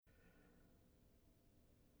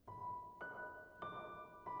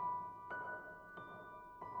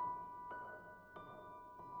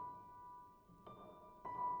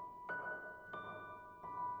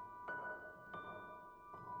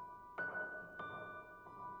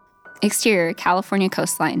Exterior, California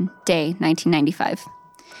coastline, day 1995.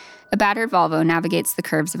 A battered Volvo navigates the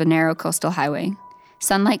curves of a narrow coastal highway.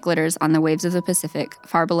 Sunlight glitters on the waves of the Pacific,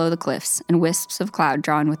 far below the cliffs, and wisps of cloud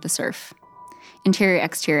drawn with the surf. Interior,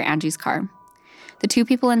 exterior, Angie's car. The two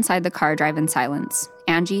people inside the car drive in silence.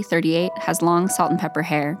 Angie, 38, has long salt and pepper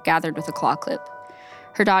hair, gathered with a claw clip.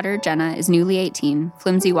 Her daughter, Jenna, is newly 18,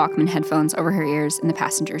 flimsy Walkman headphones over her ears in the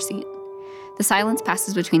passenger seat. The silence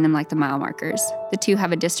passes between them like the mile markers. The two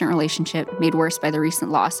have a distant relationship, made worse by the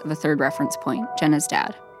recent loss of a third reference point, Jenna's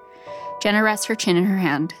dad. Jenna rests her chin in her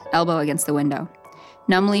hand, elbow against the window.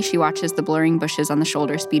 Numbly, she watches the blurring bushes on the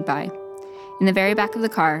shoulder speed by. In the very back of the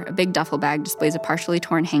car, a big duffel bag displays a partially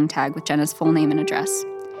torn hang tag with Jenna's full name and address.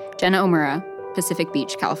 Jenna Omura, Pacific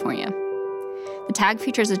Beach, California. The tag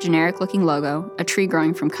features a generic-looking logo, a tree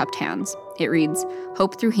growing from cupped hands. It reads,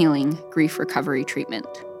 Hope Through Healing, Grief Recovery Treatment.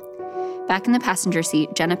 Back in the passenger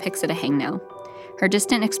seat, Jenna picks at a hangnail. Her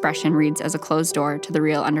distant expression reads as a closed door to the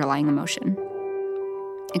real underlying emotion.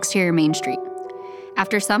 Exterior, Main Street.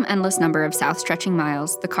 After some endless number of south-stretching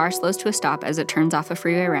miles, the car slows to a stop as it turns off a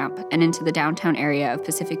freeway ramp and into the downtown area of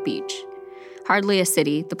Pacific Beach. Hardly a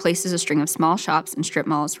city, the place is a string of small shops and strip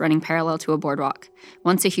malls running parallel to a boardwalk.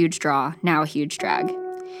 Once a huge draw, now a huge drag.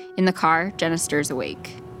 In the car, Jenna stirs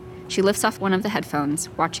awake. She lifts off one of the headphones,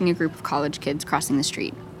 watching a group of college kids crossing the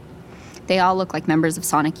street. They all look like members of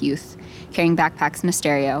Sonic Youth, carrying backpacks and a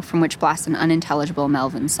stereo from which blasts an unintelligible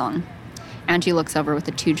Melvin song. Angie looks over with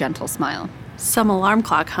a too gentle smile. Some alarm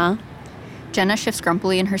clock, huh? Jenna shifts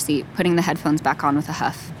grumpily in her seat, putting the headphones back on with a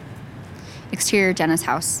huff. Exterior, Jenna's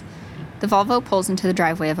house. The Volvo pulls into the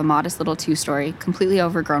driveway of a modest little two-story, completely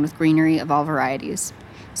overgrown with greenery of all varieties.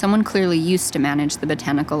 Someone clearly used to manage the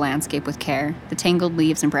botanical landscape with care, the tangled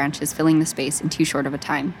leaves and branches filling the space in too short of a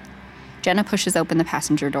time. Jenna pushes open the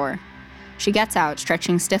passenger door. She gets out,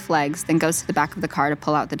 stretching stiff legs, then goes to the back of the car to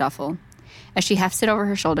pull out the duffel. As she hefts it over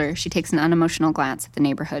her shoulder, she takes an unemotional glance at the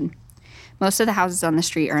neighborhood. Most of the houses on the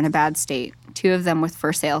street are in a bad state, two of them with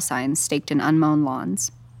for sale signs staked in unmown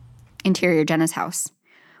lawns. Interior, Jenna's house.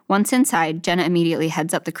 Once inside, Jenna immediately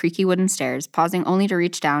heads up the creaky wooden stairs, pausing only to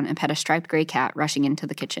reach down and pet a striped gray cat rushing into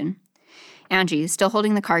the kitchen. Angie, still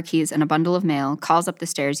holding the car keys and a bundle of mail, calls up the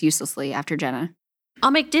stairs uselessly after Jenna. I'll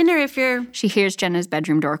make dinner if you're... She hears Jenna's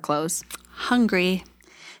bedroom door close. Hungry.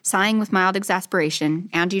 Sighing with mild exasperation,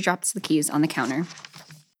 Angie drops the keys on the counter.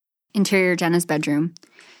 Interior, Jenna's bedroom.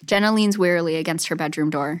 Jenna leans wearily against her bedroom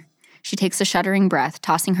door. She takes a shuddering breath,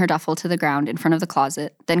 tossing her duffel to the ground in front of the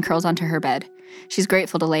closet, then curls onto her bed. She's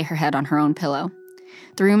grateful to lay her head on her own pillow.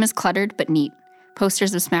 The room is cluttered but neat.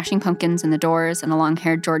 Posters of Smashing Pumpkins in the doors and a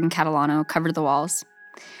long-haired Jordan Catalano cover the walls.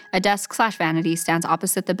 A desk/vanity stands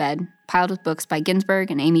opposite the bed, piled with books by Ginsberg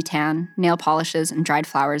and Amy Tan, nail polishes, and dried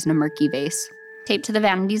flowers in a murky vase. Taped to the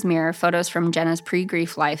vanity's mirror, photos from Jenna's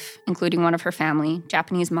pre-grief life, including one of her family,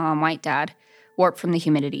 Japanese mom, white dad, warped from the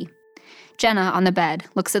humidity. Jenna, on the bed,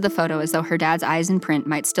 looks at the photo as though her dad's eyes in print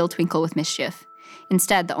might still twinkle with mischief.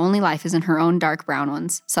 Instead, the only life is in her own dark brown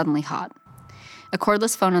ones, suddenly hot. A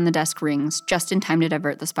cordless phone on the desk rings, just in time to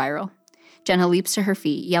divert the spiral. Jenna leaps to her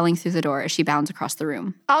feet, yelling through the door as she bounds across the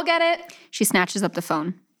room. I'll get it. She snatches up the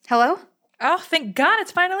phone. Hello? Oh, thank God,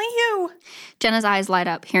 it's finally you. Jenna's eyes light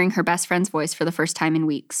up, hearing her best friend's voice for the first time in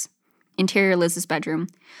weeks. Interior, Liz's bedroom.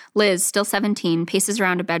 Liz, still 17, paces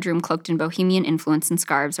around a bedroom cloaked in bohemian influence and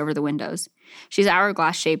scarves over the windows. She's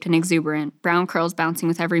hourglass-shaped and exuberant, brown curls bouncing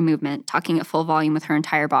with every movement, talking at full volume with her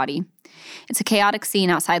entire body. It's a chaotic scene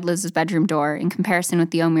outside Liz's bedroom door in comparison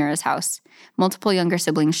with the O'Meara's house. Multiple younger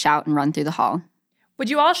siblings shout and run through the hall. Would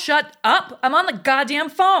you all shut up? I'm on the goddamn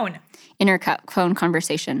phone. Intercut phone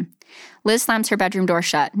conversation. Liz slams her bedroom door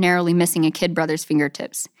shut, narrowly missing a kid brother's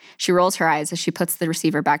fingertips. She rolls her eyes as she puts the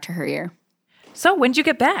receiver back to her ear. So, when'd you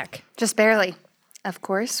get back? Just barely. Of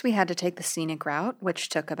course, we had to take the scenic route, which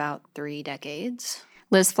took about 3 decades.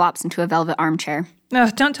 Liz flops into a velvet armchair.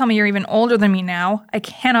 Ugh, don't tell me you're even older than me now. I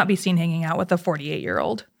cannot be seen hanging out with a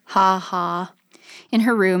 48-year-old. Ha ha. In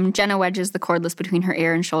her room, Jenna wedges the cordless between her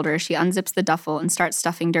ear and shoulder as she unzips the duffel and starts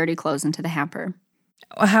stuffing dirty clothes into the hamper.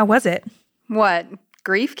 How was it? What,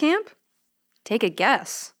 grief camp? Take a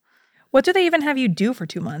guess. What do they even have you do for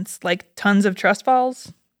 2 months? Like tons of trust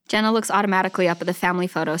falls? Jenna looks automatically up at the family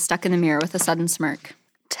photo stuck in the mirror with a sudden smirk.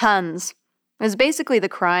 Tons. It was basically the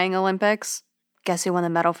crying Olympics. Guess who won the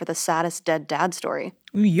medal for the saddest dead dad story?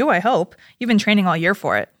 You, I hope. You've been training all year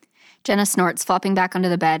for it. Jenna snorts, flopping back onto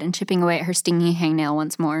the bed and chipping away at her stingy hangnail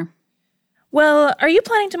once more. Well, are you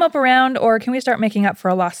planning to mope around, or can we start making up for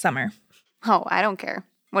a lost summer? Oh, I don't care.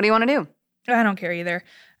 What do you want to do? I don't care either.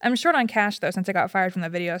 I'm short on cash, though, since I got fired from the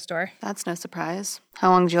video store. That's no surprise. How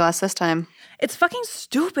long did you last this time? It's fucking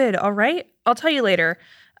stupid, all right? I'll tell you later.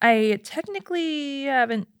 I technically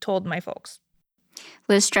haven't told my folks.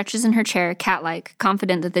 Liz stretches in her chair, cat-like,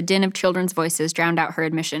 confident that the din of children's voices drowned out her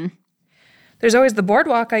admission. There's always the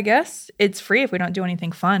boardwalk, I guess. It's free if we don't do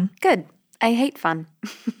anything fun. Good. I hate fun.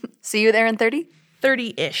 See you there in 30?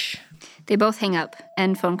 30-ish. They both hang up,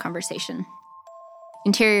 end phone conversation.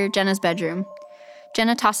 Interior, Jenna's bedroom.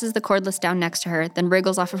 Jenna tosses the cordless down next to her, then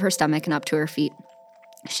wriggles off of her stomach and up to her feet.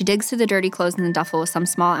 She digs through the dirty clothes in the duffel with some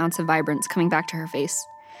small ounce of vibrance coming back to her face.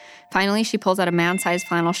 Finally, she pulls out a man-sized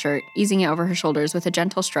flannel shirt, easing it over her shoulders with a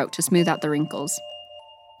gentle stroke to smooth out the wrinkles.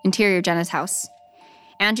 Interior, Jenna's house.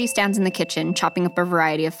 Angie stands in the kitchen, chopping up a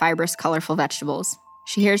variety of fibrous, colorful vegetables.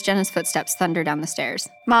 She hears Jenna's footsteps thunder down the stairs.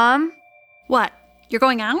 Mom? What? You're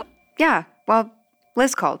going out? Yeah, well,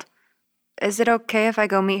 Liz called. Is it okay if I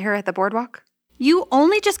go meet her at the boardwalk? You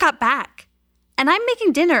only just got back. And I'm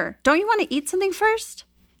making dinner. Don't you want to eat something first?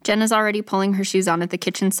 Jenna's already pulling her shoes on at the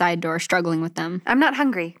kitchen side door, struggling with them. I'm not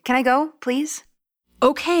hungry. Can I go, please?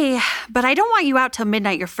 Okay, but I don't want you out till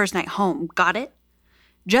midnight your first night home. Got it?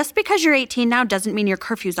 Just because you're 18 now doesn't mean your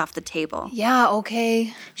curfew's off the table. Yeah,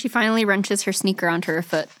 okay. She finally wrenches her sneaker onto her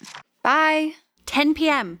foot. Bye. 10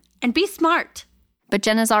 p.m. And be smart. But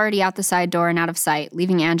Jenna's already out the side door and out of sight,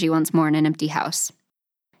 leaving Angie once more in an empty house.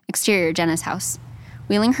 Exterior, Jenna's house.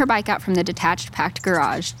 Wheeling her bike out from the detached, packed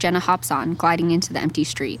garage, Jenna hops on, gliding into the empty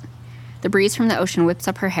street. The breeze from the ocean whips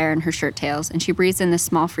up her hair and her shirt tails, and she breathes in this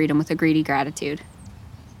small freedom with a greedy gratitude.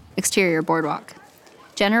 Exterior, boardwalk.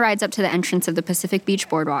 Jenna rides up to the entrance of the Pacific Beach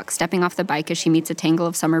boardwalk, stepping off the bike as she meets a tangle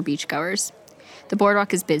of summer beachgoers. The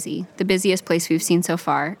boardwalk is busy, the busiest place we've seen so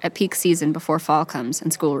far, at peak season before fall comes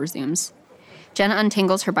and school resumes. Jenna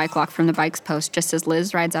untangles her bike lock from the bike's post just as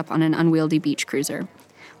Liz rides up on an unwieldy beach cruiser.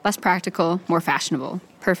 Less practical, more fashionable.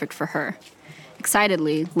 Perfect for her.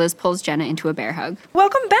 Excitedly, Liz pulls Jenna into a bear hug.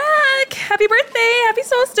 Welcome back! Happy birthday! Happy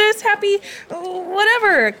solstice! Happy...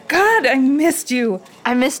 whatever! God, I missed you!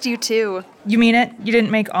 I missed you too. You mean it? You didn't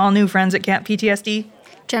make all new friends at Camp PTSD?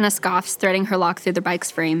 Jenna scoffs, threading her lock through the bike's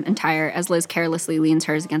frame and tire as Liz carelessly leans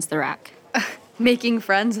hers against the rack. Making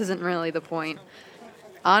friends isn't really the point.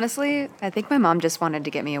 Honestly, I think my mom just wanted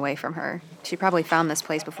to get me away from her. She probably found this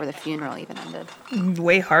place before the funeral even ended.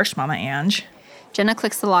 Way harsh, Mama Ange. Jenna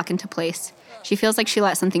clicks the lock into place. She feels like she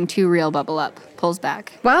let something too real bubble up, pulls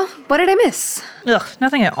back. Well, what did I miss? Ugh,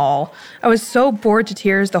 nothing at all. I was so bored to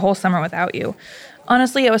tears the whole summer without you.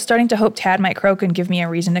 Honestly, I was starting to hope Tad might croak and give me a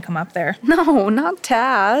reason to come up there. No, not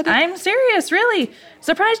Tad. I'm serious, really.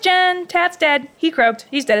 Surprise, Jen. Tad's dead. He croaked.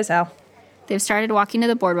 He's dead as hell. They've started walking to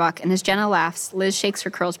the boardwalk, and as Jenna laughs, Liz shakes her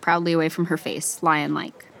curls proudly away from her face,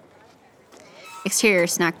 lion-like. Exterior,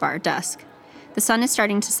 snack bar, dusk. The sun is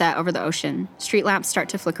starting to set over the ocean. Street lamps start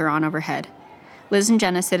to flicker on overhead. Liz and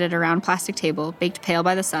Jenna sit at a round plastic table, baked pale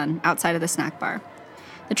by the sun, outside of the snack bar.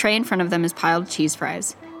 The tray in front of them is piled cheese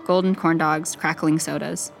fries, golden corn dogs, crackling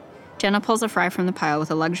sodas. Jenna pulls a fry from the pile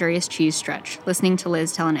with a luxurious cheese stretch, listening to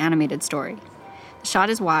Liz tell an animated story. The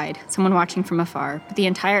shot is wide, someone watching from afar, but the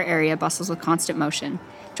entire area bustles with constant motion,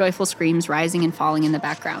 joyful screams rising and falling in the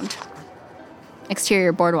background.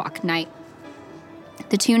 Exterior, boardwalk, night.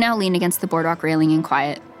 The two now lean against the boardwalk railing in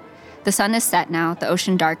quiet. The sun is set now, the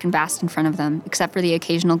ocean dark and vast in front of them, except for the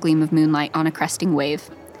occasional gleam of moonlight on a cresting wave.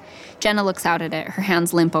 Jenna looks out at it, her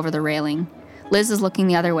hands limp over the railing. Liz is looking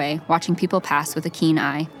the other way, watching people pass with a keen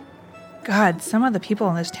eye. God, some of the people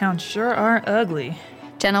in this town sure are ugly.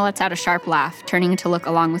 Jenna lets out a sharp laugh, turning to look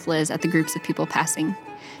along with Liz at the groups of people passing.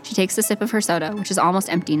 She takes a sip of her soda, which is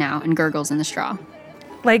almost empty now, and gurgles in the straw.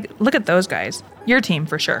 Like, look at those guys. Your team,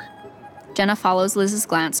 for sure. Jenna follows Liz's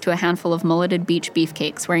glance to a handful of mulleted beach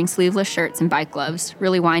beefcakes wearing sleeveless shirts and bike gloves,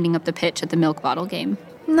 really winding up the pitch at the milk bottle game.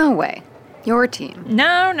 No way. Your team.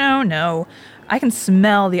 No. I can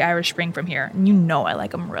smell the Irish Spring from here, and you know I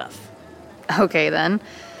like them rough. Okay, then.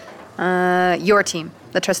 Your team.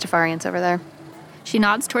 The Trustafarians over there. She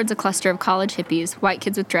nods towards a cluster of college hippies, white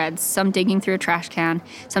kids with dreads, some digging through a trash can,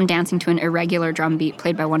 some dancing to an irregular drum beat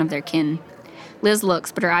played by one of their kin. Liz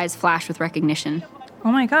looks, but her eyes flash with recognition.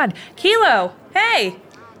 Oh my God. Kilo! Hey!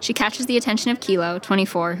 She catches the attention of Kilo,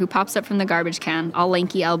 24, who pops up from the garbage can, all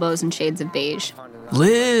lanky elbows and shades of beige.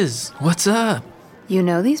 Liz, what's up? You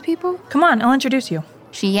know these people? Come on, I'll introduce you.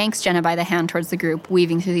 She yanks Jenna by the hand towards the group,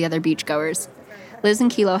 weaving through the other beachgoers. Liz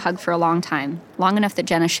and Kilo hug for a long time, long enough that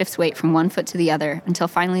Jenna shifts weight from one foot to the other until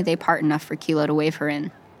finally they part enough for Kilo to wave her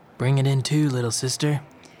in. Bring it in too, little sister.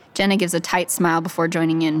 Jenna gives a tight smile before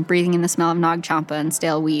joining in, breathing in the smell of Nag Champa and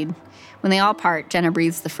stale weed. When they all part, Jenna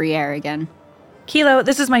breathes the free air again. Kilo,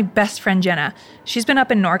 this is my best friend Jenna. She's been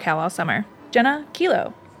up in NorCal all summer. Jenna,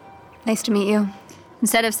 Kilo. Nice to meet you.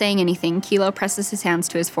 Instead of saying anything, Kilo presses his hands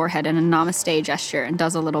to his forehead in a namaste gesture and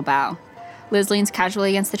does a little bow. Liz leans casually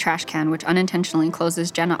against the trash can, which unintentionally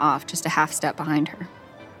closes Jenna off just a half step behind her.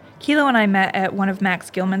 Kilo and I met at one of Max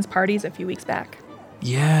Gilman's parties a few weeks back.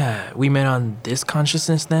 Yeah, we met on this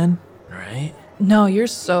consciousness then, right? No, you're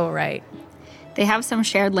so right. They have some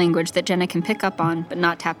shared language that Jenna can pick up on, but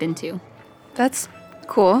not tap into. That's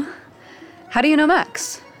cool. How do you know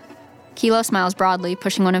Max? Kilo smiles broadly,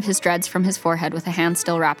 pushing one of his dreads from his forehead with a hand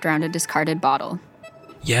still wrapped around a discarded bottle.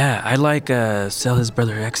 Yeah, I sell his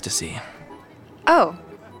brother ecstasy. Oh,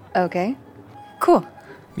 okay. Cool.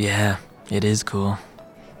 Yeah, it is cool.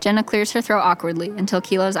 Jenna clears her throat awkwardly until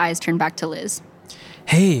Kilo's eyes turn back to Liz.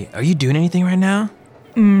 Hey, are you doing anything right now?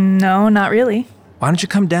 No, not really. Why don't you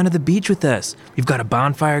come down to the beach with us? We've got a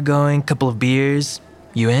bonfire going, couple of beers.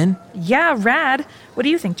 You in? Yeah, rad. What do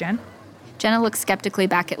you think, Jen? Jenna looks skeptically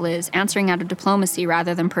back at Liz, answering out of diplomacy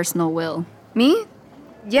rather than personal will. Me?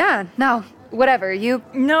 Yeah, no, whatever, you...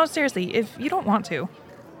 No, seriously, if you don't want to.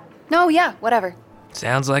 No, yeah, whatever.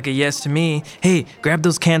 Sounds like a yes to me. Hey, grab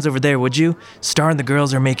those cans over there, would you? Star and the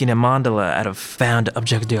girls are making a mandala out of found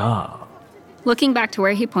object d'art. Looking back to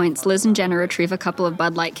where he points, Liz and Jenna retrieve a couple of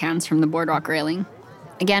Bud Light cans from the boardwalk railing.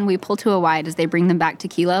 Again, we pull to a wide as they bring them back to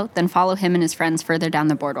Kilo, then follow him and his friends further down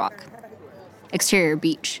the boardwalk. Exterior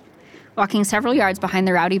beach. Walking several yards behind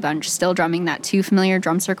the rowdy bunch, still drumming that too familiar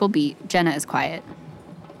drum circle beat, Jenna is quiet.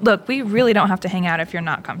 Look, we really don't have to hang out if you're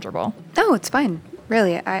not comfortable. No, it's fine.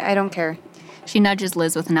 Really, I don't care. She nudges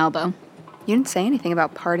Liz with an elbow. You didn't say anything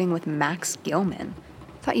about partying with Max Gilman.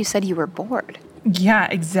 I thought you said you were bored. Yeah,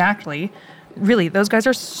 exactly. Really, those guys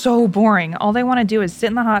are so boring. All they want to do is sit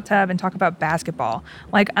in the hot tub and talk about basketball.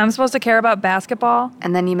 Like, I'm supposed to care about basketball?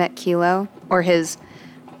 And then you met Kilo, or his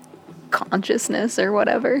consciousness or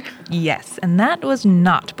whatever. Yes, and that was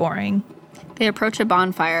not boring. They approach a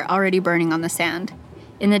bonfire already burning on the sand.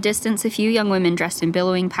 In the distance, a few young women dressed in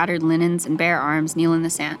billowing patterned linens and bare arms kneel in the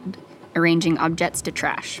sand, arranging objects to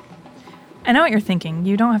trash. I know what you're thinking.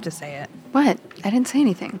 You don't have to say it. What? I didn't say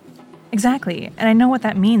anything. Exactly, and I know what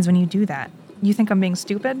that means when you do that. You think I'm being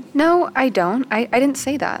stupid? No, I don't. I didn't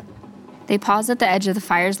say that. They pause at the edge of the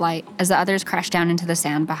fire's light as the others crash down into the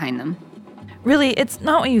sand behind them. Really, it's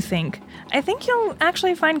not what you think. I think you'll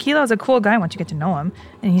actually find Kilo's a cool guy once you get to know him,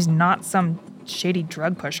 and he's not some shady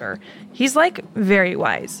drug pusher. He's, very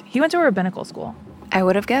wise. He went to a rabbinical school. I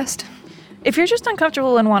would have guessed. If you're just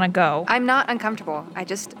uncomfortable and want to go... I'm not uncomfortable. I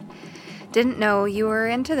just didn't know you were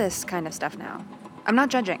into this kind of stuff now. I'm not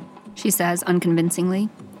judging. She says unconvincingly.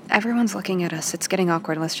 Everyone's looking at us. It's getting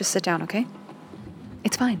awkward. Let's just sit down, okay?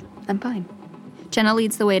 It's fine. I'm fine. Jenna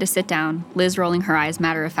leads the way to sit down, Liz rolling her eyes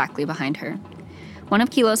matter-of-factly behind her. One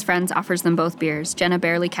of Kilo's friends offers them both beers, Jenna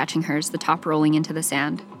barely catching hers, the top rolling into the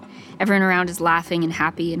sand. Everyone around is laughing and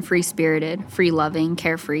happy and free-spirited, free-loving,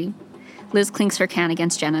 carefree. Liz clinks her can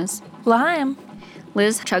against Jenna's. Lime.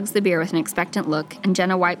 Liz chugs the beer with an expectant look, and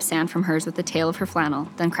Jenna wipes sand from hers with the tail of her flannel,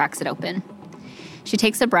 then cracks it open. She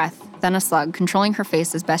takes a breath, then a slug, controlling her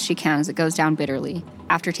face as best she can as it goes down bitterly,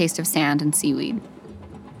 aftertaste of sand and seaweed.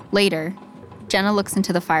 Later, Jenna looks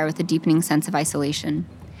into the fire with a deepening sense of isolation.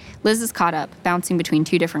 Liz is caught up, bouncing between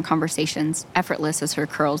two different conversations, effortless as her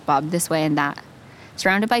curls bob this way and that.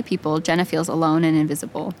 Surrounded by people, Jenna feels alone and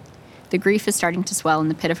invisible. The grief is starting to swell in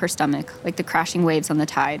the pit of her stomach, like the crashing waves on the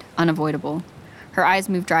tide, unavoidable. Her eyes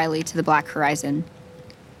move dryly to the black horizon.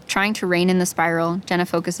 Trying to rein in the spiral, Jenna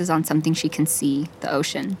focuses on something she can see, the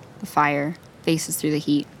ocean, the fire, faces through the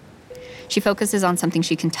heat. She focuses on something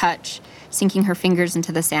she can touch, sinking her fingers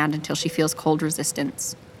into the sand until she feels cold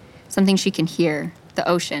resistance. Something she can hear, the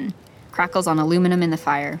ocean, crackles on aluminum in the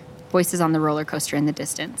fire, voices on the roller coaster in the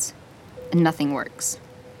distance. And nothing works.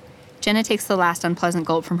 Jenna takes the last unpleasant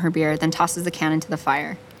gulp from her beer, then tosses the can into the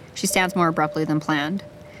fire. She stands more abruptly than planned.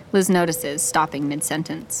 Liz notices, stopping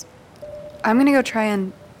mid-sentence. I'm gonna go try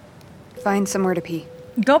and find somewhere to pee.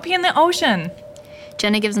 Go pee in the ocean.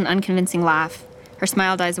 Jenna gives an unconvincing laugh. Her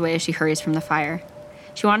smile dies away as she hurries from the fire.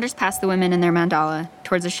 She wanders past the women in their mandala,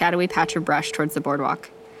 towards a shadowy patch of brush towards the boardwalk.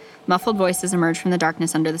 Muffled voices emerge from the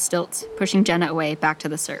darkness under the stilts, pushing Jenna away back to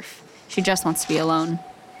the surf. She just wants to be alone.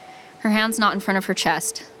 Her hand's not in front of her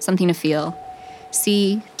chest, something to feel.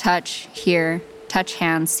 See, touch, hear, touch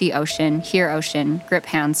hands, see ocean, hear ocean, grip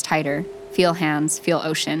hands tighter, feel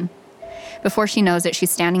ocean. Before she knows it, she's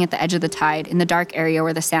standing at the edge of the tide, in the dark area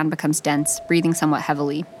where the sand becomes dense, breathing somewhat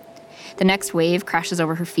heavily. The next wave crashes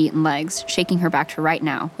over her feet and legs, shaking her back to right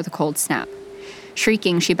now with a cold snap.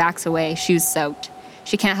 Shrieking, she backs away, shoes soaked.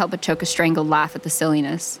 She can't help but choke a strangled laugh at the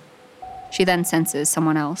silliness. She then senses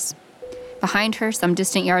someone else. Behind her, some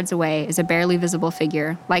distant yards away, is a barely visible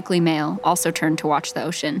figure, likely male, also turned to watch the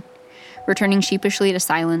ocean. Returning sheepishly to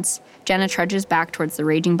silence, Jenna trudges back towards the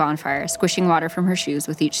raging bonfire, squishing water from her shoes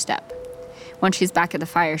with each step. Once she's back at the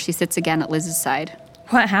fire, she sits again at Liz's side.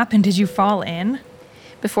 What happened? Did you fall in?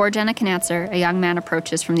 Before Jenna can answer, a young man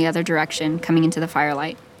approaches from the other direction, coming into the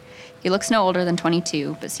firelight. He looks no older than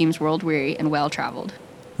 22, but seems world-weary and well-traveled.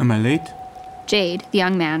 Am I late? Jade, the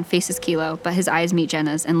young man, faces Kilo, but his eyes meet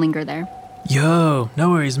Jenna's and linger there. Yo,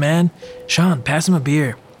 no worries, man. Sean, pass him a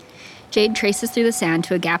beer. Jade traces through the sand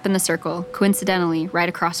to a gap in the circle, coincidentally, right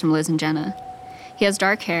across from Liz and Jenna. He has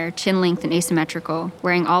dark hair, chin length and asymmetrical,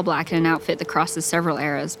 wearing all black in an outfit that crosses several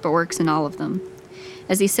eras, but works in all of them.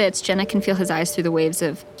 As he sits, Jenna can feel his eyes through the waves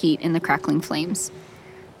of heat in the crackling flames.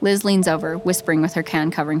 Liz leans over, whispering with her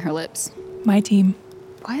can covering her lips. My team.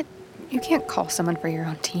 What? You can't call someone for your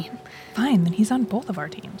own team. Fine, then he's on both of our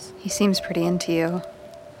teams. He seems pretty into you.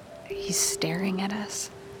 He's staring at us.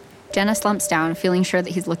 Jenna slumps down, feeling sure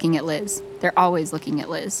that he's looking at Liz. They're always looking at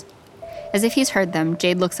Liz. As if he's heard them,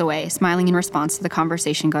 Jade looks away, smiling in response to the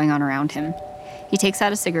conversation going on around him. He takes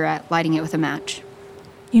out a cigarette, lighting it with a match.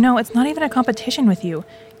 You know, it's not even a competition with you.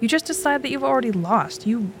 You just decide that you've already lost.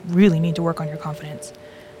 You really need to work on your confidence.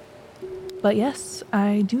 But yes,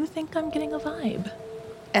 I do think I'm getting a vibe.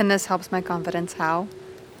 And this helps my confidence how?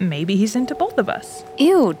 Maybe he's into both of us.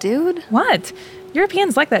 Ew, dude. What?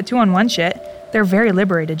 Europeans like that 2-on-1 shit. They're very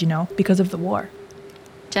liberated, you know, because of the war.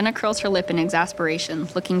 Jenna curls her lip in exasperation,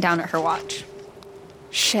 looking down at her watch.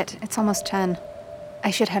 Shit, it's almost 10.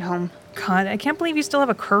 I should head home. God, I can't believe you still have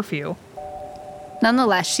a curfew.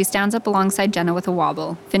 Nonetheless, she stands up alongside Jenna with a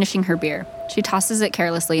wobble, finishing her beer. She tosses it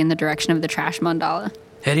carelessly in the direction of the trash mandala.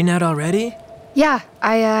 Heading out already? Yeah,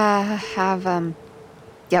 I, have,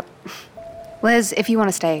 yep. Liz, if you want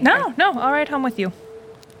to stay. No, I'll ride home with you.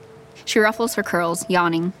 She ruffles her curls,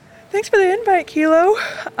 yawning. Thanks for the invite, Kilo.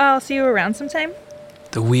 I'll see you around sometime.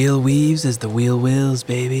 The wheel weaves as the wheel wills,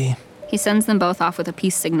 baby. He sends them both off with a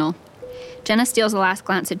peace signal. Jenna steals a last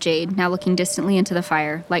glance at Jade, now looking distantly into the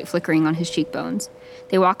fire, light flickering on his cheekbones.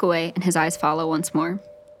 They walk away, and his eyes follow once more.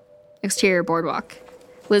 Exterior boardwalk.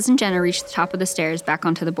 Liz and Jenna reach the top of the stairs back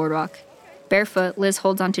onto the boardwalk. Barefoot, Liz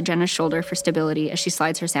holds onto Jenna's shoulder for stability as she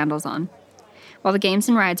slides her sandals on. While the games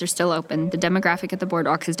and rides are still open, the demographic at the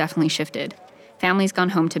boardwalk has definitely shifted. Families gone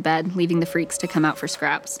home to bed, leaving the freaks to come out for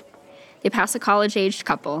scraps. They pass a college-aged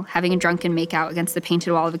couple, having a drunken make-out against the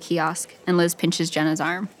painted wall of a kiosk, and Liz pinches Jenna's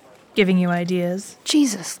arm. Giving you ideas.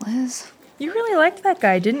 Jesus, Liz. You really liked that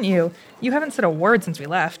guy, didn't you? You haven't said a word since we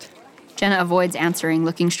left. Jenna avoids answering,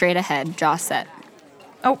 looking straight ahead, jaw set.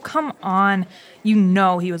 Oh, come on. You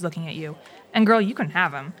know he was looking at you. And girl, you can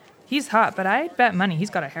have him. He's hot, but I'd bet money he's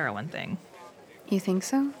got a heroin thing. You think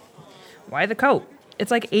so? Why the coat?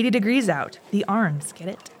 It's like 80 degrees out. The arms, get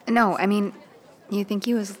it? No, I mean, you think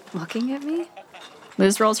he was looking at me?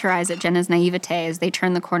 Liz rolls her eyes at Jenna's naivete as they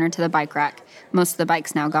turn the corner to the bike rack, most of the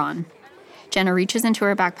bikes now gone. Jenna reaches into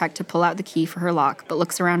her backpack to pull out the key for her lock, but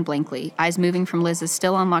looks around blankly, eyes moving from Liz's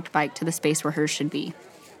still unlocked bike to the space where hers should be.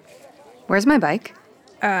 Where's my bike?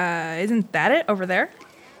 Isn't that it over there?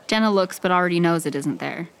 Jenna looks but already knows it isn't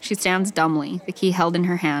there. She stands dumbly, the key held in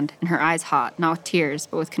her hand, and her eyes hot, not with tears,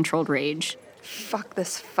 but with controlled rage. Fuck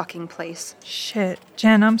this fucking place. Shit,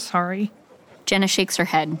 Jen, I'm sorry. Jenna shakes her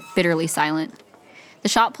head, bitterly silent. The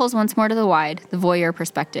shot pulls once more to the wide, the voyeur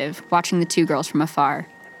perspective, watching the two girls from afar.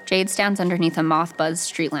 Jade stands underneath a moth-buzzed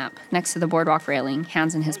street lamp, next to the boardwalk railing,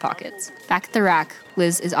 hands in his pockets. Back at the rack,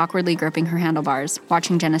 Liz is awkwardly gripping her handlebars,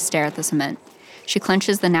 watching Jenna stare at the cement. She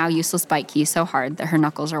clenches the now useless bike key so hard that her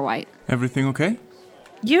knuckles are white. Everything okay?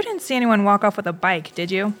 You didn't see anyone walk off with a bike, did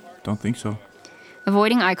you? Don't think so.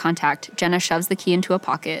 Avoiding eye contact, Jenna shoves the key into a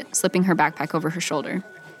pocket, slipping her backpack over her shoulder.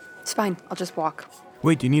 It's fine. I'll just walk.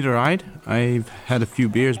 Wait, you need a ride? I've had a few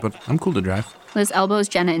beers, but I'm cool to drive. Liz elbows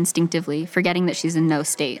Jenna instinctively, forgetting that she's in no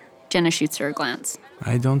state. Jenna shoots her a glance.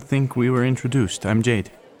 I don't think we were introduced. I'm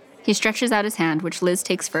Jade. He stretches out his hand, which Liz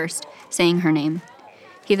takes first, saying her name.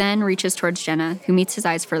 He then reaches towards Jenna, who meets his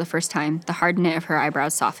eyes for the first time, the hard knit of her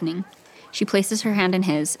eyebrows softening. She places her hand in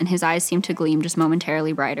his, and his eyes seem to gleam just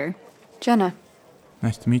momentarily brighter. Jenna.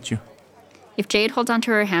 Nice to meet you. If Jade holds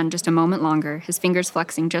onto her hand just a moment longer, his fingers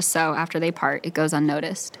flexing just so after they part, it goes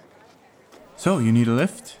unnoticed. So, you need a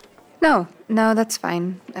lift? No, that's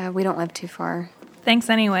fine. We don't live too far. Thanks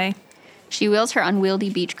anyway. She wheels her unwieldy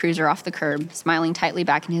beach cruiser off the curb, smiling tightly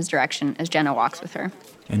back in his direction as Jenna walks with her.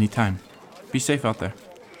 Anytime. Be safe out there.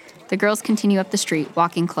 The girls continue up the street,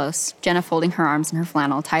 walking close, Jenna folding her arms in her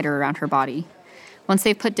flannel tighter around her body. Once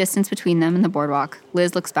they've put distance between them and the boardwalk,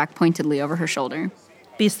 Liz looks back pointedly over her shoulder.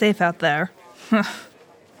 Be safe out there.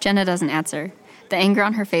 Jenna doesn't answer. The anger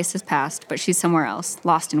on her face has passed, but she's somewhere else,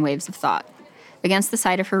 lost in waves of thought. Against the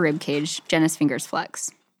side of her ribcage, Jenna's fingers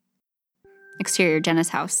flex. Exterior, Jenna's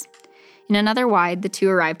house. In another wide, the two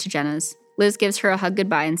arrive to Jenna's. Liz gives her a hug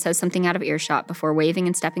goodbye and says something out of earshot before waving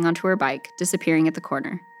and stepping onto her bike, disappearing at the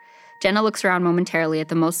corner. Jenna looks around momentarily at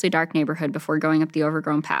the mostly dark neighborhood before going up the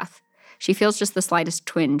overgrown path. She feels just the slightest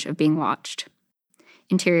twinge of being watched.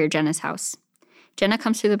 Interior Jenna's house. Jenna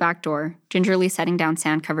comes through the back door, gingerly setting down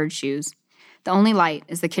sand-covered shoes. The only light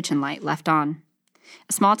is the kitchen light left on.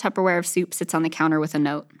 A small Tupperware of soup sits on the counter with a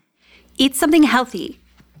note. Eat something healthy.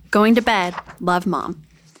 Going to bed. Love, Mom.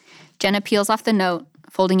 Jenna peels off the note,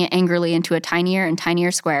 folding it angrily into a tinier and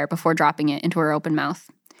tinier square before dropping it into her open mouth.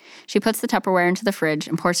 She puts the Tupperware into the fridge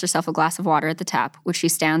and pours herself a glass of water at the tap, which she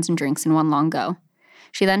stands and drinks in one long go.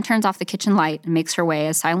 She then turns off the kitchen light and makes her way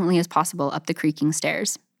as silently as possible up the creaking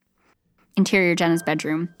stairs. Interior Jenna's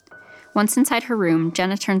bedroom. Once inside her room,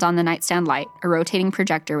 Jenna turns on the nightstand light, a rotating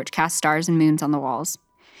projector which casts stars and moons on the walls.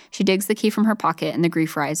 She digs the key from her pocket and the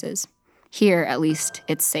grief rises. Here, at least,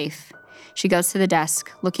 it's safe. She goes to the desk,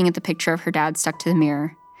 looking at the picture of her dad stuck to the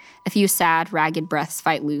mirror. A few sad, ragged breaths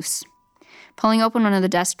fight loose. Pulling open one of the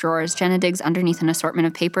desk drawers, Jenna digs underneath an assortment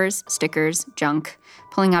of papers, stickers, junk,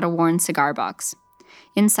 pulling out a worn cigar box.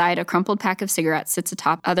 Inside, a crumpled pack of cigarettes sits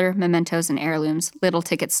atop other mementos and heirlooms, little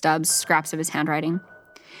ticket stubs, scraps of his handwriting.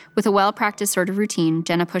 With a well-practiced sort of routine,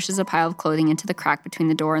 Jenna pushes a pile of clothing into the crack between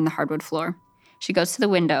the door and the hardwood floor. She goes to the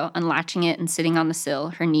window, unlatching it and sitting on the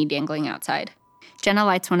sill, her knee dangling outside. Jenna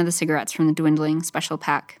lights one of the cigarettes from the dwindling special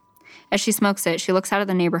pack. As she smokes it, she looks out at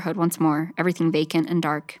the neighborhood once more, everything vacant and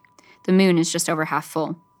dark. The moon is just over half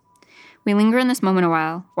full. We linger in this moment a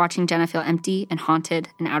while, watching Jenna feel empty and haunted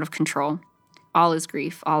and out of control. All is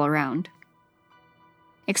grief, all around.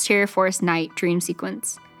 Exterior forest night dream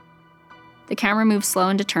sequence. The camera moves slow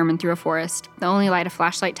and determined through a forest, the only light a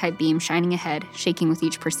flashlight-type beam shining ahead, shaking with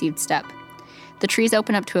each perceived step. The trees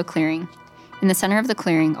open up to a clearing. In the center of the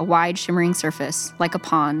clearing, a wide, shimmering surface, like a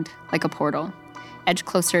pond, like a portal, edged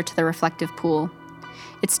closer to the reflective pool.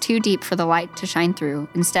 It's too deep for the light to shine through,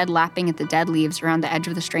 instead lapping at the dead leaves around the edge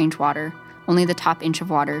of the strange water, only the top inch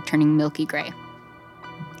of water turning milky gray.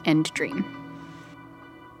 End dream.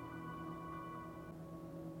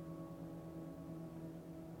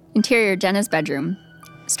 Interior Jenna's bedroom.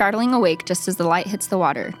 Startling awake just as the light hits the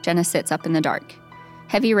water, Jenna sits up in the dark.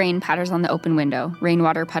 Heavy rain patters on the open window,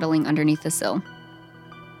 rainwater puddling underneath the sill.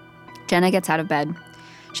 Jenna gets out of bed.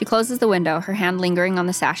 She closes the window, her hand lingering on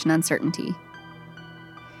the sash in uncertainty.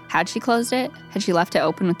 Had she closed it? Had she left it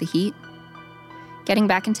open with the heat? Getting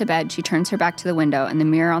back into bed, she turns her back to the window and the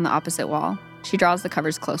mirror on the opposite wall. She draws the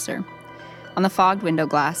covers closer. On the fogged window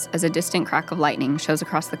glass, as a distant crack of lightning shows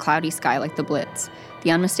across the cloudy sky like the Blitz,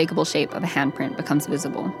 the unmistakable shape of a handprint becomes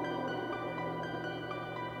visible.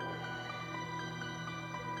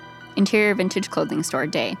 Interior vintage clothing store,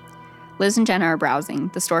 day. Liz and Jenna are browsing,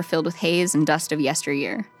 the store filled with haze and dust of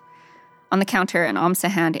yesteryear. On the counter, an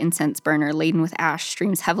Amsahand incense burner laden with ash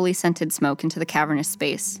streams heavily scented smoke into the cavernous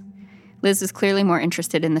space. Liz is clearly more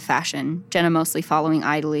interested in the fashion, Jenna mostly following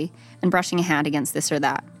idly and brushing a hand against this or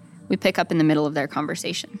that. We pick up in the middle of their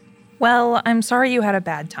conversation. Well, I'm sorry you had a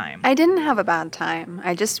bad time. I didn't have a bad time.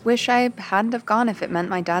 I just wish I hadn't have gone if it meant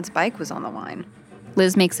my dad's bike was on the line.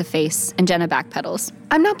 Liz makes a face, and Jenna backpedals.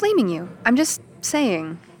 I'm not blaming you. I'm just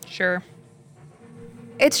saying. Sure.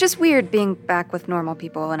 It's just weird being back with normal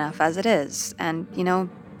people enough as it is. And,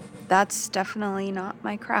 that's definitely not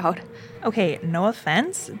my crowd. Okay, no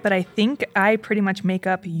offense, but I think I pretty much make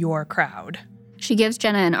up your crowd. She gives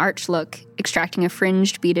Jenna an arch look, extracting a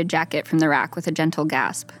fringed, beaded jacket from the rack with a gentle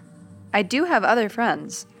gasp. I do have other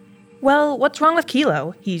friends. Well, what's wrong with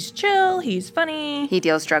Kilo? He's chill, he's funny. He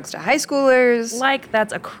deals drugs to high schoolers. Like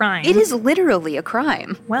that's a crime. It is literally a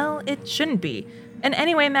crime. Well, it shouldn't be. And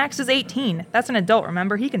anyway, Max is 18. That's an adult,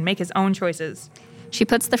 remember? He can make his own choices. She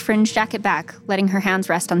puts the fringed jacket back, letting her hands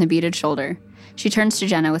rest on the beaded shoulder. She turns to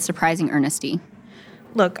Jenna with surprising earnesty.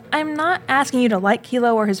 Look, I'm not asking you to like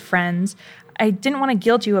Kilo or his friends. I didn't want to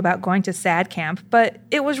guilt you about going to SAD camp, but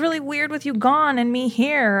it was really weird with you gone and me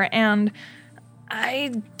here, and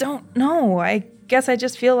I don't know. I guess I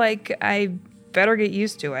just feel like I better get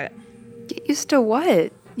used to it. Get used to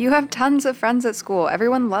what? You have tons of friends at school.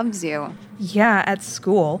 Everyone loves you. Yeah, at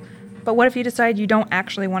school. But what if you decide you don't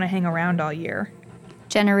actually want to hang around all year?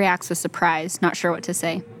 Jenna reacts with surprise, not sure what to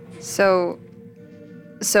say. So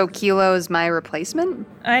Kilo's my replacement?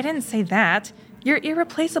 I didn't say that. You're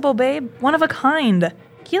irreplaceable, babe. One of a kind.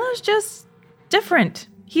 Kilo's just different.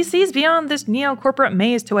 He sees beyond this neo-corporate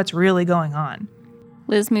maze to what's really going on.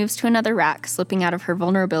 Liz moves to another rack, slipping out of her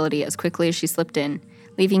vulnerability as quickly as she slipped in,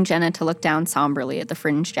 leaving Jenna to look down somberly at the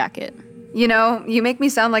fringed jacket. You make me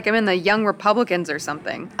sound like I'm in the Young Republicans or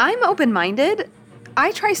something. I'm open-minded.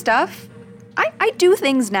 I try stuff. I do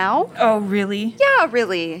things now. Oh, really? Yeah,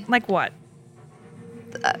 really. Like what?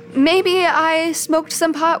 maybe I smoked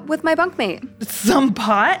some pot with my bunkmate. Some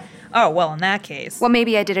pot? Oh, well, in that case. Well,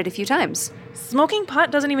 maybe I did it a few times. Smoking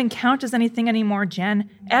pot doesn't even count as anything anymore, Jen.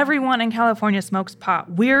 Everyone in California smokes pot.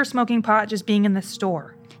 We're smoking pot just being in the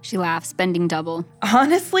store. She laughs, bending double.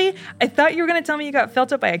 Honestly, I thought you were going to tell me you got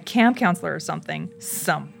felt up by a camp counselor or something.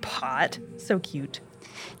 Some pot. So cute.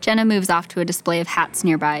 Jenna moves off to a display of hats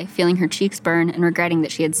nearby, feeling her cheeks burn and regretting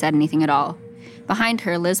that she had said anything at all. Behind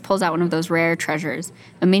her, Liz pulls out one of those rare treasures,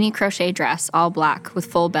 a mini crochet dress, all black, with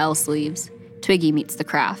full bell sleeves. Twiggy meets the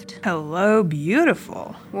craft. Hello,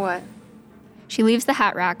 beautiful. What? She leaves the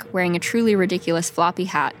hat rack, wearing a truly ridiculous floppy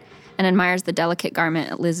hat, and admires the delicate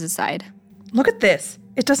garment at Liz's side. Look at this.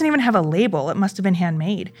 It doesn't even have a label. It must have been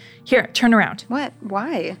handmade. Here, turn around. What?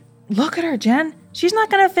 Why? Look at her, Jen. She's not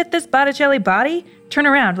going to fit this Botticelli body. Turn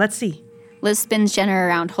around. Let's see. Liz spins Jenna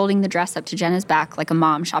around, holding the dress up to Jenna's back like a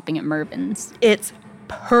mom shopping at Mervyn's. It's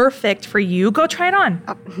perfect for you. Go try it on.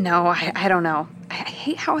 Oh, no, I don't know. I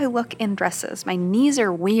hate how I look in dresses. My knees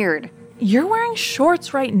are weird. You're wearing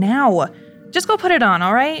shorts right now. Just go put it on,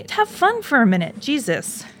 all right? Have fun for a minute.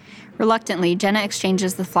 Jesus. Reluctantly, Jenna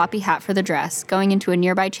exchanges the floppy hat for the dress, going into a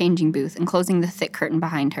nearby changing booth and closing the thick curtain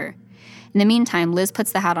behind her. In the meantime, Liz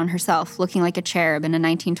puts the hat on herself, looking like a cherub in a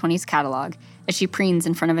 1920s catalog, as she preens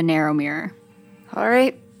in front of a narrow mirror. All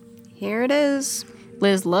right, here it is.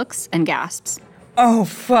 Liz looks and gasps. Oh,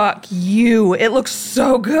 fuck you. It looks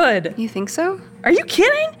so good. You think so? Are you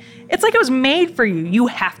kidding? It's like it was made for you. You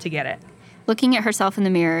have to get it. Looking at herself in the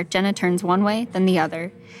mirror, Jenna turns one way, then the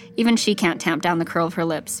other. Even she can't tamp down the curl of her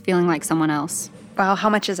lips, feeling like someone else. Wow, how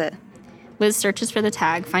much is it? Liz searches for the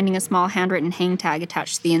tag, finding a small handwritten hang tag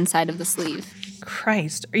attached to the inside of the sleeve.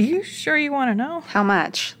 Christ, are you sure you want to know? How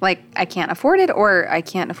much? Like, I can't afford it, or I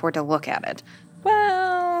can't afford to look at it?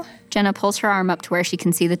 Well... Jenna pulls her arm up to where she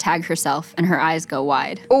can see the tag herself, and her eyes go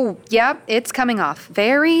wide. Oh, yeah, it's coming off.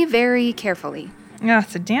 Very, very carefully. Yeah,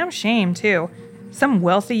 it's a damn shame, too. Some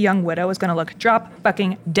wealthy young widow is going to look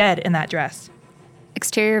drop-fucking dead in that dress.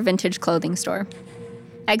 Exterior vintage clothing store.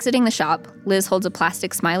 Exiting the shop, Liz holds a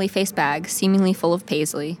plastic smiley face bag seemingly full of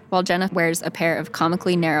paisley, while Jenna wears a pair of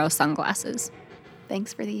comically narrow sunglasses.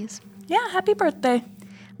 Thanks for these. Yeah, happy birthday.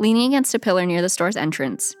 Leaning against a pillar near the store's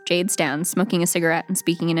entrance, Jade stands, smoking a cigarette and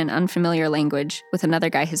speaking in an unfamiliar language with another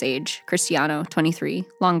guy his age, Cristiano, 23,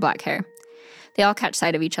 long black hair. They all catch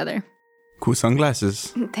sight of each other. Cool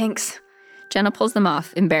sunglasses. Thanks. Jenna pulls them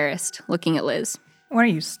off, embarrassed, looking at Liz. What, are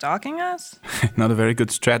you stalking us? Not a very good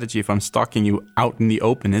strategy if I'm stalking you out in the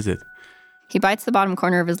open, is it? He bites the bottom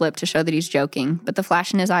corner of his lip to show that he's joking, but the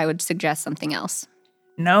flash in his eye would suggest something else.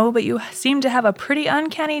 No, but you seem to have a pretty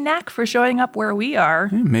uncanny knack for showing up where we are.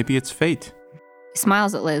 Maybe it's fate. He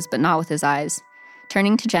smiles at Liz, but not with his eyes.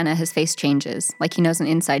 Turning to Jenna, his face changes, like he knows an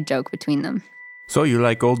inside joke between them. So you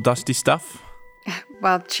like old dusty stuff?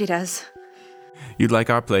 Well, she does. You'd like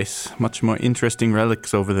our place. Much more interesting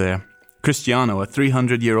relics over there. Cristiano, a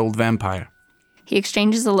 300-year-old vampire. He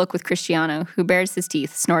exchanges a look with Cristiano, who bares his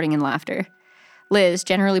teeth, snorting in laughter. Liz,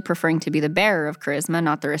 generally preferring to be the bearer of charisma,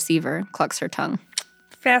 not the receiver, clucks her tongue.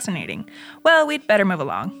 Fascinating. Well, we'd better move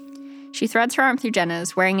along. She threads her arm through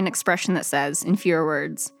Jenna's, wearing an expression that says, in fewer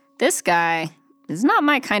words, "This guy is not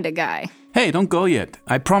my kind of guy." Hey, don't go yet.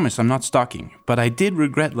 I promise I'm not stalking. But I did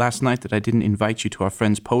regret last night that I didn't invite you to our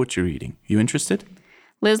friend's poetry reading. You interested?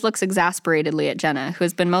 Liz looks exasperatedly at Jenna, who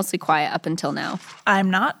has been mostly quiet up until now.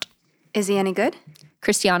 I'm not. Is he any good?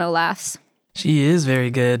 Cristiano laughs. She is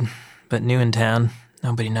very good, but new in town.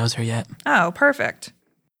 Nobody knows her yet. Oh, perfect.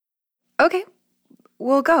 Okay,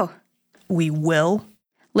 we'll go. We will?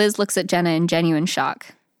 Liz looks at Jenna in genuine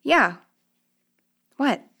shock. Yeah.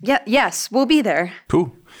 What? Yes, we'll be there.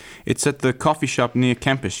 Pooh. It's at the coffee shop near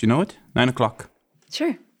campus, you know it? 9 o'clock.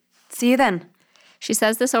 Sure. See you then. She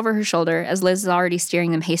says this over her shoulder as Liz is already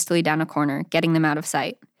steering them hastily down a corner, getting them out of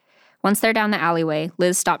sight. Once they're down the alleyway,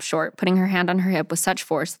 Liz stops short, putting her hand on her hip with such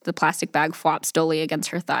force that the plastic bag flops dully against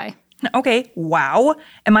her thigh. Okay, wow.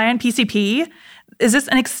 Am I on PCP? Is this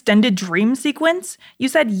an extended dream sequence? You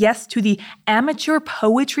said yes to the amateur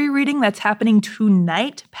poetry reading that's happening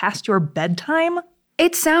tonight past your bedtime?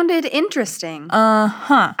 It sounded interesting.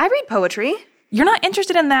 Uh-huh. I read poetry. You're not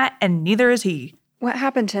interested in that, and neither is he. What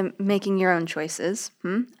happened to making your own choices?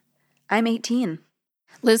 I'm 18.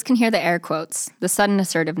 Liz can hear the air quotes, the sudden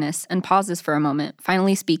assertiveness, and pauses for a moment,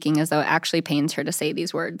 finally speaking as though it actually pains her to say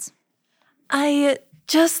these words. I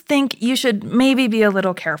just think you should maybe be a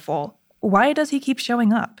little careful. Why does he keep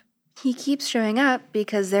showing up? He keeps showing up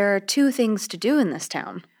because there are 2 things to do in this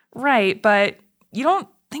town. Right, but you don't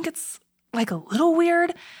think it's, like, a little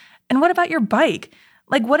weird? And what about your bike?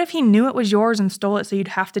 Like, what if he knew it was yours and stole it so you'd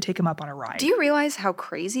have to take him up on a ride? Do you realize how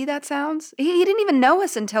crazy that sounds? He didn't even know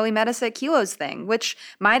us until he met us at Kilo's thing, which,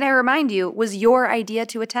 might I remind you, was your idea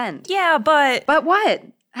to attend. Yeah, but... But what?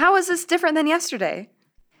 How is this different than yesterday?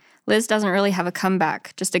 Liz doesn't really have a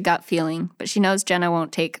comeback, just a gut feeling, but she knows Jenna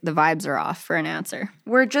won't take the vibes are off for an answer.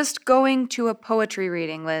 We're just going to a poetry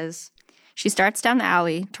reading, Liz. She starts down the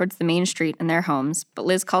alley towards the main street and their homes, but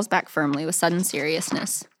Liz calls back firmly with sudden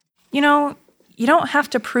seriousness. You know, you don't have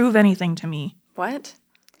to prove anything to me. What?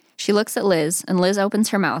 She looks at Liz, and Liz opens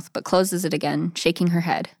her mouth but closes it again, shaking her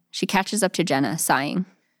head. She catches up to Jenna, sighing.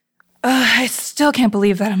 I still can't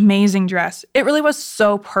believe that amazing dress. It really was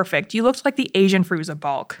so perfect. You looked like the Asian Fruza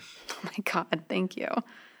bulk. Oh my God, thank you.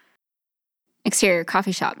 Exterior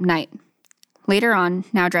coffee shop, night. Later on,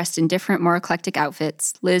 now dressed in different, more eclectic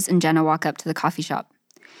outfits, Liz and Jenna walk up to the coffee shop.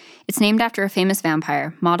 It's named after a famous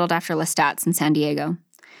vampire, modeled after Lestat's in San Diego.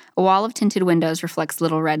 A wall of tinted windows reflects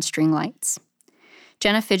little red string lights.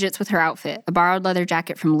 Jenna fidgets with her outfit, a borrowed leather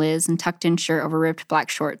jacket from Liz and tucked-in shirt over ripped black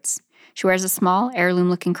shorts. She wears a small,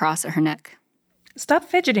 heirloom-looking cross at her neck. Stop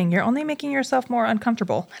fidgeting. You're only making yourself more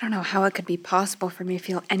uncomfortable. I don't know how it could be possible for me to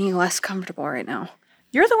feel any less comfortable right now.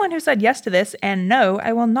 You're the one who said yes to this, and no,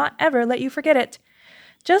 I will not ever let you forget it.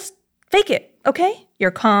 Just fake it, okay?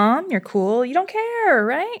 You're calm, you're cool, you don't care,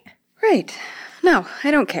 right? Right. No,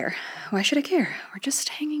 I don't care. Why should I care? We're just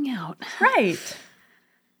hanging out. Right.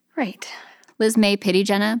 Right. Liz may pity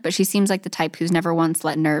Jenna, but she seems like the type who's never once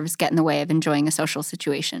let nerves get in the way of enjoying a social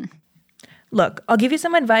situation. Look, I'll give you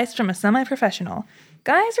some advice from a semi-professional.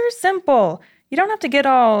 Guys are simple. You don't have to get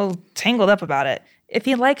all tangled up about it. If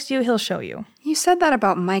he likes you, he'll show you. You said that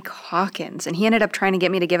about Mike Hawkins, and he ended up trying to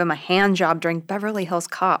get me to give him a hand job during Beverly Hills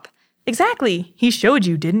Cop. Exactly. He showed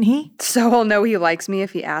you, didn't he? So I'll know he likes me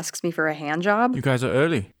if he asks me for a hand job? You guys are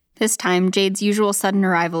early. This time, Jade's usual sudden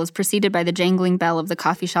arrival is preceded by the jangling bell of the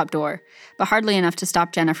coffee shop door, but hardly enough to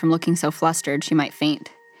stop Jenna from looking so flustered she might faint.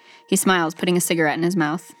 He smiles, putting a cigarette in his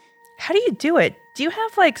mouth. How do you do it? Do you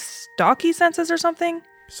have, stocky senses or something?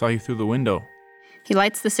 Saw you through the window. He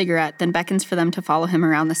lights the cigarette, then beckons for them to follow him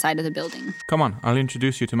around the side of the building. Come on, I'll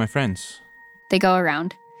introduce you to my friends. They go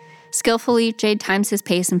around. Skillfully, Jade times his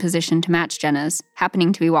pace and position to match Jenna's,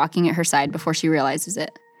 happening to be walking at her side before she realizes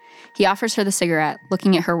it. He offers her the cigarette,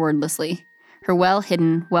 looking at her wordlessly, her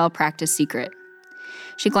well-hidden, well-practiced secret.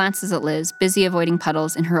 She glances at Liz, busy avoiding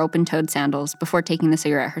puddles in her open-toed sandals before taking the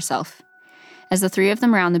cigarette herself. As the three of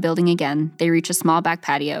them round the building again, they reach a small back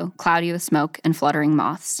patio, cloudy with smoke and fluttering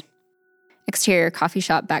moths. Exterior coffee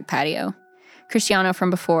shop back patio. Cristiano from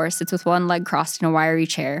before sits with one leg crossed in a wiry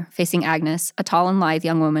chair, facing Agnes, a tall and lithe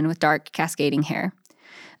young woman with dark, cascading hair.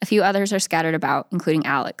 A few others are scattered about, including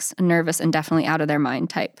Alex, a nervous and definitely out-of-their-mind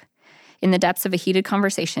type. In the depths of a heated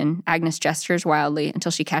conversation, Agnes gestures wildly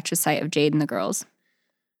until she catches sight of Jade and the girls.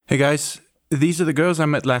 Hey guys, these are the girls I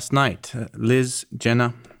met last night. Liz,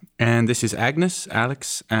 Jenna, and this is Agnes,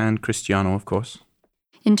 Alex, and Cristiano, of course.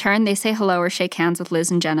 In turn, they say hello or shake hands with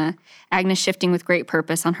Liz and Jenna, Agnes shifting with great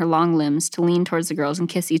purpose on her long limbs to lean towards the girls and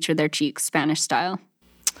kiss each of their cheeks, Spanish style.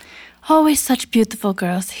 Always such beautiful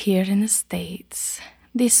girls here in the States.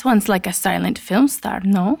 This one's like a silent film star,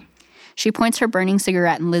 no? She points her burning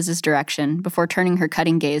cigarette in Liz's direction before turning her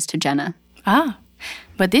cutting gaze to Jenna. Ah,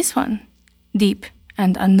 but this one, deep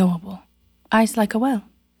and unknowable. Eyes like a well.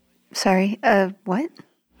 Sorry, what?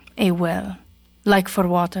 A well, like for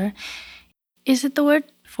water. Is it the word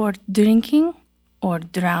for drinking or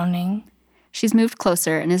drowning? She's moved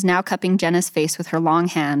closer and is now cupping Jenna's face with her long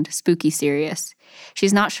hand, spooky serious.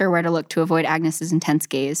 She's not sure where to look to avoid Agnes's intense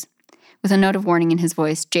gaze. With a note of warning in his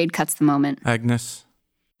voice, Jade cuts the moment. Agnes.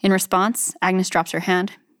 In response, Agnes drops her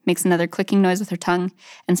hand, makes another clicking noise with her tongue,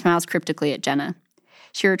 and smiles cryptically at Jenna.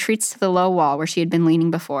 She retreats to the low wall where she had been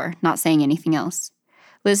leaning before, not saying anything else.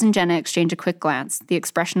 Liz and Jenna exchange a quick glance, the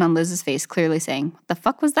expression on Liz's face clearly saying, "What the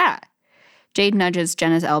fuck was that?" Jade nudges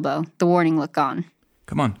Jenna's elbow, the warning look gone.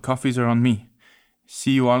 Come on, coffees are on me.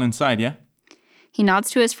 See you all inside, yeah? He nods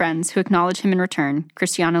to his friends, who acknowledge him in return,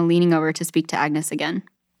 Cristiano leaning over to speak to Agnes again.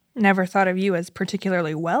 Never thought of you as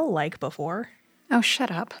particularly well-like before. Oh,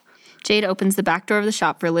 shut up. Jade opens the back door of the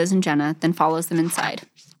shop for Liz and Jenna, then follows them inside.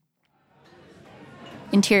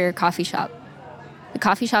 Interior coffee shop. The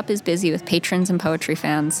coffee shop is busy with patrons and poetry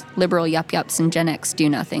fans, liberal yup-yups and Gen X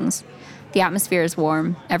do-nothings. The atmosphere is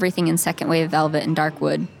warm, everything in second-wave velvet and dark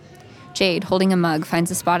wood. Jade, holding a mug, finds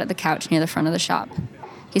a spot at the couch near the front of the shop.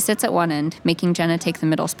 He sits at one end, making Jenna take the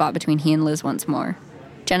middle spot between he and Liz once more.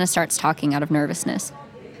 Jenna starts talking out of nervousness.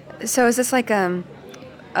 So is this like a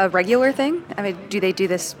regular thing? I mean, do they do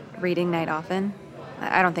this reading night often?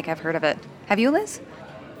 I don't think I've heard of it. Have you, Liz?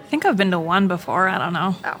 think I've been to one before. I don't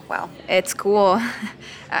know. Oh, well, it's cool.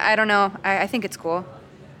 I don't know. I think it's cool.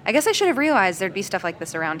 I guess I should have realized there'd be stuff like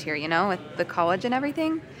this around here, with the college and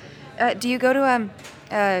everything. Do you go to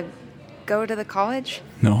the college?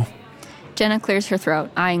 No. Jenna clears her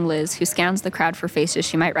throat, eyeing Liz, who scans the crowd for faces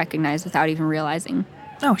she might recognize without even realizing.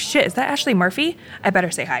 Oh, shit. Is that Ashley Murphy? I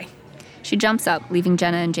better say hi. She jumps up, leaving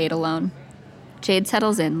Jenna and Jade alone. Jade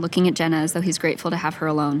settles in, looking at Jenna as though he's grateful to have her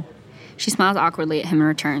alone. She smiles awkwardly at him in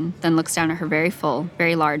return, then looks down at her very full,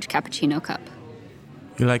 very large cappuccino cup.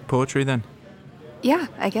 You like poetry then? Yeah,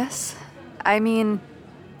 I guess. I mean,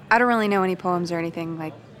 I don't really know any poems or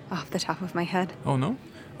anything, off the top of my head. Oh, no?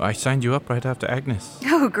 I signed you up right after AGNES.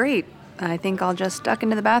 Oh, great. I think I'll just duck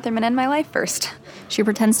into the bathroom and end my life first. She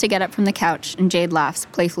pretends to get up from the couch, and Jade laughs,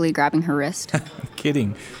 playfully grabbing her wrist. I'm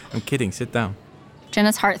kidding. Sit down.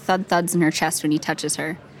 Jenna's heart thuds in her chest when he touches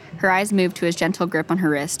her. Her eyes move to his gentle grip on her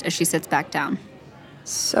wrist as she sits back down.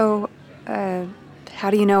 So, how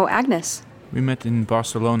do you know AGNES? We met in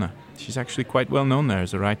Barcelona. She's actually quite well known there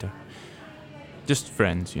as a writer. Just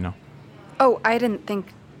friends, Oh, I didn't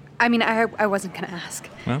think... I wasn't going to ask.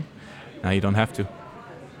 Well, now you don't have to.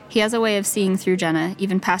 He has a way of seeing through Jenna,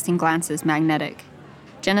 even passing glances magnetic.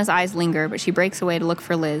 Jenna's eyes linger, but she breaks away to look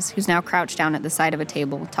for Liz, who's now crouched down at the side of a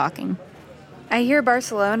table, talking. I hear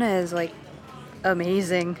Barcelona is,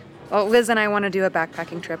 amazing. Well, Liz and I want to do a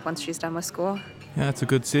backpacking trip once she's done with school. Yeah, it's a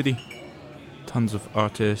good city. Tons of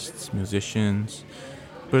artists, musicians.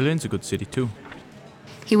 Berlin's a good city, too.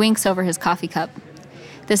 He winks over his coffee cup.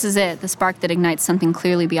 This is it, the spark that ignites something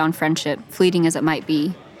clearly beyond friendship, fleeting as it might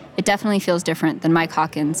be. It definitely feels different than Mike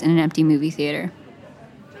Hawkins in an empty movie theater.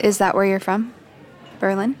 Is that where you're from?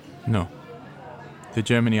 Berlin? No. The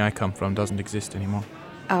Germany I come from doesn't exist anymore.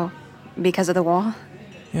 Oh, because of the wall?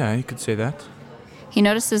 Yeah, you could say that. He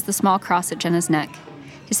notices the small cross at Jenna's neck.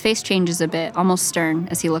 His face changes a bit, almost stern,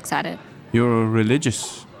 as he looks at it. You're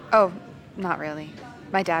religious. Oh, not really.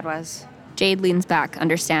 My dad was. Jade leans back,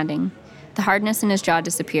 understanding. The hardness in his jaw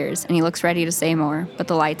disappears, and he looks ready to say more, but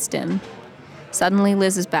the lights dim. Suddenly,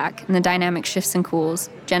 Liz is back, and the dynamic shifts and cools,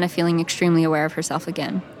 Jenna feeling extremely aware of herself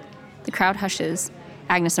again. The crowd hushes,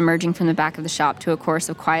 AGNES emerging from the back of the shop to a chorus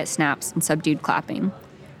of quiet snaps and subdued clapping.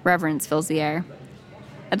 Reverence fills the air.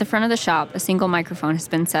 At the front of the shop, a single microphone has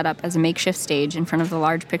been set up as a makeshift stage in front of the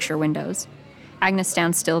large picture windows. AGNES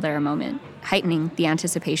stands still there a moment, heightening the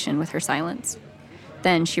anticipation with her silence.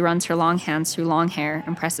 Then she runs her long hands through long hair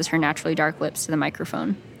and presses her naturally dark lips to the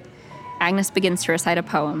microphone. AGNES begins to recite a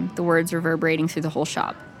poem, the words reverberating through the whole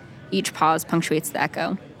shop. Each pause punctuates the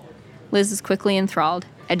echo. Liz is quickly enthralled,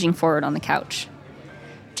 edging forward on the couch.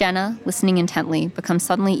 Jenna, listening intently, becomes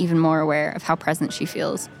suddenly even more aware of how present she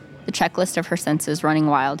feels, the checklist of her senses running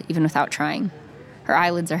wild even without trying. Her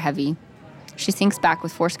eyelids are heavy. She sinks back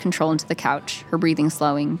with forced control into the couch, her breathing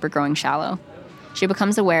slowing but growing shallow. She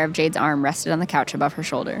becomes aware of Jade's arm rested on the couch above her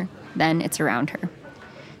shoulder. Then it's around her.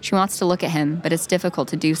 She wants to look at him, but it's difficult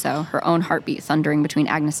to do so, her own heartbeat thundering between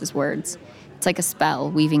AGNES's words. It's like a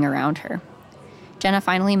spell weaving around her. Jenna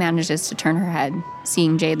finally manages to turn her head,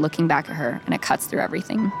 seeing Jade looking back at her, and it cuts through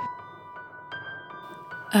everything.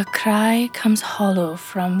 A cry comes hollow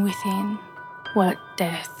from within. What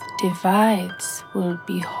death divides will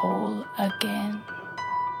be whole again.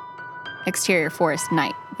 Exterior forest,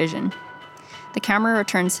 night, vision. The camera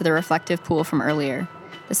returns to the reflective pool from earlier.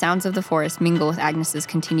 The sounds of the forest mingle with AGNES's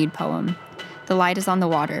continued poem. The light is on the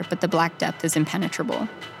water, but the black depth is impenetrable.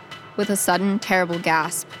 With a sudden, terrible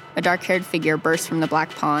gasp, a dark-haired figure bursts from the black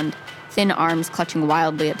pond, thin arms clutching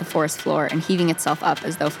wildly at the forest floor and heaving itself up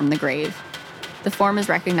as though from the grave. The form is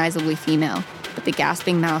recognizably female, but the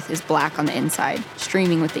gasping mouth is black on the inside,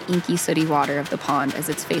 streaming with the inky, sooty water of the pond as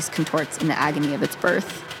its face contorts in the agony of its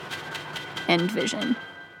birth. End vision.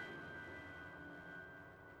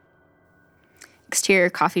 Exterior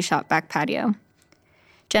coffee shop back patio.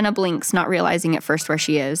 Jenna blinks, not realizing at first where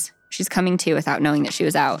she is. She's coming to without knowing that she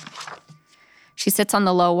was out. She sits on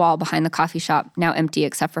the low wall behind the coffee shop, now empty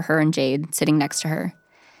except for her and Jade, sitting next to her.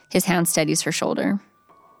 His hand steadies her shoulder.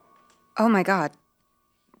 Oh my God.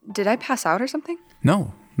 Did I pass out or something?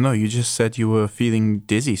 No, you just said you were feeling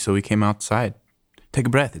dizzy, so we came outside. Take a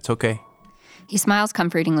breath, it's okay. He smiles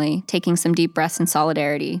comfortingly, taking some deep breaths in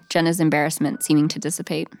solidarity, Jenna's embarrassment seeming to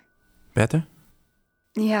dissipate. Better?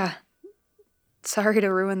 Yeah. Sorry to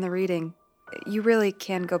ruin the reading. You really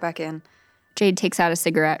can go back in. Jade takes out a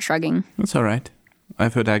cigarette, shrugging. That's all right.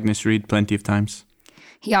 I've heard AGNES read plenty of times.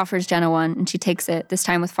 He offers Jenna one, and she takes it, this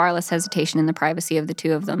time with far less hesitation in the privacy of the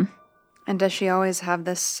two of them. And does she always have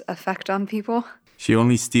this effect on people? She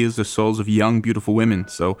only steals the souls of young, beautiful women,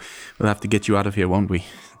 so we'll have to get you out of here, won't we?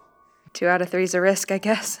 2 out of 3's a risk, I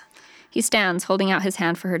guess. He stands, holding out his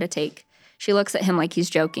hand for her to take. She looks at him like he's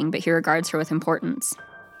joking, but he regards her with importance.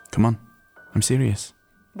 Come on, I'm serious.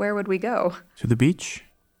 Where would we go? To the beach.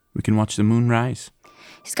 We can watch the moon rise.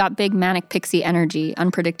 He's got big manic pixie energy,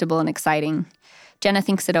 unpredictable and exciting. Jenna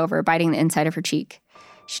thinks it over, biting the inside of her cheek.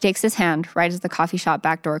 She takes his hand right as the coffee shop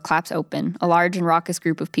back door claps open, a large and raucous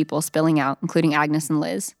group of people spilling out, including Agnes and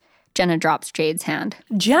Liz. Jenna drops Jade's hand.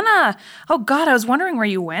 Jenna! Oh, God, I was wondering where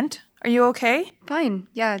you went. Are you okay? Fine.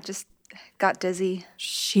 Yeah, just got dizzy.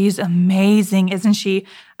 She's amazing, isn't she?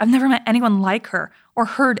 I've never met anyone like her or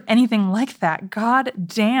heard anything like that. God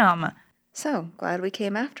damn. So, glad we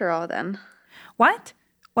came after all then. What?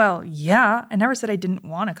 Well, yeah. I never said I didn't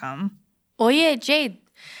want to come. Oye, Jade.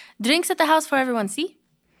 Drinks at the house for everyone, see?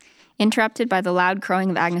 Interrupted by the loud crowing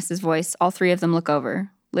of Agnes's voice, all three of them look over.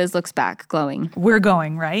 Liz looks back, glowing. We're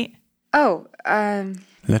going, right? Oh,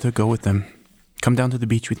 Let her go with them. Come down to the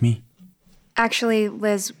beach with me. Actually,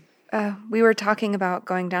 Liz, we were talking about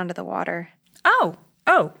going down to the water. Oh,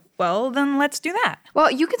 well, then let's do that.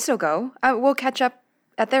 Well, you can still go. We'll catch up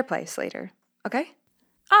at their place later, okay?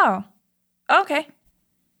 Oh, okay.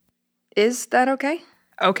 Is that okay?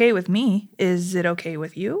 Okay with me. Is it okay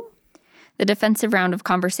with you? The defensive round of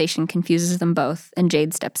conversation confuses them both, and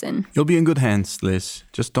Jade steps in. You'll be in good hands, Liz.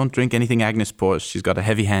 Just don't drink anything Agnes pours. She's got a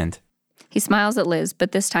heavy hand. He smiles at Liz,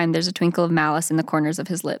 but this time there's a twinkle of malice in the corners of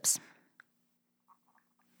his lips.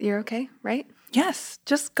 You're okay, right? Yes,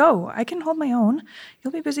 just go. I can hold my own.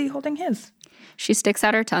 You'll be busy holding his. She sticks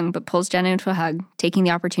out her tongue, but pulls Jenna into a hug, taking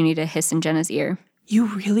the opportunity to hiss in Jenna's ear. You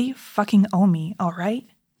really fucking owe me, all right?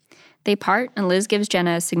 They part, and Liz gives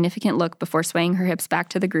Jenna a significant look before swaying her hips back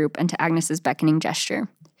to the group and to Agnes's beckoning gesture.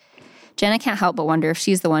 Jenna can't help but wonder if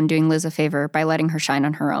she's the one doing Liz a favor by letting her shine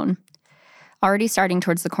on her own. Already starting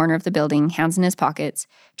towards the corner of the building, hands in his pockets,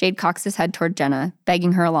 Jade cocks his head toward Jenna,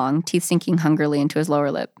 begging her along, teeth sinking hungrily into his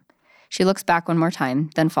lower lip. She looks back one more time,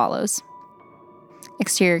 then follows.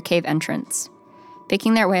 Exterior cave entrance.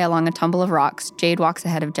 Picking their way along a tumble of rocks, Jade walks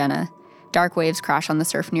ahead of Jenna. Dark waves crash on the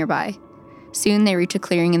surf nearby. Soon they reach a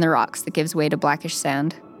clearing in the rocks that gives way to blackish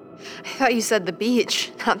sand. I thought you said the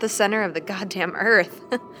beach, not the center of the goddamn earth.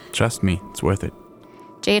 Trust me, it's worth it.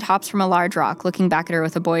 Jade hops from a large rock, looking back at her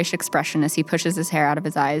with a boyish expression as he pushes his hair out of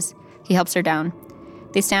his eyes. He helps her down.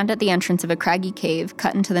 They stand at the entrance of a craggy cave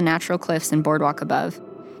cut into the natural cliffs and boardwalk above.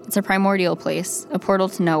 It's a primordial place, a portal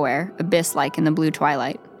to nowhere, abyss-like in the blue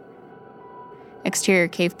twilight. Exterior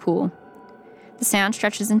cave pool. The sand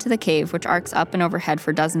stretches into the cave, which arcs up and overhead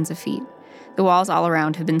for dozens of feet. The walls all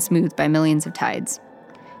around have been smoothed by millions of tides.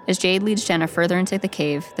 As Jade leads Jenna further into the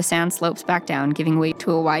cave, the sand slopes back down, giving way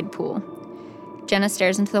to a wide pool. Jenna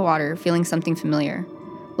stares into the water, feeling something familiar.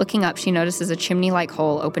 Looking up, she notices a chimney-like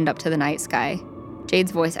hole opened up to the night sky.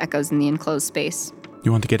 Jade's voice echoes in the enclosed space.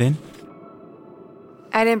 You want to get in?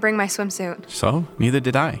 I didn't bring my swimsuit. So, neither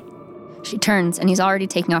did I. She turns, and he's already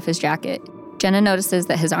taking off his jacket. Jenna notices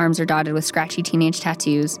that his arms are dotted with scratchy teenage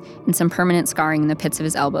tattoos and some permanent scarring in the pits of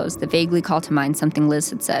his elbows that vaguely call to mind something Liz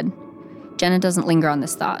had said. Jenna doesn't linger on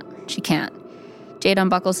this thought. She can't. Jade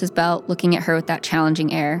unbuckles his belt, looking at her with that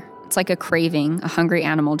challenging air. It's like a craving, a hungry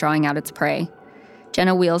animal drawing out its prey.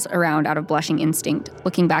 Jenna wheels around out of blushing instinct,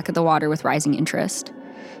 looking back at the water with rising interest.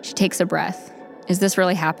 She takes a breath. Is this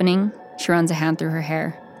really happening? She runs a hand through her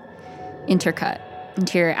hair. Intercut.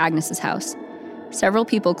 Interior Agnes's house. Several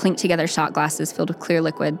people clink together shot glasses filled with clear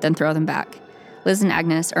liquid, then throw them back. Liz and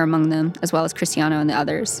Agnes are among them, as well as Cristiano and the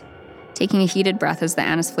others. Taking a heated breath as the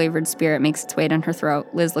anise-flavored spirit makes its way down her throat,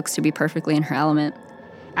 Liz looks to be perfectly in her element.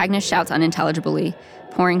 Agnes shouts unintelligibly,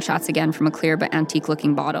 pouring shots again from a clear but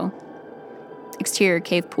antique-looking bottle. Exterior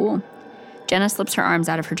cave pool. Jenna slips her arms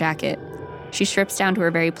out of her jacket. She strips down to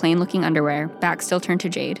her very plain-looking underwear, back still turned to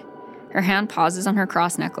Jade. Her hand pauses on her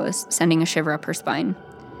cross necklace, sending a shiver up her spine.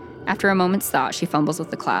 After a moment's thought, she fumbles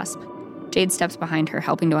with the clasp. Jade steps behind her,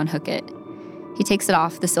 helping to unhook it. He takes it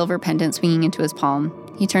off, the silver pendant swinging into his palm.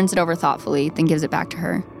 He turns it over thoughtfully, then gives it back to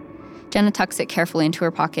her. Jenna tucks it carefully into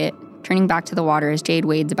her pocket, turning back to the water as Jade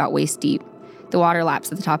wades about waist deep. The water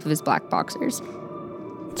laps at the top of his black boxers.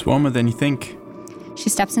 It's warmer than you think. She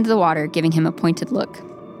steps into the water, giving him a pointed look.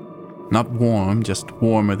 Not warm, just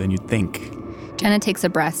warmer than you think. Jenna takes a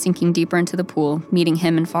breath, sinking deeper into the pool, meeting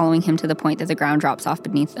him and following him to the point that the ground drops off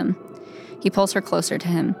beneath them. He pulls her closer to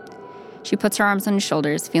him. She puts her arms on his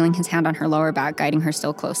shoulders, feeling his hand on her lower back, guiding her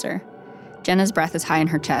still closer. Jenna's breath is high in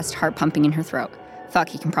her chest, heart pumping in her throat. Fuck,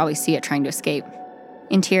 he can probably see it trying to escape.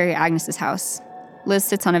 Interior Agnes's house. Liz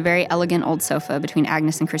sits on a very elegant old sofa between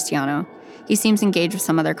Agnes and Cristiano. He seems engaged with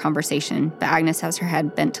some other conversation, but Agnes has her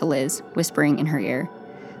head bent to Liz, whispering in her ear.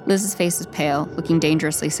 Liz's face is pale, looking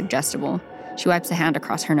dangerously suggestible. She wipes a hand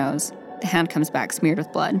across her nose. The hand comes back smeared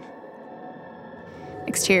with blood.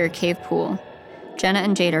 Exterior cave pool. Jenna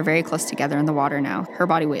and Jade are very close together in the water now, her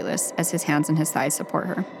body weightless, as his hands and his thighs support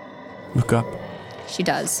her. Look up. She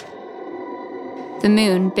does. The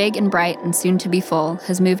moon, big and bright and soon to be full,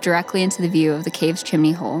 has moved directly into the view of the cave's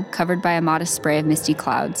chimney hole, covered by a modest spray of misty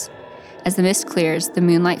clouds. As the mist clears, the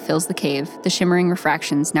moonlight fills the cave, the shimmering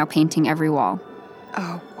refractions now painting every wall.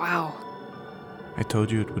 Oh, wow. I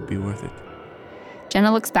told you it would be worth it.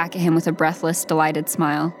 Jenna looks back at him with a breathless, delighted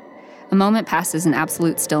smile. A moment passes in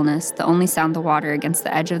absolute stillness, the only sound the water against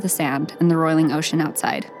the edge of the sand and the roiling ocean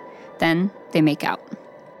outside. Then, they make out.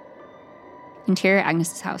 Interior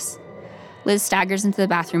Agnes' house. Liz staggers into the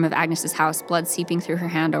bathroom of Agnes' house, blood seeping through her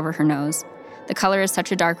hand over her nose. The color is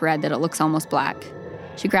such a dark red that it looks almost black.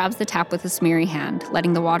 She grabs the tap with a smeary hand,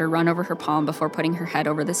 letting the water run over her palm before putting her head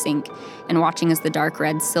over the sink and watching as the dark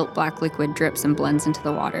red, silt-black liquid drips and blends into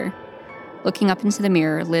the water. Looking up into the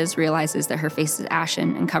mirror, Liz realizes that her face is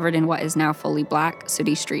ashen and covered in what is now fully black,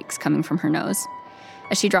 sooty streaks coming from her nose.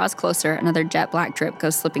 As she draws closer, another jet-black drip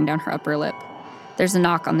goes slipping down her upper lip. There's a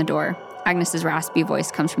knock on the door. Agnes' raspy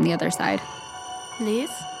voice comes from the other side.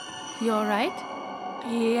 Liz, you all right?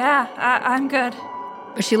 Yeah, I'm good.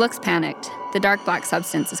 But she looks panicked. The dark black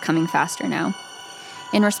substance is coming faster now.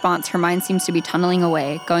 In response, her mind seems to be tunneling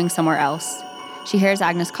away, going somewhere else. She hears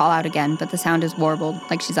Agnes call out again, but the sound is warbled,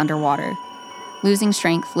 like she's underwater. Losing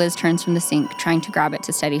strength, Liz turns from the sink, trying to grab it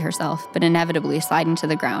to steady herself, but inevitably sliding to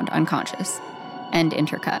the ground, unconscious. End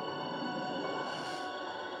intercut.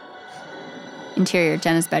 Interior,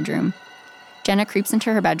 Jenna's bedroom. Jenna creeps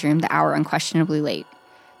into her bedroom, the hour unquestionably late.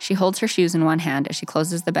 She holds her shoes in one hand as she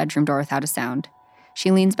closes the bedroom door without a sound. She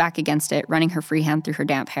leans back against it, running her free hand through her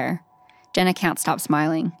damp hair. Jenna can't stop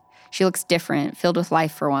smiling. She looks different, filled with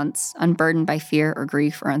life for once, unburdened by fear or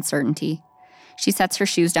grief or uncertainty. She sets her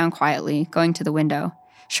shoes down quietly, going to the window.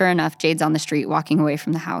 Sure enough, Jade's on the street, walking away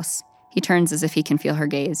from the house. He turns as if he can feel her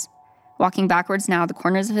gaze. Walking backwards now, the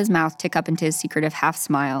corners of his mouth tick up into his secretive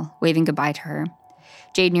half-smile, waving goodbye to her.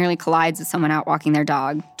 Jade nearly collides with someone out walking their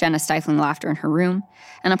dog, Jenna stifling laughter in her room,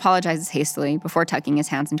 and apologizes hastily before tucking his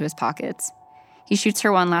hands into his pockets. He shoots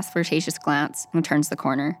her one last flirtatious glance and turns the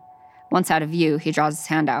corner. Once out of view, he draws his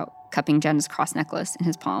hand out, cupping Jenna's cross necklace in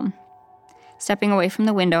his palm. Stepping away from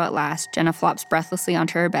the window at last, Jenna flops breathlessly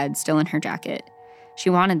onto her bed, still in her jacket. She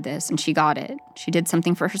wanted this, and she got it. She did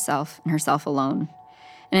something for herself, and herself alone.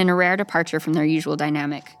 And in a rare departure from their usual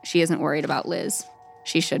dynamic, she isn't worried about Liz.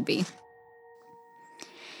 She should be.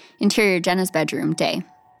 Interior, Jenna's bedroom, day.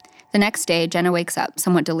 The next day, Jenna wakes up,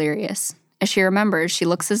 somewhat delirious. As she remembers, she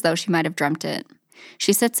looks as though she might have dreamt it.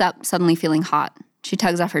 She sits up, suddenly feeling hot. She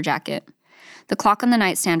tugs off her jacket. The clock on the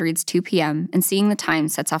nightstand reads 2 p.m., and seeing the time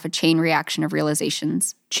sets off a chain reaction of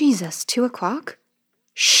realizations. Jesus, 2 o'clock?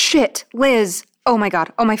 Shit, Liz! Oh my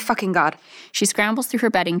god, oh my fucking god. She scrambles through her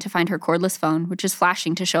bedding to find her cordless phone, which is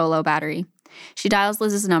flashing to show a low battery. She dials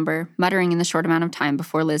Liz's number, muttering in the short amount of time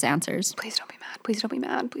before Liz answers. Please don't be mad, please don't be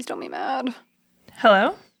mad, please don't be mad.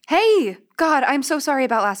 Hello? Hey! God, I'm so sorry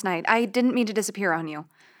about last night. I didn't mean to disappear on you.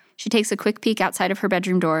 She takes a quick peek outside of her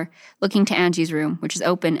bedroom door, looking to Angie's room, which is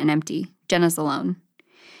open and empty. Jenna's alone.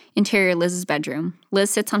 Interior, Liz's bedroom. Liz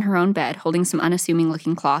sits on her own bed, holding some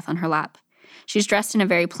unassuming-looking cloth on her lap. She's dressed in a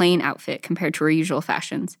very plain outfit compared to her usual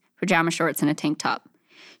fashions, pajama shorts and a tank top.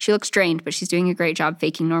 She looks drained, but she's doing a great job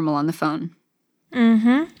faking normal on the phone.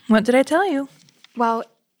 What did I tell you? Well,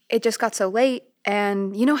 it just got so late,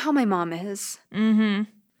 and you know how my mom is.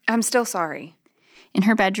 I'm still sorry. In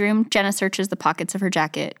her bedroom, Jenna searches the pockets of her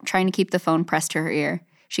jacket, trying to keep the phone pressed to her ear.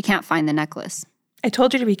 She can't find the necklace. I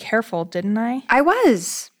told you to be careful, didn't I? I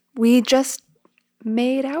was. We just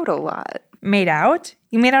made out a lot. Made out?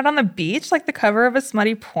 You made out on the beach like the cover of a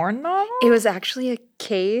smutty porn novel? It was actually a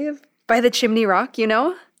cave by the Chimney Rock, you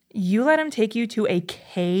know? You let him take you to a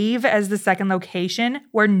cave as the second location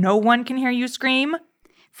where no one can hear you scream?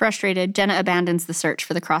 Frustrated, Jenna abandons the search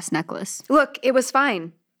for the cross necklace. Look, it was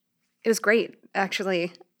fine. It was great,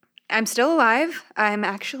 actually. I'm still alive. I'm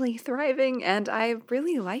actually thriving, and I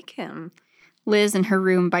really like him. Liz, in her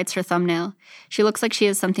room, bites her thumbnail. She looks like she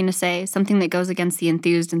has something to say, something that goes against the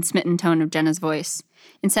enthused and smitten tone of Jenna's voice.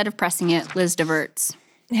 Instead of pressing it, Liz diverts.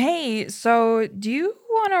 Hey, so do you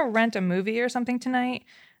want to rent a movie or something tonight?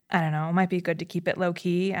 I don't know, it might be good to keep it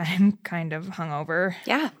low-key. I'm kind of hungover.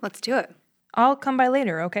 Yeah, let's do it. I'll come by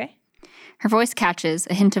later, okay? Her voice catches,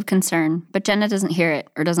 a hint of concern, but Jenna doesn't hear it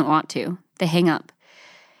or doesn't want to. They hang up.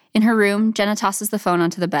 In her room, Jenna tosses the phone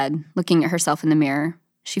onto the bed, looking at herself in the mirror.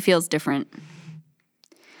 She feels different.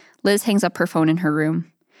 Liz hangs up her phone in her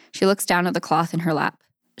room. She looks down at the cloth in her lap.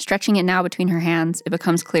 Stretching it now between her hands, it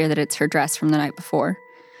becomes clear that it's her dress from the night before.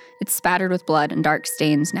 It's spattered with blood and dark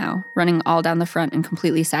stains now, running all down the front and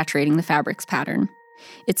completely saturating the fabric's pattern.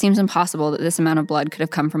 It seems impossible that this amount of blood could have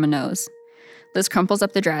come from a nose. Liz crumples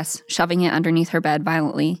up the dress, shoving it underneath her bed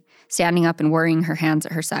violently, standing up and worrying her hands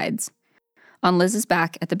at her sides. On Liz's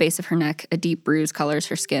back, at the base of her neck, a deep bruise colors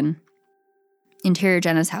her skin. Interior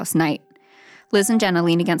Jenna's house, night. Liz and Jenna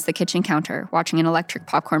lean against the kitchen counter, watching an electric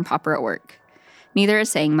popcorn popper at work. Neither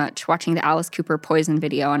is saying much, watching the Alice Cooper Poison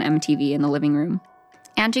video on MTV in the living room.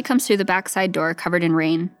 Angie comes through the backside door, covered in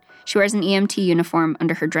rain. She wears an EMT uniform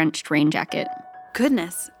under her drenched rain jacket.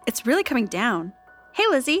 Goodness, it's really coming down. Hey,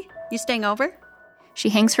 Lizzie, you staying over? She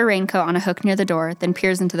hangs her raincoat on a hook near the door, then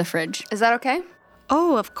peers into the fridge. Is that okay?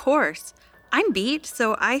 Oh, of course. I'm beat,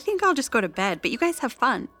 so I think I'll just go to bed, but you guys have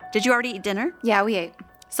fun. Did you already eat dinner? Yeah, we ate.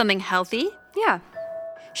 Something healthy? Yeah.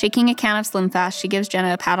 Shaking a can of Slim Fast, she gives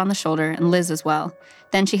Jenna a pat on the shoulder and Liz as well.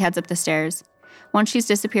 Then she heads up the stairs. Once she's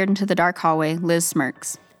disappeared into the dark hallway, Liz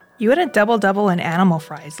smirks. You had a double-double and animal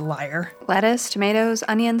fries, liar. Lettuce, tomatoes,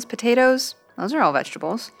 onions, potatoes. Those are all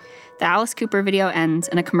vegetables. The Alice Cooper video ends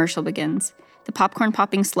and a commercial begins. The popcorn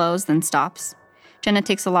popping slows, then stops. Jenna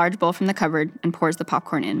takes a large bowl from the cupboard and pours the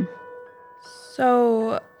popcorn in.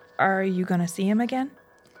 So, are you gonna see him again?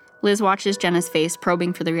 Liz watches Jenna's face,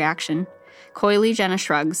 probing for the reaction. Coyly, Jenna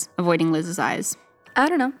shrugs, avoiding Liz's eyes. I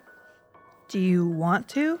don't know. Do you want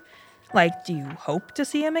to? Like, do you hope to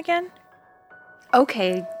see him again?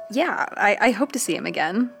 Okay, yeah, I hope to see him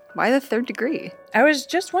again. Why the third degree? I was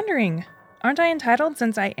just wondering, aren't I entitled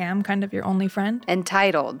since I am kind of your only friend?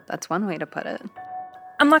 Entitled, that's one way to put it.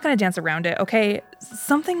 I'm not gonna dance around it, okay?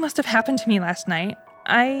 Something must have happened to me last night.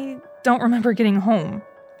 I don't remember getting home.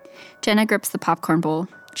 Jenna grips the popcorn bowl.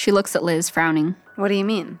 She looks at Liz, frowning. What do you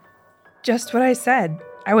mean? Just what I said.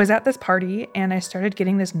 I was at this party and I started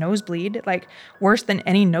getting this nosebleed, like worse than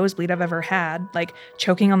any nosebleed I've ever had, like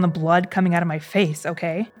choking on the blood coming out of my face,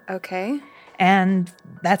 okay? Okay. And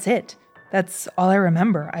that's it. That's all I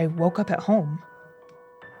remember. I woke up at home.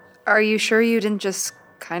 Are you sure you didn't just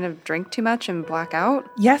kind of drink too much and black out?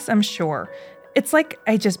 Yes, I'm sure. It's like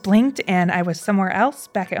I just blinked and I was somewhere else,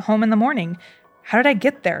 back at home in the morning. How did I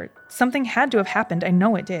get there? Something had to have happened. I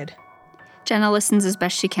know it did. Jenna listens as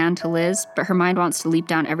best she can to Liz, but her mind wants to leap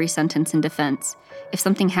down every sentence in defense. If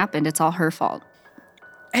something happened, it's all her fault.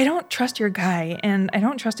 I don't trust your guy, and I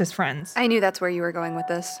don't trust his friends. I knew that's where you were going with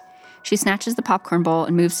this. She snatches the popcorn bowl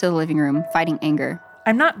and moves to the living room, fighting anger.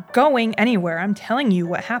 I'm not going anywhere. I'm telling you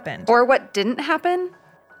what happened. Or what didn't happen?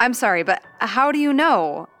 I'm sorry, but how do you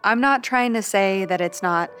know? I'm not trying to say that it's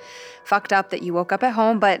not fucked up that you woke up at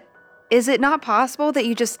home, but is it not possible that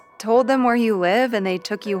you just told them where you live and they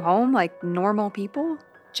took you home like normal people?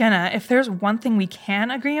 Jenna, if there's one thing we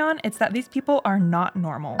can agree on, it's that these people are not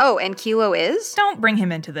normal. Oh, and Kilo is? Don't bring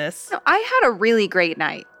him into this. No, I had a really great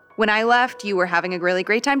night. When I left, you were having a really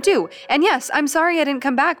great time too. And yes, I'm sorry I didn't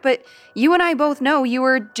come back, but you and I both know you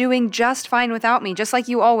were doing just fine without me, just like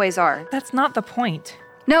you always are. That's not the point.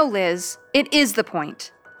 No, Liz, it is the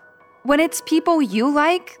point. When it's people you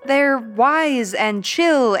like, they're wise and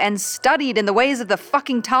chill and studied in the ways of the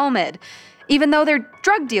fucking Talmud, even though they're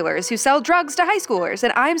drug dealers who sell drugs to high schoolers,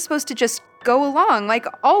 and I'm supposed to just go along, like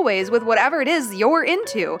always, with whatever it is you're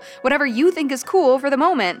into, whatever you think is cool for the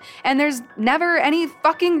moment, and there's never any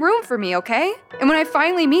fucking room for me, okay? And when I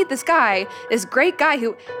finally meet this guy, this great guy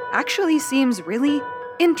who actually seems really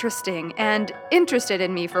interesting and interested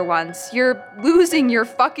in me for once, you're losing your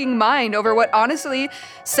fucking mind over what honestly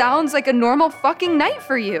sounds like a normal fucking night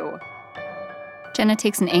for you. Jenna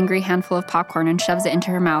takes an angry handful of popcorn and shoves it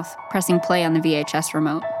into her mouth, pressing play on the VHS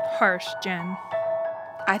remote. Harsh, Jen.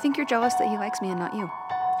 I think you're jealous that he likes me and not you.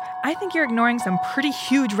 I think you're ignoring some pretty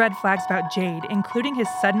huge red flags about Jade, including his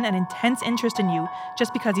sudden and intense interest in you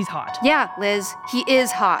just because he's hot. Yeah, Liz, he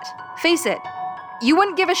is hot. Face it. You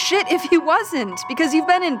wouldn't give a shit if he wasn't, because you've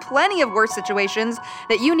been in plenty of worse situations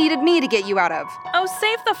that you needed me to get you out of. Oh,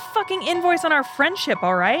 save the fucking invoice on our friendship,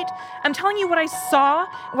 all right? I'm telling you what I saw,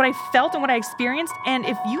 what I felt, and what I experienced, and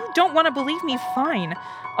if you don't want to believe me, fine.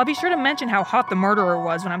 I'll be sure to mention how hot the murderer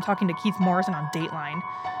was when I'm talking to Keith Morrison on Dateline.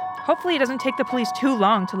 Hopefully it doesn't take the police too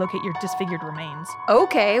long to locate your disfigured remains.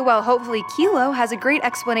 Okay, well, hopefully Kilo has a great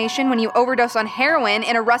explanation when you overdose on heroin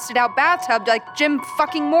in a rusted-out bathtub like Jim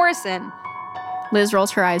fucking Morrison. Liz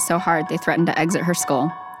rolls her eyes so hard they threaten to exit her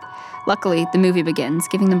skull. Luckily, the movie begins,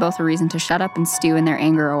 giving them both a reason to shut up and stew in their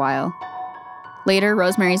anger a while. Later,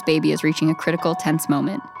 Rosemary's Baby is reaching a critical, tense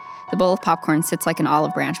moment. The bowl of popcorn sits like an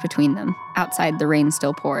olive branch between them. Outside, the rain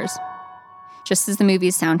still pours. Just as the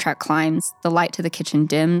movie's soundtrack climbs, the light to the kitchen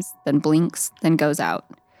dims, then blinks, then goes out.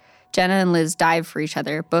 Jenna and Liz dive for each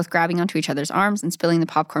other, both grabbing onto each other's arms and spilling the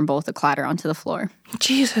popcorn bowl with a clatter onto the floor.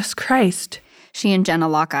 Jesus Christ. She and Jenna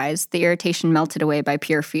lock eyes, the irritation melted away by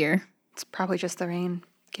pure fear. It's probably just the rain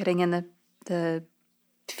getting in the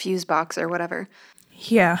fuse box or whatever.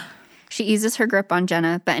 Yeah. She eases her grip on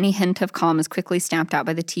Jenna, but any hint of calm is quickly stamped out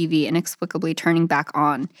by the TV inexplicably turning back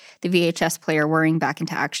on, the VHS player whirring back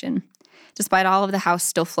into action. Despite all of the house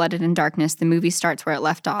still flooded in darkness, the movie starts where it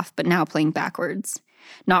left off, but now playing backwards.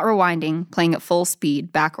 Not rewinding, playing at full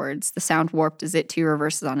speed, backwards, the sound warped as it too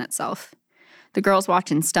reverses on itself. The girls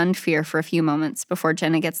watch in stunned fear for a few moments before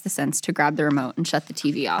Jenna gets the sense to grab the remote and shut the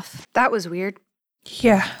TV off. That was weird.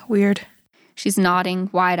 Yeah, weird. She's nodding,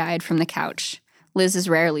 wide-eyed from the couch. Liz is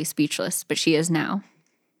rarely speechless, but she is now.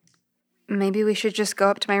 Maybe we should just go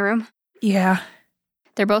up to my room? Yeah.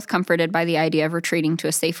 They're both comforted by the idea of retreating to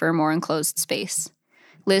a safer, more enclosed space.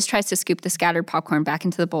 Liz tries to scoop the scattered popcorn back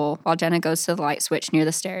into the bowl while Jenna goes to the light switch near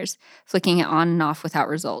the stairs, flicking it on and off without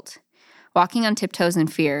result. Walking on tiptoes in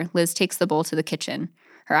fear, Liz takes the bowl to the kitchen.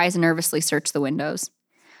 Her eyes nervously search the windows.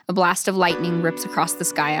 A blast of lightning rips across the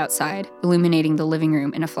sky outside, illuminating the living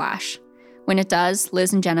room in a flash. When it does,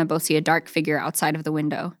 Liz and Jenna both see a dark figure outside of the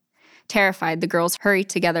window. Terrified, the girls hurry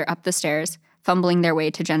together up the stairs, fumbling their way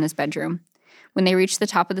to Jenna's bedroom. When they reach the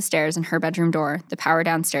top of the stairs and her bedroom door, the power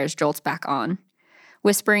downstairs jolts back on.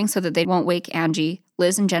 Whispering so that they won't wake Angie,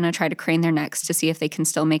 Liz and Jenna try to crane their necks to see if they can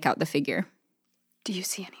still make out the figure. Do you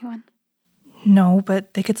see anyone? No,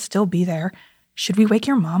 but they could still be there. Should we wake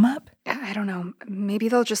your mom up? I don't know. Maybe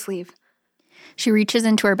they'll just leave. She reaches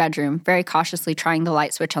into her bedroom, very cautiously trying the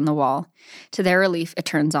light switch on the wall. To their relief, it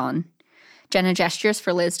turns on. Jenna gestures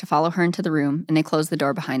for Liz to follow her into the room, and they close the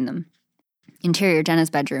door behind them. Interior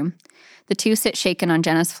Jenna's bedroom. The two sit shaken on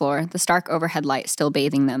Jenna's floor, the stark overhead light still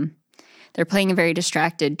bathing them. They're playing a very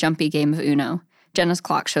distracted, jumpy game of Uno. Jenna's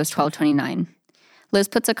clock shows 12:29. Liz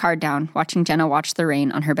puts a card down, watching Jenna watch the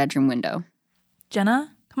rain on her bedroom window.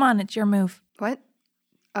 Jenna, come on, it's your move. What?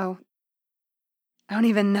 Oh. I don't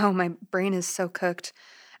even know. My brain is so cooked.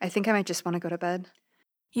 I think I might just want to go to bed.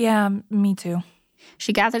 Yeah, me too.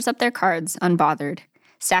 She gathers up their cards, unbothered.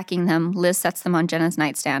 Stacking them, Liz sets them on Jenna's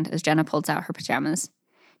nightstand as Jenna pulls out her pajamas.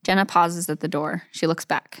 Jenna pauses at the door. She looks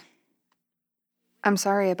back. I'm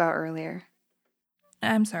sorry about earlier.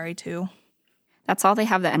 I'm sorry too. That's all they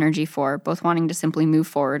have the energy for, both wanting to simply move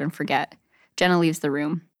forward and forget. Jenna leaves the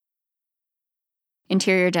room.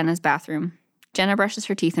 Interior Jenna's bathroom. Jenna brushes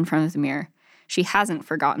her teeth in front of the mirror. She hasn't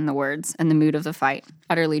forgotten the words and the mood of the fight,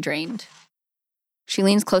 utterly drained. She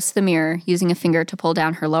leans close to the mirror, using a finger to pull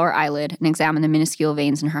down her lower eyelid and examine the minuscule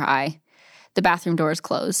veins in her eye. The bathroom door is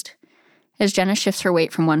closed. As Jenna shifts her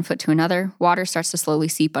weight from one foot to another, water starts to slowly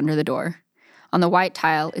seep under the door. On the white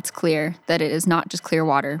tile, it's clear that it is not just clear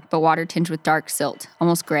water, but water tinged with dark silt,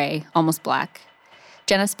 almost gray, almost black.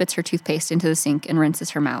 Jenna spits her toothpaste into the sink and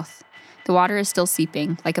rinses her mouth. The water is still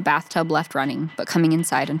seeping, like a bathtub left running, but coming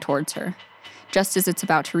inside and towards her. Just as it's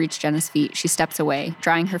about to reach Jenna's feet, she steps away,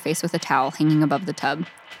 drying her face with a towel hanging above the tub.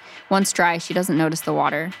 Once dry, she doesn't notice the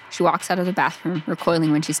water. She walks out of the bathroom,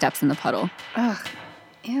 recoiling when she steps in the puddle. Ugh.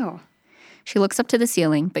 Ew. She looks up to the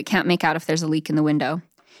ceiling, but can't make out if there's a leak in the window.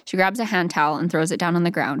 She grabs a hand towel and throws it down on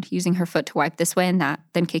the ground, using her foot to wipe this way and that,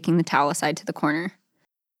 then kicking the towel aside to the corner.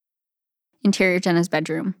 Interior Jenna's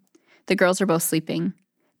bedroom. The girls are both sleeping.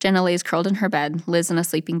 Jenna lays curled in her bed, Liz in a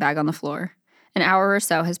sleeping bag on the floor. An hour or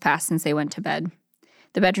so has passed since they went to bed.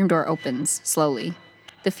 The bedroom door opens, slowly.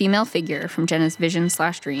 The female figure from Jenna's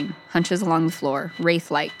vision/dream hunches along the floor,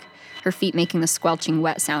 wraith-like, her feet making the squelching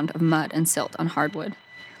wet sound of mud and silt on hardwood.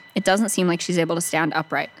 It doesn't seem like she's able to stand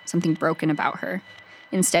upright, something broken about her.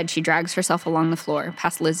 Instead, she drags herself along the floor,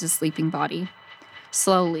 past Liz's sleeping body.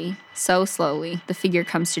 Slowly, so slowly, the figure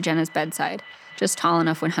comes to Jenna's bedside, just tall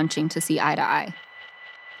enough when hunching to see eye to eye.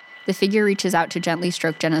 The figure reaches out to gently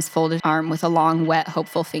stroke Jenna's folded arm with a long, wet,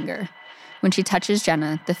 hopeful finger. When she touches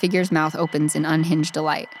Jenna, the figure's mouth opens in unhinged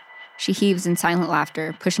delight. She heaves in silent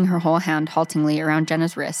laughter, pushing her whole hand haltingly around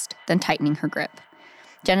Jenna's wrist, then tightening her grip.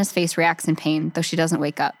 Jenna's face reacts in pain, though she doesn't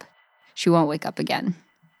wake up. She won't wake up again.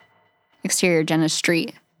 Exterior Jenna's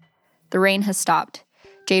street. The rain has stopped.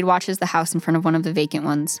 Jade watches the house in front of one of the vacant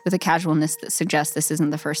ones, with a casualness that suggests this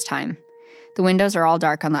isn't the first time. The windows are all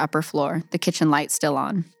dark on the upper floor, the kitchen light still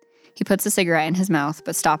on. He puts a cigarette in his mouth,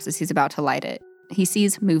 but stops as he's about to light it. He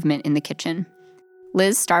sees movement in the kitchen.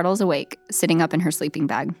 Liz startles awake, sitting up in her sleeping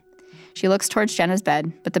bag. She looks towards Jenna's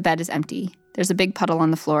bed, but the bed is empty. There's a big puddle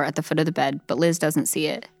on the floor at the foot of the bed, but Liz doesn't see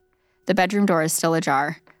it. The bedroom door is still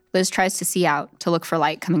ajar. Liz tries to see out, to look for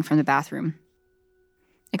light coming from the bathroom.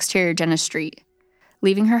 Exterior Jenna's street.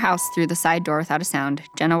 Leaving her house through the side door without a sound,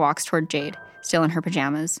 Jenna walks toward Jade, still in her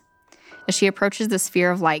pajamas. As she approaches the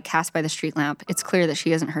sphere of light cast by the street lamp, it's clear that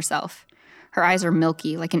she isn't herself. Her eyes are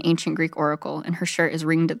milky, like an ancient Greek oracle, and her shirt is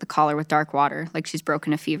ringed at the collar with dark water, like she's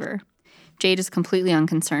broken a fever. Jade is completely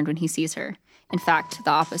unconcerned when he sees her. In fact,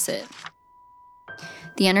 the opposite.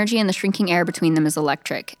 The energy in the shrinking air between them is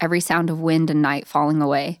electric, every sound of wind and night falling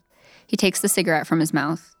away. He takes the cigarette from his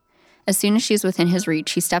mouth. As soon as she's within his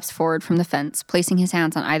reach, he steps forward from the fence, placing his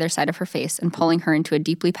hands on either side of her face and pulling her into a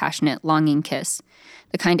deeply passionate, longing kiss,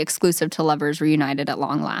 the kind exclusive to lovers reunited at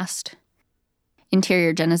long last.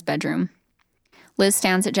 Interior Jenna's bedroom. Liz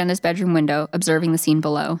stands at Jenna's bedroom window, observing the scene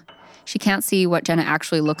below. She can't see what Jenna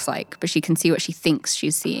actually looks like, but she can see what she thinks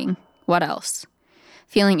she's seeing. What else?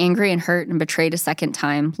 Feeling angry and hurt and betrayed a second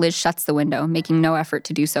time, Liz shuts the window, making no effort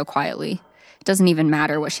to do so quietly. It doesn't even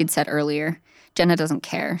matter what she'd said earlier. Jenna doesn't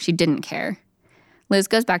care. She didn't care. Liz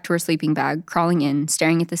goes back to her sleeping bag, crawling in,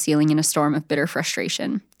 staring at the ceiling in a storm of bitter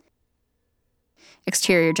frustration.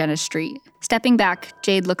 Exterior Jenna's street. Stepping back,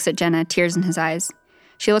 Jade looks at Jenna, tears in his eyes.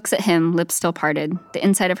 She looks at him, lips still parted. The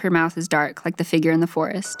inside of her mouth is dark, like the figure in the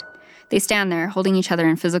forest. They stand there, holding each other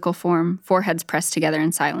in physical form, foreheads pressed together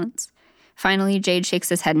in silence. Finally, Jade shakes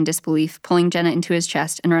his head in disbelief, pulling Jenna into his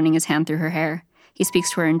chest and running his hand through her hair. He speaks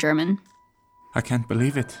to her in German. I can't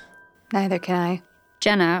believe it. Neither can I.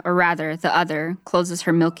 Jenna, or rather, the other, closes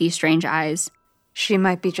her milky, strange eyes. She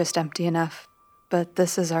might be just empty enough, but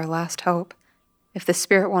this is our last hope. If the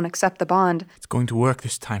spirit won't accept the bond... It's going to work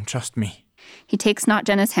this time, trust me. He takes not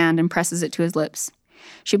Jenna's hand and presses it to his lips.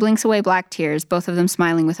 She blinks away black tears, both of them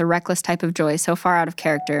smiling with a reckless type of joy so far out of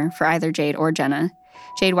character for either Jade or Jenna.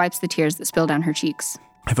 Jade wipes the tears that spill down her cheeks.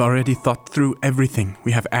 I've already thought through everything.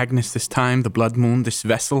 We have Agnes this time, the blood moon, this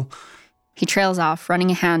vessel. He trails off,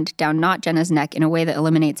 running a hand down not Jenna's neck in a way that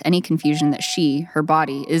eliminates any confusion that she, her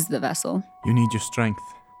body, is the vessel. You need your strength.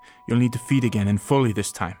 You'll need to feed again, and fully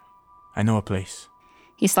this time. I know a place.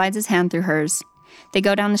 He slides his hand through hers. They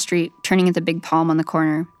go down the street, turning at the big palm on the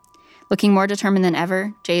corner. Looking more determined than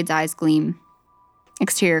ever, Jade's eyes gleam.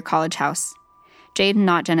 Exterior college house. Jade and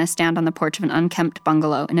not Jenna stand on the porch of an unkempt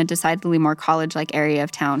bungalow in a decidedly more college-like area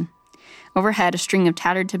of town. Overhead, a string of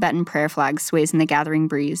tattered Tibetan prayer flags sways in the gathering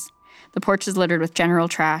breeze. The porch is littered with general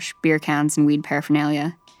trash, beer cans, and weed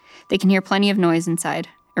paraphernalia. They can hear plenty of noise inside,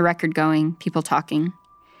 a record going, people talking.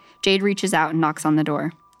 Jade reaches out and knocks on the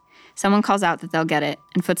door. Someone calls out that they'll get it,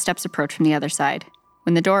 and footsteps approach from the other side.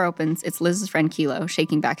 When the door opens, it's Liz's friend Kilo,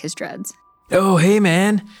 shaking back his dreads. Oh, hey,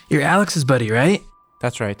 man. You're Alex's buddy, right?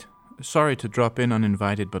 That's right. Sorry to drop in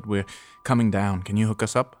uninvited, but we're coming down. Can you hook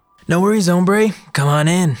us up? No worries, hombre. Come on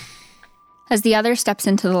in. As the other steps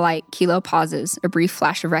into the light, Kilo pauses, a brief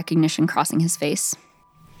flash of recognition crossing his face.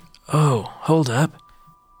 Oh, hold up.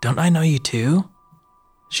 Don't I know you too?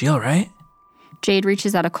 She all right? Jade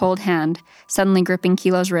reaches out a cold hand, suddenly gripping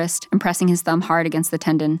Kilo's wrist and pressing his thumb hard against the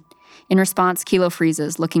tendon. In response, Kilo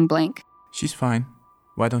freezes, looking blank. She's fine.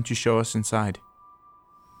 Why don't you show us inside?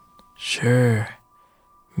 Sure.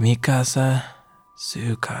 Mi casa,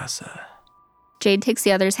 su casa. Jade takes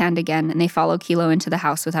the other's hand again, and they follow Kilo into the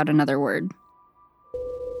house without another word.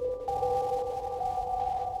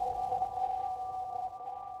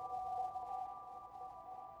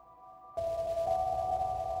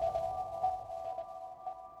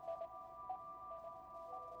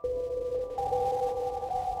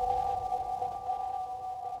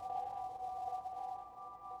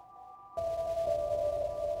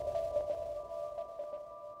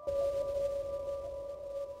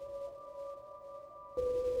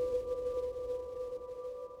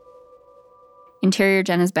 Interior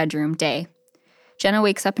Jenna's bedroom, day. Jenna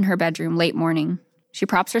wakes up in her bedroom, late morning. She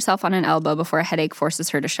props herself on an elbow before a headache forces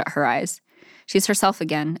her to shut her eyes. She's herself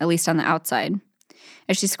again, at least on the outside.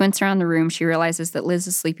 As she squints around the room, she realizes that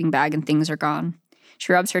Liz's sleeping bag and things are gone.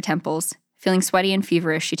 She rubs her temples. Feeling sweaty and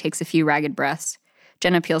feverish, she takes a few ragged breaths.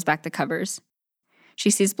 Jenna peels back the covers. She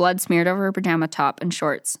sees blood smeared over her pajama top and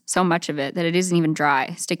shorts, so much of it that it isn't even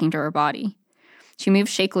dry, sticking to her body. She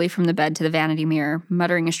moves shakily from the bed to the vanity mirror,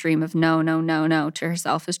 muttering a stream of no, no, no, no to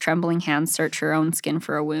herself as trembling hands search her own skin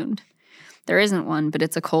for a wound. There isn't one, but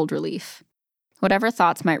it's a cold relief. Whatever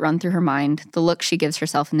thoughts might run through her mind, the look she gives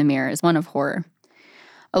herself in the mirror is one of horror.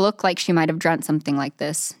 A look like she might have dreamt something like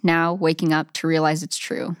this, now waking up to realize it's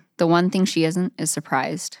true. The one thing she isn't is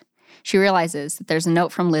surprised. She realizes that there's a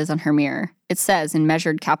note from Liz on her mirror. It says in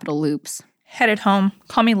measured capital loops, Headed home.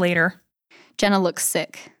 Call me later. Jenna looks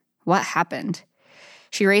sick. What happened?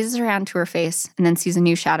 She raises her hand to her face and then sees a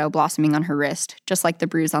new shadow blossoming on her wrist, just like the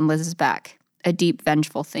bruise on Liz's back. A deep,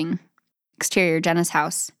 vengeful thing. Exterior, Jenna's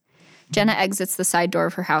house. Jenna exits the side door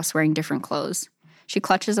of her house wearing different clothes. She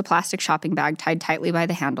clutches a plastic shopping bag tied tightly by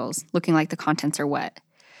the handles, looking like the contents are wet.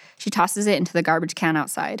 She tosses it into the garbage can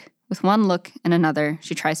outside. With one look and another,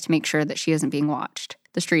 she tries to make sure that she isn't being watched.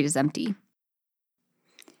 The street is empty.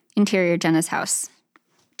 Interior, Jenna's house.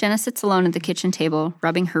 Jenna sits alone at the kitchen table,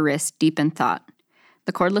 rubbing her wrist deep in thought.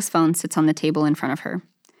 The cordless phone sits on the table in front of her.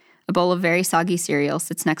 A bowl of very soggy cereal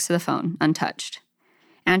sits next to the phone, untouched.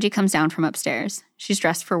 Angie comes down from upstairs. She's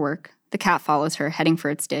dressed for work. The cat follows her, heading for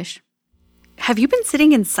its dish. Have you been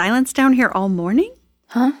sitting in silence down here all morning?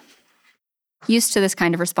 Huh? Used to this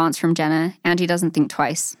kind of response from Jenna, Angie doesn't think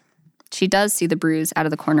twice. She does see the bruise out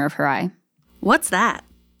of the corner of her eye. What's that?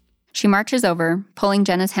 She marches over, pulling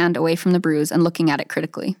Jenna's hand away from the bruise and looking at it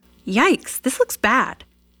critically. Yikes, this looks bad.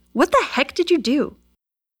 What the heck did you do?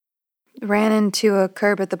 Ran into a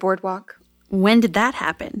curb at the boardwalk. When did that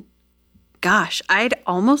happen? Gosh, I'd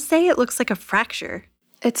almost say it looks like a fracture.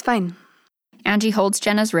 It's fine. Angie holds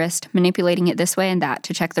Jenna's wrist, manipulating it this way and that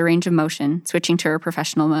to check the range of motion, switching to her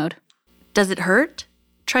professional mode. Does it hurt?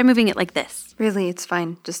 Try moving it like this. Really, it's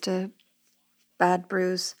fine. Just a bad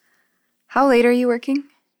bruise. How late are you working?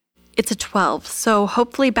 It's a 12, so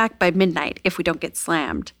hopefully back by midnight if we don't get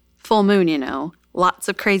slammed. Full moon, you know. Lots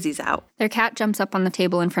of crazies out. Their cat jumps up on the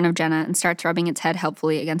table in front of Jenna and starts rubbing its head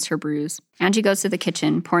helpfully against her bruise. Angie goes to the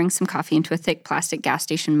kitchen, pouring some coffee into a thick plastic gas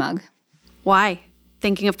station mug. Why?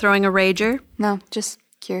 Thinking of throwing a rager? No, just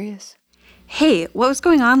curious. Hey, what was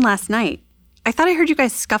going on last night? I thought I heard you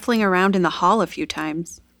guys scuffling around in the hall a few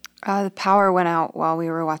times. The power went out while we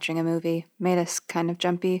were watching a movie. Made us kind of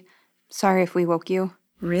jumpy. Sorry if we woke you.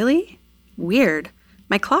 Really? Weird.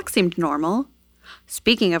 My clock seemed normal.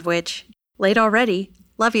 Speaking of which, late already.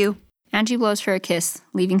 Love you. Angie blows her a kiss,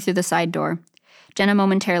 leaving through the side door. Jenna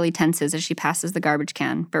momentarily tenses as she passes the garbage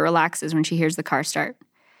can, but relaxes when she hears the car start.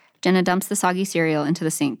 Jenna dumps the soggy cereal into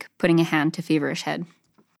the sink, putting a hand to feverish head.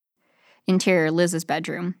 Interior, Liz's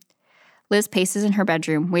bedroom. Liz paces in her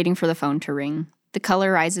bedroom, waiting for the phone to ring. The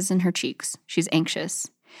color rises in her cheeks. She's anxious.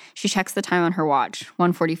 She checks the time on her watch,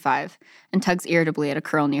 1:45, and tugs irritably at a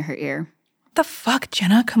curl near her ear. The fuck,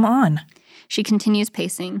 Jenna? Come on. She continues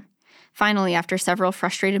pacing. Finally, after several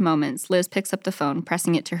frustrated moments, Liz picks up the phone,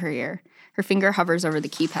 pressing it to her ear. Her finger hovers over the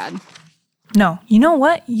keypad. No, you know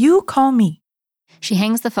what? You call me. She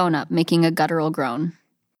hangs the phone up, making a guttural groan.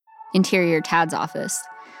 Interior, Tad's office.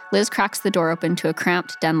 Liz cracks the door open to a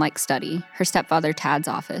cramped, den-like study, her stepfather Tad's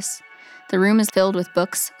office. The room is filled with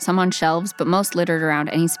books, some on shelves, but most littered around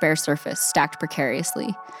any spare surface, stacked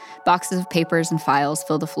precariously. Boxes of papers and files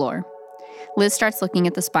fill the floor. Liz starts looking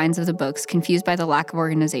at the spines of the books, confused by the lack of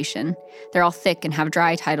organization. They're all thick and have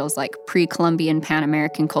dry titles like Pre-Columbian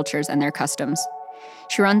Pan-American Cultures and Their Customs.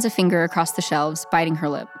 She runs a finger across the shelves, biting her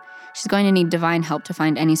lip. She's going to need divine help to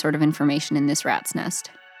find any sort of information in this rat's nest.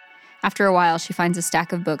 After a while, she finds a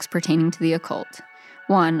stack of books pertaining to the occult.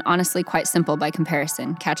 One, honestly quite simple by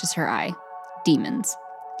comparison, catches her eye. Demons.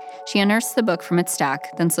 She unearths the book from its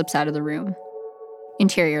stack, then slips out of the room.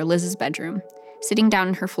 Interior, Liz's bedroom. Sitting down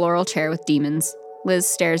in her floral chair with demons, Liz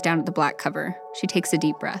stares down at the black cover. She takes a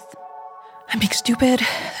deep breath. I'm being stupid.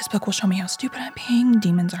 This book will show me how stupid I'm being.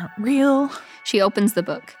 Demons aren't real. She opens the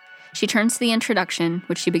book. She turns to the introduction,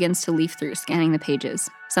 which she begins to leaf through, scanning the pages.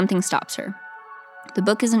 Something stops her. The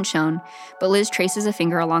book isn't shown, but Liz traces a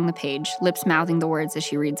finger along the page, lips mouthing the words as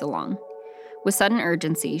she reads along. With sudden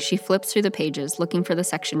urgency, she flips through the pages, looking for the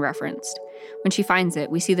section referenced. When she finds it,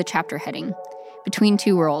 we see the chapter heading, Between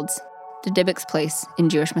Two Worlds, the Dybbuk's Place in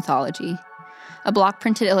Jewish Mythology. A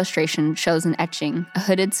block-printed illustration shows an etching, a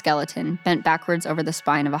hooded skeleton bent backwards over the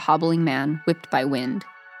spine of a hobbling man whipped by wind.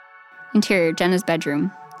 Interior, Jenna's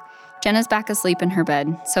bedroom. Jenna's back asleep in her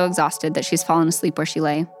bed, so exhausted that she's fallen asleep where she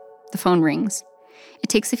lay. The phone rings. It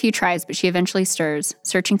takes a few tries, but she eventually stirs,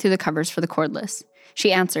 searching through the covers for the cordless.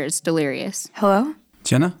 She answers, delirious. Hello?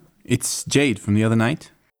 Jenna, it's Jade from the other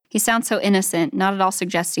night. He sounds so innocent, not at all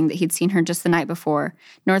suggesting that he'd seen her just the night before,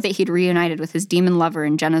 nor that he'd reunited with his demon lover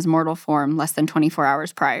in Jenna's mortal form less than 24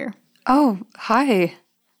 hours prior. Oh, hi.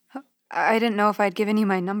 I didn't know if I'd given you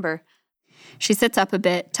my number. She sits up a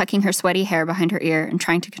bit, tucking her sweaty hair behind her ear and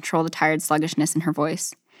trying to control the tired sluggishness in her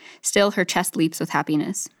voice. Still, her chest leaps with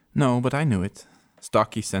happiness. No, but I knew it.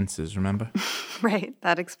 Stocky senses, remember? Right,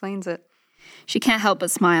 that explains it. She can't help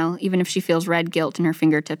but smile, even if she feels red guilt in her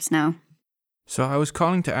fingertips now. So I was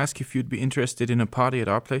calling to ask if you'd be interested in a party at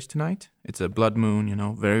our place tonight. It's a blood moon, you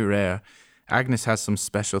know, very rare. Agnes has some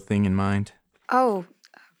special thing in mind. Oh,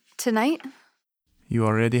 tonight? You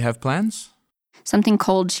already have plans? Something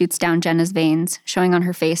cold shoots down Jenna's veins, showing on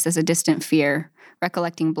her face as a distant fear,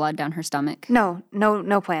 recollecting blood down her stomach. No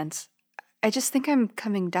plans. I just think I'm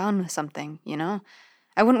coming down with something, you know?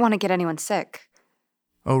 I wouldn't want to get anyone sick.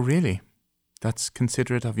 Oh, really? That's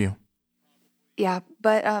considerate of you. Yeah,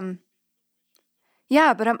 but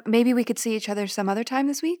maybe we could see each other some other time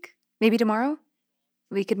this week? Maybe tomorrow?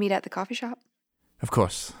 We could meet at the coffee shop? Of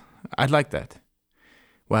course. I'd like that.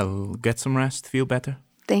 Well, get some rest, feel better.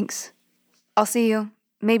 Thanks. I'll see you.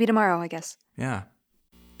 Maybe tomorrow, I guess. Ja.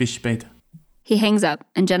 Bis später. He hangs up,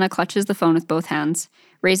 and Jenna clutches the phone with both hands,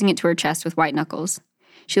 raising it to her chest with white knuckles.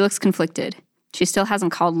 She looks conflicted. She still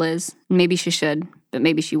hasn't called Liz. Maybe she should, but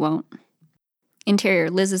maybe she won't. Interior,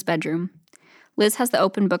 Liz's bedroom. Liz has the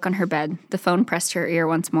open book on her bed, the phone pressed to her ear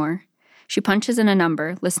once more. She punches in a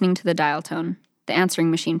number, listening to the dial tone. The answering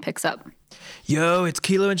machine picks up. Yo, it's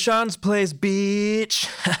Kilo and Sean's place, bitch.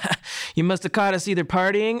 You must have caught us either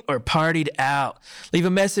partying or partied out. Leave a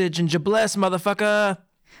message and bless, motherfucker.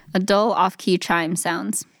 A dull, off-key chime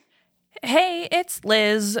sounds. Hey, it's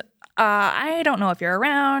Liz. I don't know if you're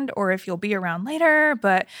around or if you'll be around later,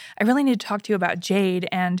 but I really need to talk to you about Jade,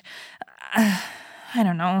 and I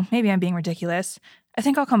don't know, maybe I'm being ridiculous. I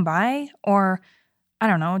think I'll come by, or I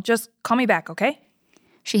don't know, just call me back, okay?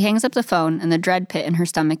 She hangs up the phone, and the dread pit in her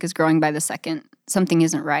stomach is growing by the second. Something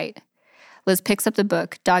isn't right. Liz picks up the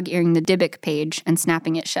book, dog-earing the Dybbuk page and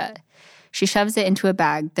snapping it shut. She shoves it into a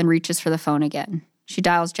bag, then reaches for the phone again. She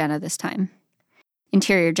dials Jenna this time.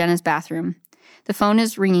 Interior, Jenna's bathroom. The phone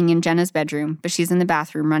is ringing in Jenna's bedroom, but she's in the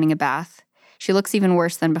bathroom running a bath. She looks even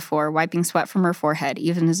worse than before, wiping sweat from her forehead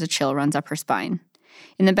even as a chill runs up her spine.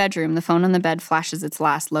 In the bedroom, the phone on the bed flashes its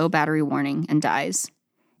last low battery warning and dies.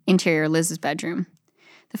 Interior, Liz's bedroom.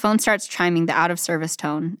 The phone starts chiming the out-of-service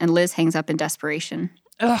tone, and Liz hangs up in desperation.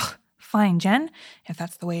 Ugh, fine, Jen. If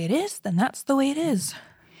that's the way it is, then that's the way it is.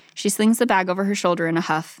 She slings the bag over her shoulder in a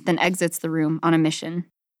huff, then exits the room on a mission.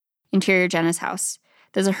 Interior, Jenna's house.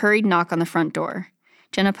 There's a hurried knock on the front door.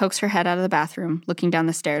 Jenna pokes her head out of the bathroom, looking down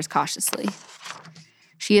the stairs cautiously.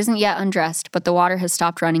 She isn't yet undressed, but the water has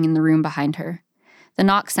stopped running in the room behind her. The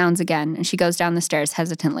knock sounds again, and she goes down the stairs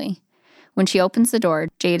hesitantly. When she opens the door,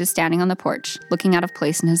 Jade is standing on the porch, looking out of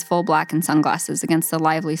place in his full black and sunglasses against the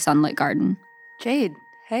lively sunlit garden. Jade,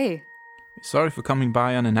 hey. Sorry for coming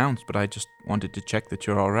by unannounced, but I just wanted to check that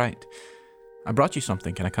you're all right. I brought you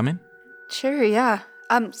something. Can I come in? Sure, yeah.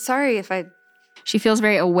 Sorry if I... She feels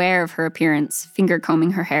very aware of her appearance, finger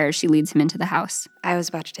combing her hair as she leads him into the house. I was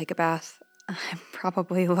about to take a bath. I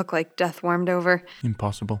probably look like death warmed over.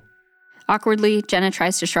 Impossible. Awkwardly, Jenna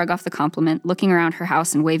tries to shrug off the compliment, looking around her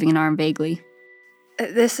house and waving an arm vaguely.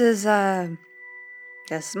 This is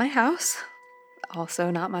my house. Also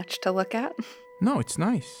not much to look at. No, it's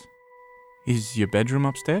nice. Is your bedroom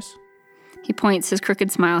upstairs? He points, his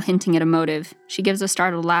crooked smile hinting at a motive. She gives a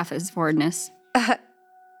startled laugh at his forwardness.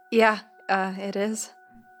 Yeah, it is.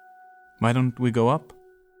 Why don't we go up?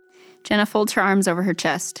 Jenna folds her arms over her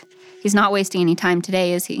chest. He's not wasting any time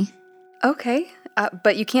today, is he? Okay,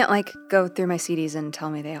 but you can't, go through my CDs and tell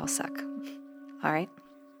me they all suck. All right?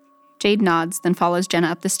 Jade nods, then follows Jenna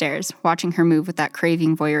up the stairs, watching her move with that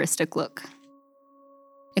craving, voyeuristic look.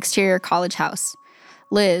 Exterior college house.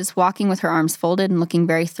 Liz, walking with her arms folded and looking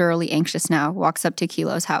very thoroughly anxious now, walks up to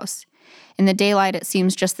Kilo's house. In the daylight, it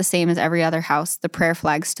seems just the same as every other house, the prayer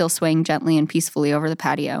flag still swaying gently and peacefully over the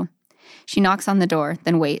patio. She knocks on the door,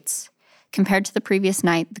 then waits. Compared to the previous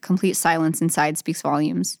night, the complete silence inside speaks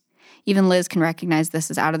volumes. Even Liz can recognize this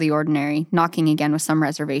as out of the ordinary, knocking again with some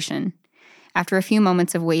reservation. After a few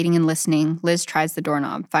moments of waiting and listening, Liz tries the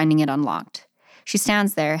doorknob, finding it unlocked. She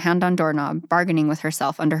stands there, hand on doorknob, bargaining with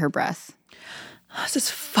herself under her breath. This is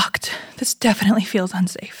fucked. This definitely feels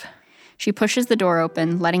unsafe. She pushes the door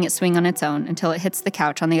open, letting it swing on its own until it hits the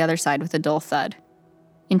couch on the other side with a dull thud.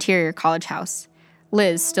 Interior college house.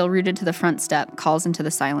 Liz, still rooted to the front step, calls into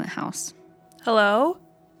the silent house. Hello?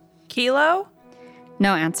 Kilo?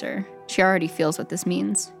 No answer. She already feels what this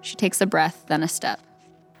means. She takes a breath, then a step.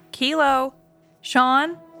 Kilo?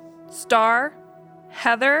 Sean? Star?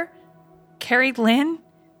 Heather? Carrie Lynn?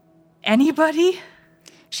 Anybody?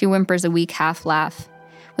 She whimpers a weak half laugh.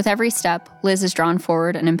 With every step, Liz is drawn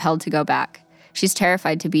forward and impelled to go back. She's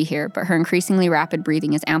terrified to be here, but her increasingly rapid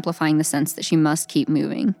breathing is amplifying the sense that she must keep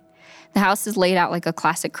moving. The house is laid out like a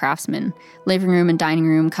classic craftsman. Living room and dining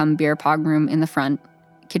room come beer pong room in the front,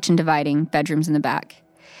 kitchen dividing, bedrooms in the back.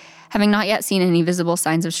 Having not yet seen any visible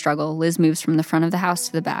signs of struggle, Liz moves from the front of the house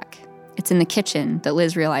to the back. It's in the kitchen that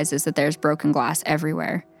Liz realizes that there's broken glass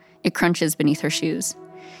everywhere. It crunches beneath her shoes.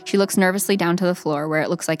 She looks nervously down to the floor where it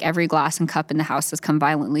looks like every glass and cup in the house has come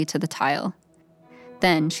violently to the tile.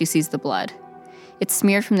 Then she sees the blood. It's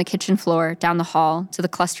smeared from the kitchen floor, down the hall, to the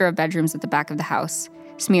cluster of bedrooms at the back of the house,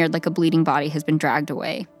 smeared like a bleeding body has been dragged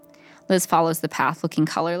away. Liz follows the path, looking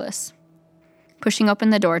colorless. Pushing open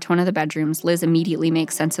the door to one of the bedrooms, Liz immediately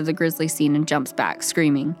makes sense of the grisly scene and jumps back,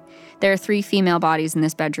 screaming. There are 3 female bodies in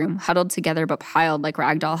this bedroom, huddled together but piled like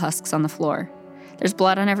ragdoll husks on the floor. There's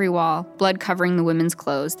blood on every wall, blood covering the women's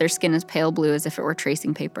clothes, their skin is pale blue as if it were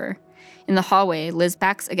tracing paper. In the hallway, Liz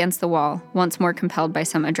backs against the wall, once more compelled by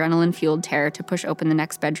some adrenaline-fueled terror to push open the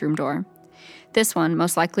next bedroom door. This one,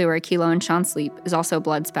 most likely where Kilo and Sean sleep, is also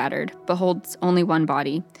blood-spattered, but holds only one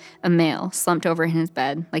body, a male, slumped over in his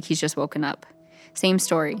bed like he's just woken up. Same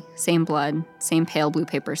story, same blood, same pale blue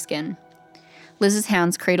paper skin. Liz's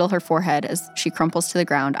hands cradle her forehead as she crumples to the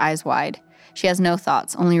ground, eyes wide. She has no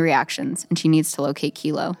thoughts, only reactions, and she needs to locate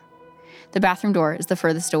Kilo. The bathroom door is the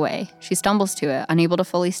furthest away. She stumbles to it, unable to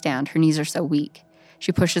fully stand. Her knees are so weak.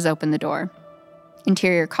 She pushes open the door.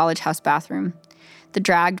 Interior college house bathroom. The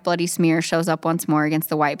dragged, bloody smear shows up once more against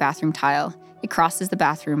the white bathroom tile. It crosses the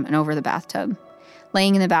bathroom and over the bathtub.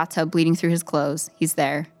 Laying in the bathtub, bleeding through his clothes, he's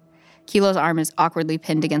there. Kilo's arm is awkwardly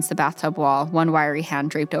pinned against the bathtub wall, one wiry hand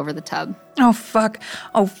draped over the tub. Oh, fuck.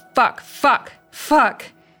 Oh, fuck.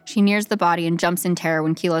 She nears the body and jumps in terror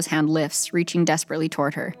when Kilo's hand lifts, reaching desperately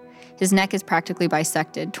toward her. His neck is practically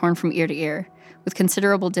bisected, torn from ear to ear. With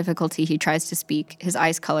considerable difficulty, he tries to speak, his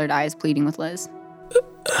ice-colored eyes pleading with Liz.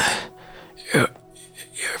 Your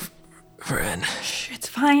friend. Shh, it's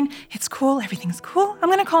fine. It's cool. Everything's cool. I'm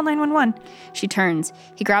gonna call 911. She turns.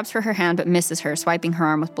 He grabs for her hand but misses her, swiping her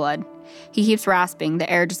arm with blood. He keeps rasping, the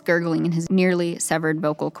air just gurgling in his nearly severed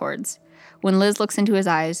vocal cords. When Liz looks into his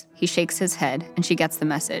eyes, he shakes his head, and she gets the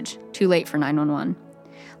message. Too late for 911.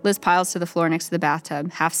 Liz piles to the floor next to the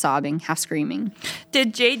bathtub, half sobbing, half screaming.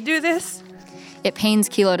 Did Jade do this? It pains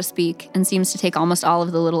Kilo to speak, and seems to take almost all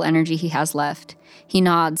of the little energy he has left. He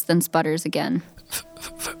nods, then sputters again.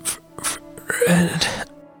 Friend.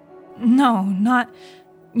 No, not...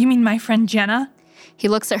 You mean my friend Jenna? He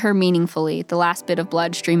looks at her meaningfully, the last bit of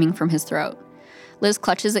blood streaming from his throat. Liz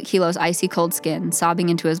clutches at Kilo's icy cold skin, sobbing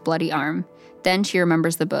into his bloody arm. Then she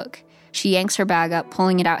remembers the book. She yanks her bag up,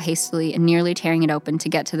 pulling it out hastily and nearly tearing it open to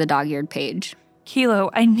get to the dog-eared page. Kilo,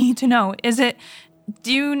 I need to know. Is it...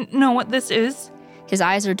 Do you know what this is? His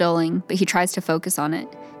eyes are dulling, but he tries to focus on it.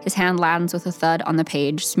 His hand lands with a thud on the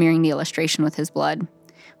page, smearing the illustration with his blood.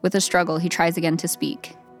 With a struggle, he tries again to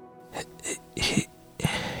speak.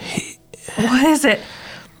 What is it?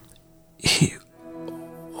 He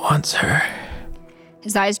wants her.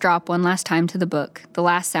 His eyes drop one last time to the book, the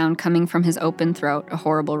last sound coming from his open throat, a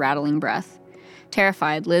horrible rattling breath.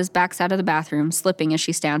 Terrified, Liz backs out of the bathroom, slipping as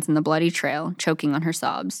she stands in the bloody trail, choking on her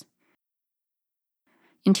sobs.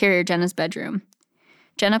 Interior Jenna's bedroom.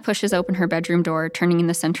 Jenna pushes open her bedroom door, turning in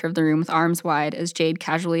the center of the room with arms wide as Jade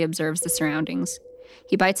casually observes the surroundings.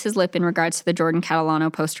 He bites his lip in regards to the Jordan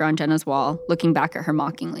Catalano poster on Jenna's wall, looking back at her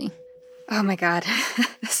mockingly. Oh my God,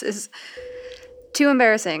 this is too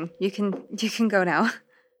embarrassing. You can go now.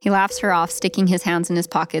 He laughs her off, sticking his hands in his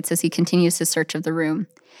pockets as he continues his search of the room.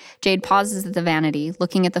 Jade pauses at the vanity,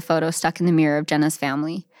 looking at the photo stuck in the mirror of Jenna's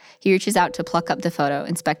family. He reaches out to pluck up the photo,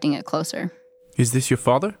 inspecting it closer. Is this your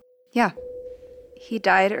father? Yeah. He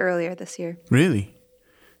died earlier this year. Really?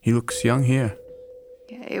 He looks young here.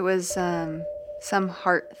 Yeah, it was some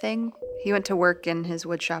heart thing. He went to work in his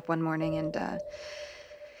wood shop one morning and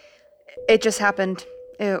it just happened.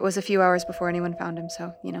 It was a few hours before anyone found him,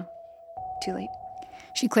 so, too late.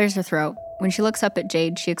 She clears her throat. When she looks up at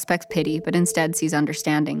Jade, she expects pity, but instead sees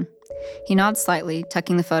understanding. He nods slightly,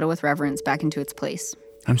 tucking the photo with reverence back into its place.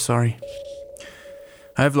 I'm sorry.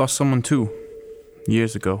 I have lost someone too,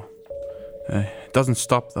 years ago. It doesn't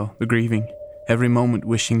stop, though, the grieving. Every moment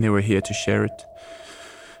wishing they were here to share it.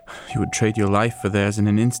 You would trade your life for theirs in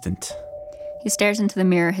an instant. He stares into the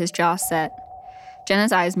mirror, his jaw set.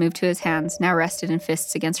 Jenna's eyes move to his hands, now rested in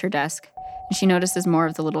fists against her desk, and she notices more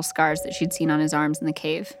of the little scars that she'd seen on his arms in the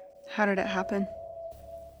cave. How did it happen?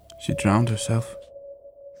 She drowned herself.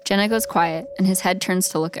 Jenna goes quiet, and his head turns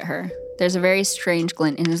to look at her. There's a very strange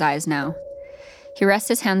glint in his eyes now. He rests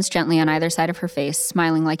his hands gently on either side of her face,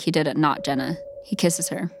 smiling like he did at not Jenna. He kisses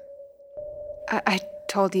her. I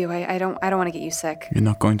told you, I don't want to get you sick. You're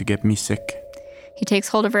not going to get me sick. He takes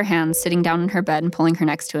hold of her hands, sitting down in her bed and pulling her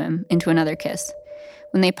next to him, into another kiss.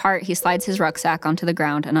 When they part, he slides his rucksack onto the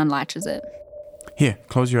ground and unlatches it. Here,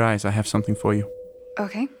 close your eyes. I have something for you.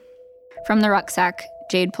 Okay. From the rucksack,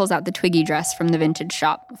 Jade pulls out the Twiggy dress from the vintage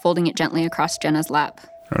shop, folding it gently across Jenna's lap.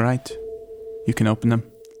 All right. You can open them.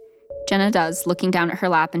 Jenna does, looking down at her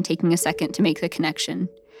lap and taking a second to make the connection.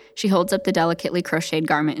 She holds up the delicately crocheted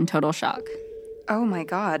garment in total shock. Oh my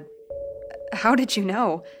God. How did you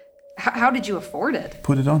know? How did you afford it?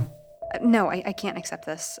 Put it on. No, I can't accept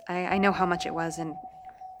this. I know how much it was, and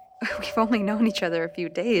we've only known each other a few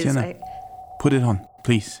days. Jenna, put it on,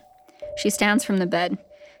 please. She stands from the bed.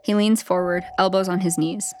 He leans forward, elbows on his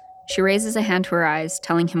knees. She raises a hand to her eyes,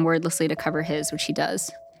 telling him wordlessly to cover his, which he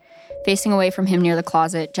does. Facing away from him near the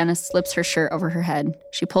closet, Jenna slips her shirt over her head.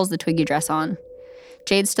 She pulls the Twiggy dress on.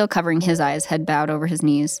 Jade's still covering his eyes, head bowed over his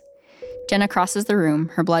knees. Jenna crosses the room,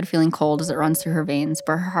 her blood feeling cold as it runs through her veins,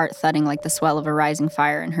 but her heart thudding like the swell of a rising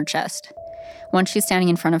fire in her chest. Once she's standing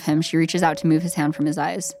in front of him, she reaches out to move his hand from his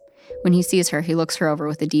eyes. When he sees her, he looks her over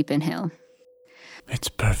with a deep inhale. It's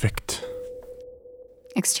perfect.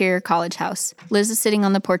 Exterior college house. Liz is sitting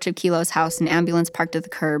on the porch of Kilo's house, an ambulance parked at the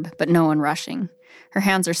curb, but no one rushing. Her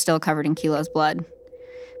hands are still covered in Kilo's blood.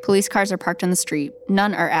 Police cars are parked on the street.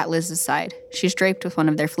 None are at Liz's side. She's draped with one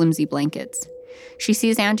of their flimsy blankets. She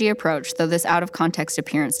sees Angie approach, though this out-of-context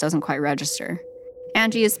appearance doesn't quite register.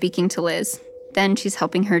 Angie is speaking to Liz. Then she's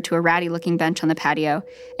helping her to a ratty-looking bench on the patio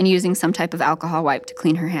and using some type of alcohol wipe to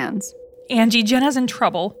clean her hands. Angie, Jenna's in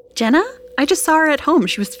trouble. Jenna? I just saw her at home.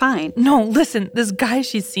 She was fine. No, listen, this guy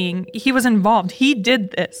she's seeing, he was involved. He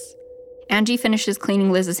did this. Angie finishes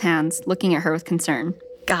cleaning Liz's hands, looking at her with concern.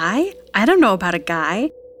 Guy? I don't know about a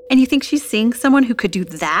guy. And you think she's seeing someone who could do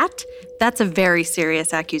that? That's a very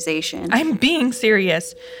serious accusation. I'm being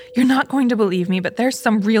serious. You're not going to believe me, but there's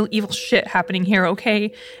some real evil shit happening here,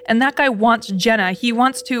 okay? And that guy wants Jenna. He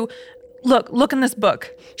wants to... Look in this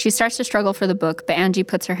book. She starts to struggle for the book, but Angie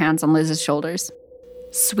puts her hands on Liz's shoulders.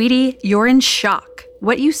 Sweetie, you're in shock.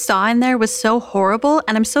 What you saw in there was so horrible,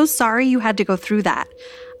 and I'm so sorry you had to go through that.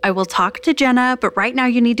 I will talk to Jenna, but right now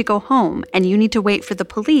you need to go home, and you need to wait for the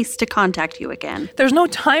police to contact you again. There's no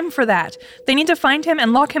time for that. They need to find him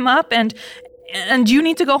and lock him up, and you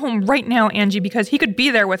need to go home right now, Angie, because he could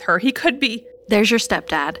be there with her. He could be... There's your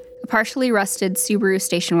stepdad. A partially rusted Subaru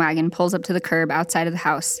station wagon pulls up to the curb outside of the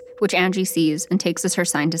house, which Angie sees and takes as her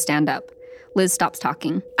sign to stand up. Liz stops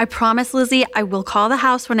talking. I promise, Lizzie, I will call the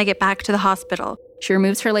house when I get back to the hospital. She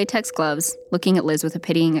removes her latex gloves, looking at Liz with a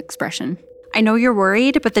pitying expression. I know you're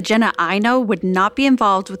worried, but the Jenna I know would not be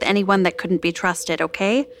involved with anyone that couldn't be trusted,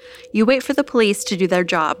 okay? You wait for the police to do their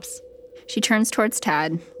jobs. She turns towards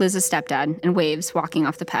Tad, Liz's stepdad, and waves, walking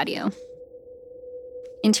off the patio.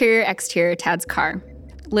 Interior-exterior Tad's car.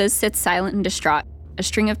 Liz sits silent and distraught. A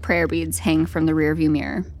string of prayer beads hang from the rearview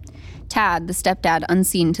mirror. Tad, the stepdad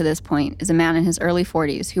unseen to this point, is a man in his early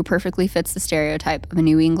 40s who perfectly fits the stereotype of a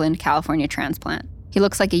New England, California transplant. He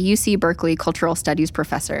looks like a UC Berkeley cultural studies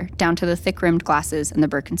professor, down to the thick-rimmed glasses and the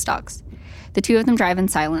Birkenstocks. The two of them drive in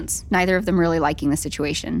silence, neither of them really liking the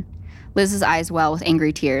situation. Liz's eyes well with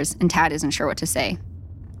angry tears, and Tad isn't sure what to say.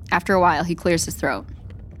 After a while, he clears his throat.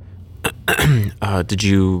 Did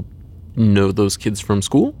you know those kids from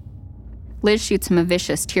school? Liz shoots him a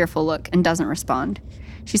vicious, tearful look and doesn't respond.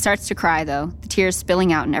 She starts to cry, though, the tears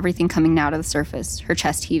spilling out and everything coming now to the surface, her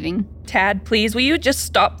chest heaving. Tad, please, will you just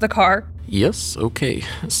stop the car? Yes, okay.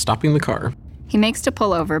 Stopping the car. He makes to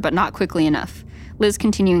pull over, but not quickly enough. Liz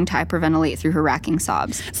continuing to hyperventilate through her racking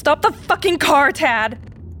sobs. Stop the fucking car, Tad!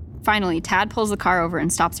 Finally, Tad pulls the car over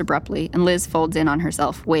and stops abruptly, and Liz folds in on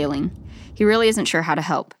herself, wailing. He really isn't sure how to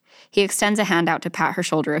help. He extends a hand out to pat her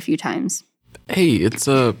shoulder a few times. Hey, it's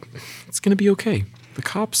gonna be okay. The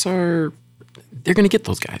cops they're gonna get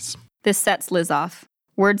those guys. This sets Liz off.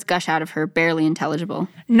 Words gush out of her, barely intelligible.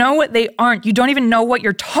 No, they aren't. You don't even know what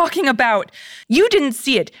you're talking about. You didn't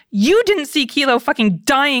see it. You didn't see Kilo fucking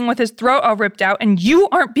dying with his throat all ripped out, and you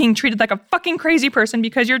aren't being treated like a fucking crazy person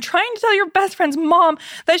because you're trying to tell your best friend's mom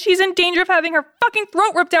that she's in danger of having her fucking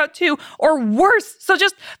throat ripped out too, or worse. So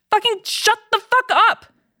just fucking shut the fuck up.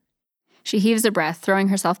 She heaves a breath, throwing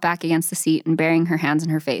herself back against the seat and burying her hands in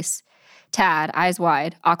her face. Tad, eyes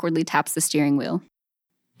wide, awkwardly taps the steering wheel.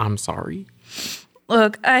 I'm sorry.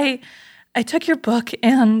 Look, I took your book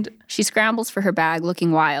and... She scrambles for her bag,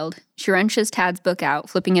 looking wild. She wrenches Tad's book out,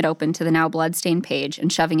 flipping it open to the now blood-stained page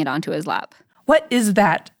and shoving it onto his lap. What is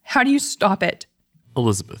that? How do you stop it?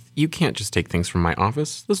 Elizabeth, you can't just take things from my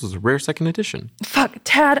office. This was a rare second edition. Fuck,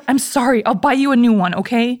 Tad, I'm sorry. I'll buy you a new one,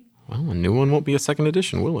 okay? Well, a new one won't be a second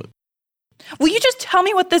edition, will it? Will you just tell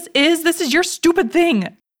me what this is? This is your stupid thing.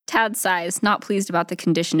 Tad sighs, not pleased about the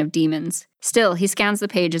condition of demons. Still, he scans the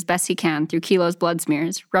page as best he can through Kilo's blood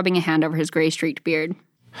smears, rubbing a hand over his gray-streaked beard.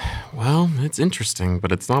 Well, it's interesting,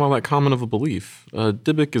 but it's not all that common of a belief.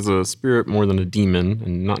 Dybbuk is a spirit more than a demon,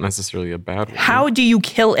 and not necessarily a bad one. How do you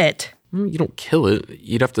kill it? You don't kill it.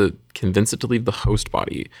 You'd have to convince it to leave the host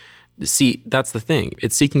body. See, that's the thing.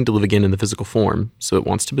 It's seeking to live again in the physical form, so it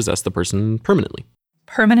wants to possess the person permanently.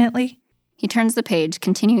 Permanently? He turns the page,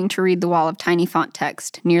 continuing to read the wall of tiny font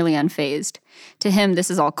text, nearly unfazed. To him, this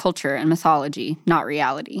is all culture and mythology, not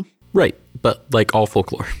reality. Right, but like all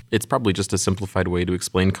folklore, it's probably just a simplified way to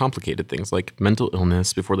explain complicated things like mental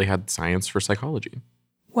illness before they had science for psychology.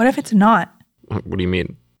 What if it's not? What do you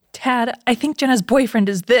mean? Tad, I think Jenna's boyfriend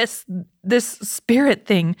is this spirit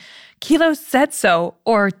thing. Kilo said so,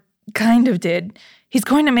 or kind of did. He's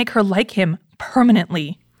going to make her like him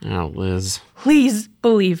permanently. Oh, Liz. Please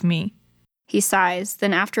believe me. He sighs,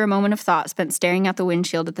 then after a moment of thought spent staring out the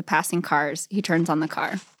windshield at the passing cars, he turns on the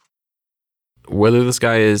car. Whether this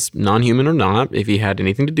guy is non-human or not, if he had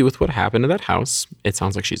anything to do with what happened in that house, it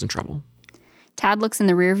sounds like she's in trouble. Tad looks in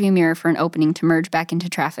the rearview mirror for an opening to merge back into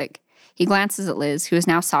traffic. He glances at Liz, who is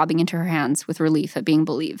now sobbing into her hands with relief at being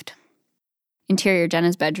believed. Interior,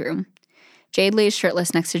 Jenna's bedroom. Jade lays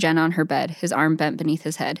shirtless next to Jenna on her bed, his arm bent beneath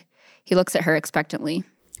his head. He looks at her expectantly.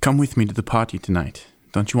 Come with me to the party tonight.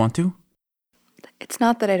 Don't you want to? It's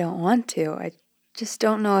not that I don't want to. I just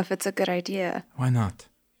don't know if it's a good idea. Why not?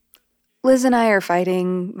 Liz and I are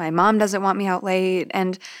fighting. My mom doesn't want me out late,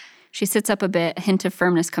 and She sits up a bit, a hint of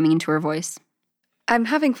firmness coming into her voice. I'm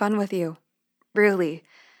having fun with you. Really.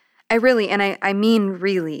 And I mean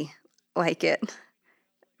really like it.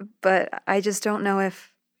 But I just don't know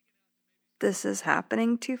if this is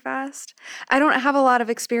happening too fast. I don't have a lot of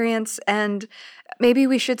experience, and maybe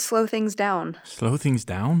we should slow things down. Slow things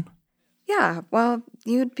down? Yeah, well,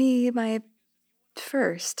 you'd be my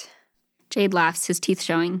first. Jade laughs, his teeth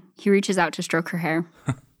showing. He reaches out to stroke her hair.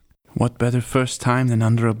 What better first time than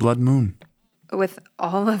under a blood moon? With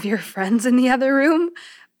all of your friends in the other room?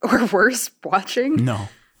 Or worse, watching? No,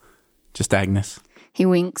 just Agnes. He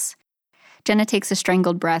winks. Jenna takes a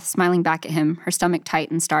strangled breath, smiling back at him, her stomach tight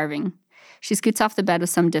and starving. She scoots off the bed with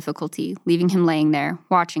some difficulty, leaving him laying there,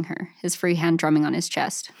 watching her, his free hand drumming on his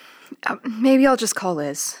chest. Maybe I'll just call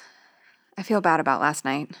Liz. I feel bad about last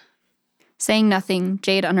night. Saying nothing,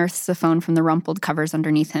 Jade unearths the phone from the rumpled covers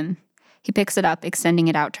underneath him. He picks it up, extending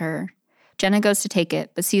it out to her. Jenna goes to take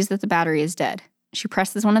it, but sees that the battery is dead. She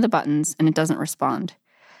presses one of the buttons, and it doesn't respond.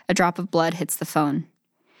 A drop of blood hits the phone.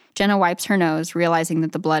 Jenna wipes her nose, realizing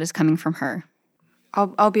that the blood is coming from her.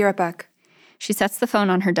 I'll be right back. She sets the phone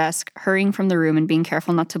on her desk, hurrying from the room and being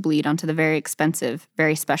careful not to bleed onto the very expensive,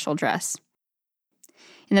 very special dress.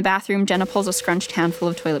 In the bathroom, Jenna pulls a scrunched handful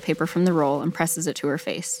of toilet paper from the roll and presses it to her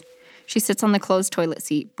face. She sits on the closed toilet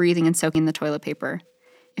seat, breathing and soaking the toilet paper.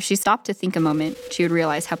 If she stopped to think a moment, she would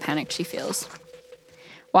realize how panicked she feels.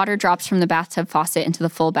 Water drops from the bathtub faucet into the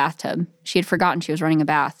full bathtub. She had forgotten she was running a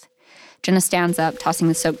bath. Jenna stands up, tossing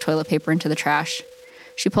the soaked toilet paper into the trash.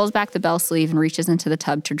 She pulls back the bell sleeve and reaches into the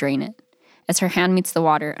tub to drain it. As her hand meets the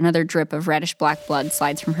water, another drip of reddish-black blood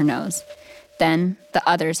slides from her nose. Then, the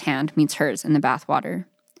other's hand meets hers in the bath water.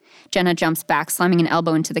 Jenna jumps back, slamming an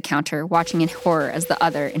elbow into the counter, watching in horror as the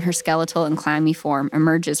other, in her skeletal and clammy form,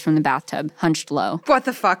 emerges from the bathtub, hunched low. What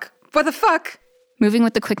the fuck? What the fuck? Moving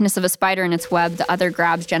with the quickness of a spider in its web, the other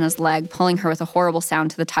grabs Jenna's leg, pulling her with a horrible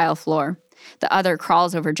sound to the tile floor. The other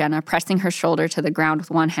crawls over Jenna, pressing her shoulder to the ground with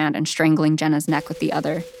one hand and strangling Jenna's neck with the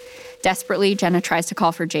other. Desperately, Jenna tries to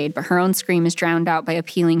call for Jade, but her own scream is drowned out by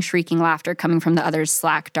appealing, shrieking laughter coming from the other's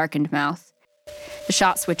slack, darkened mouth. The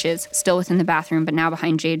shot switches, still within the bathroom, but now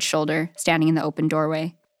behind Jade's shoulder, standing in the open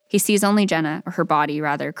doorway. He sees only Jenna, or her body,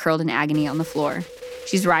 rather, curled in agony on the floor.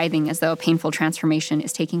 She's writhing as though a painful transformation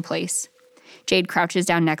is taking place. Jade crouches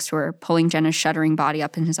down next to her, pulling Jenna's shuddering body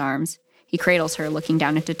up in his arms. He cradles her, looking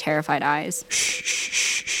down into terrified eyes.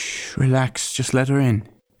 Shh. Relax, just let her in.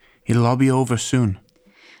 It'll all be over soon.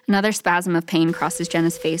 Another spasm of pain crosses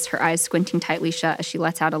Jenna's face, her eyes squinting tightly shut as she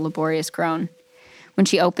lets out a laborious groan. When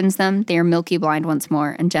she opens them, they are milky blind once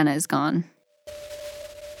more, and Jenna is gone.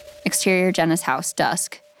 Exterior, Jenna's house,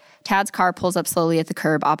 dusk. Tad's car pulls up slowly at the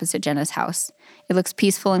curb opposite Jenna's house. It looks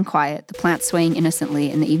peaceful and quiet, the plants swaying innocently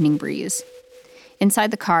in the evening breeze.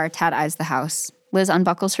 Inside the car, Tad eyes the house. Liz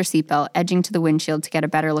unbuckles her seatbelt, edging to the windshield to get a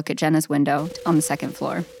better look at Jenna's window on the second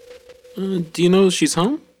floor. Do you know she's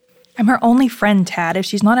home? I'm her only friend, Tad. If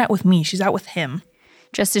she's not out with me, she's out with him.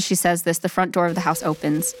 Just as she says this, the front door of the house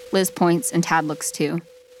opens. Liz points, and Tad looks too.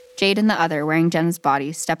 Jade and the other, wearing Jenna's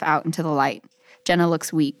body, step out into the light. Jenna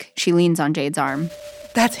looks weak. She leans on Jade's arm.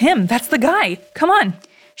 That's him. That's the guy. Come on.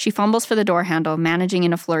 She fumbles for the door handle, managing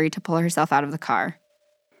in a flurry to pull herself out of the car.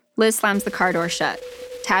 Liz slams the car door shut.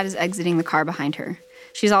 Tad is exiting the car behind her.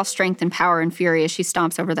 She's all strength and power and fury as she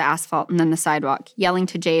stomps over the asphalt and then the sidewalk, yelling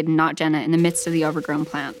to Jade and not Jenna in the midst of the overgrown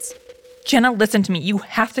plants. Jenna, listen to me. You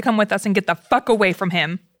have to come with us and get the fuck away from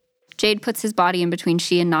him. Jade puts his body in between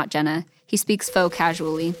she and not Jenna. He speaks faux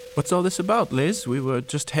casually. What's all this about, Liz? We were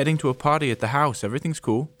just heading to a party at the house. Everything's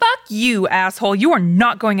cool. Fuck you, asshole. You are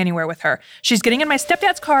not going anywhere with her. She's getting in my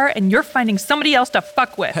stepdad's car and you're finding somebody else to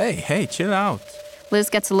fuck with. Hey, chill out. Liz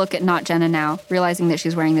gets a look at not Jenna now, realizing that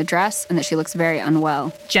she's wearing the dress and that she looks very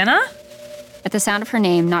unwell. Jenna? At the sound of her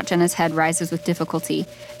name, not Jenna's head rises with difficulty,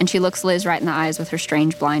 and she looks Liz right in the eyes with her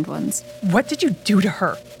strange blind ones. What did you do to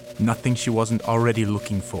her? Nothing she wasn't already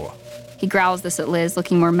looking for. He growls this at Liz,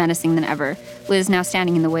 looking more menacing than ever. Liz now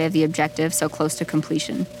standing in the way of the objective, so close to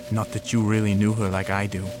completion. Not that you really knew her like I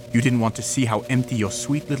do. You didn't want to see how empty your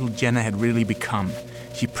sweet little Jenna had really become.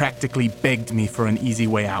 She practically begged me for an easy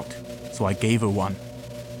way out, so I gave her one.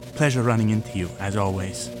 pleasure running into you, as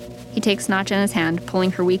always. He takes Not Jenna's hand,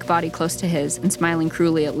 pulling her weak body close to his and smiling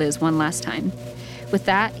cruelly at Liz one last time. With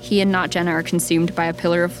that, he and Not Jenna are consumed by a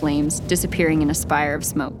pillar of flames, disappearing in a spire of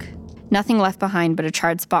smoke. Nothing left behind but a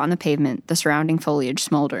charred spot on the pavement, the surrounding foliage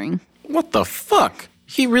smoldering. What the fuck?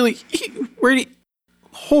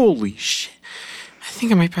 Holy shit. I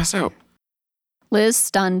think I might pass out. Liz,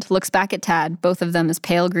 stunned, looks back at Tad, both of them as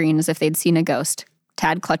pale green as if they'd seen a ghost,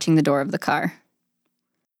 Tad clutching the door of the car.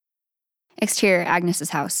 Exterior, Agnes'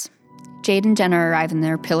 house. Jade and Jenna arrive in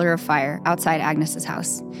their pillar of fire outside Agnes'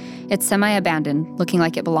 house. It's semi-abandoned, looking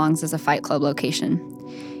like it belongs as a fight club location.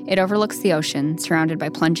 It overlooks the ocean, surrounded by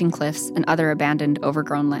plunging cliffs and other abandoned,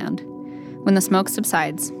 overgrown land. When the smoke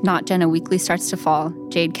subsides, Not Jenna weakly starts to fall,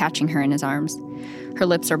 Jade catching her in his arms. Her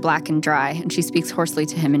lips are black and dry, and she speaks hoarsely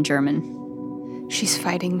to him in German. She's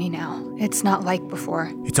fighting me now. It's not like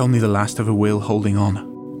before. It's only the last of her will holding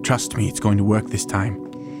on. Trust me, it's going to work this time.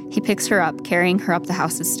 He picks her up, carrying her up the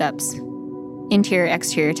house's steps. Interior,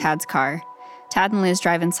 exterior, Tad's car. Tad and Liz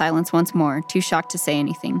drive in silence once more, too shocked to say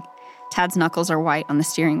anything. Tad's knuckles are white on the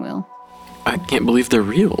steering wheel. I can't believe they're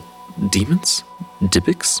real. Demons?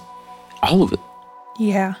 Dybbuk's? All of it.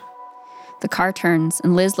 Yeah. The car turns,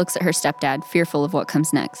 and Liz looks at her stepdad, fearful of what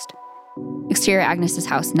comes next. Exterior, Agnes'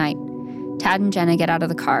 house, night. Tad and Jenna get out of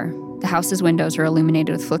the car. The house's windows are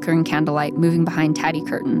illuminated with flickering candlelight moving behind tatty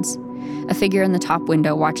curtains. A figure in the top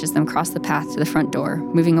window watches them cross the path to the front door,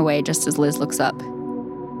 moving away just as Liz looks up.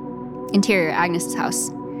 Interior, Agnes' house.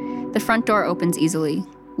 The front door opens easily.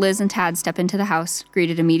 Liz and Tad step into the house,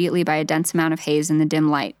 greeted immediately by a dense amount of haze in the dim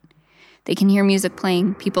light. They can hear music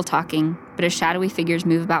playing, people talking, but as shadowy figures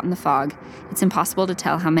move about in the fog, it's impossible to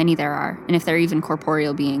tell how many there are, and if they're even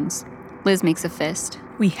corporeal beings. Liz makes a fist.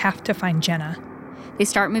 We have to find Jenna. They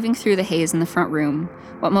start moving through the haze in the front room,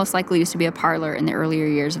 what most likely used to be a parlor in the earlier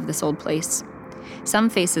years of this old place. Some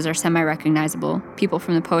faces are semi-recognizable, people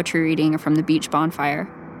from the poetry reading or from the beach bonfire,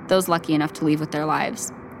 those lucky enough to leave with their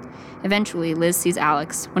lives. Eventually, Liz sees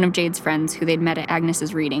Alex, one of Jade's friends who they'd met at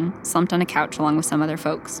Agnes' reading, slumped on a couch along with some other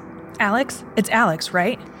folks. Alex? It's Alex,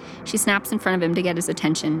 right? She snaps in front of him to get his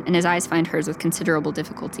attention, and his eyes find hers with considerable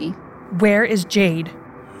difficulty. Where is Jade?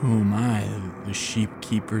 Who am I, the sheep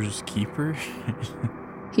keeper's keeper?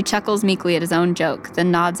 He chuckles meekly at his own joke, then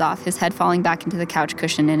nods off, his head falling back into the couch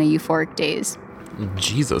cushion in a euphoric daze.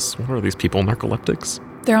 Jesus, what are these people, narcoleptics?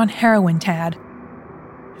 They're on heroin, Tad.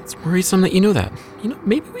 It's worrisome that you know that.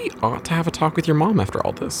 Maybe we ought to have a talk with your mom after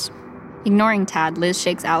all this. Ignoring Tad, Liz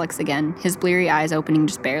shakes Alex again, his bleary eyes opening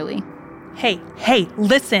just barely. Hey,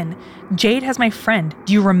 listen. Jade has my friend.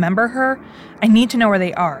 Do you remember her? I need to know where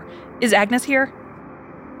they are. Is Agnes here?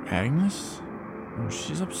 Agnes? Oh,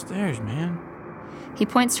 she's upstairs, man. He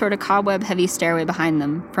points toward a cobweb-heavy stairway behind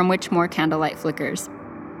them, from which more candlelight flickers.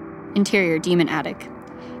 Interior, demon attic.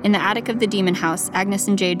 In the attic of the demon house, Agnes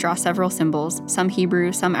and Jade draw several symbols, some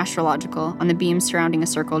Hebrew, some astrological, on the beams surrounding a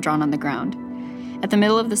circle drawn on the ground. At the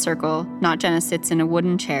middle of the circle, Not Jenna sits in a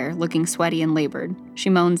wooden chair, looking sweaty and labored. She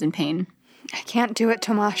moans in pain. I can't do it,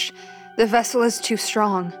 Tomasz. The vessel is too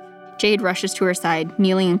strong. Jade rushes to her side,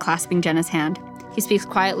 kneeling and clasping Jenna's hand. He speaks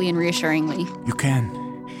quietly and reassuringly. You can.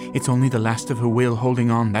 It's only the last of her will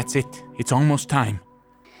holding on. That's it. It's almost time.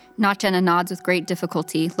 Not Jenna nods with great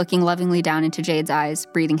difficulty, looking lovingly down into Jade's eyes,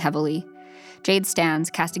 breathing heavily. Jade stands,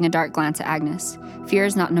 casting a dark glance at Agnes. Fear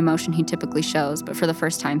is not an emotion he typically shows, but for the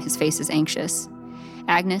first time his face is anxious.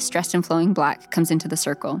 Agnes, dressed in flowing black, comes into the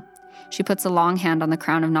circle. She puts a long hand on the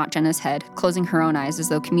crown of Not Jenna's head, closing her own eyes as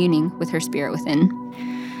though communing with her spirit within.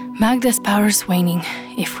 Magda's power's waning.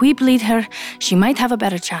 If we bleed her, she might have a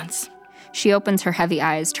better chance. She opens her heavy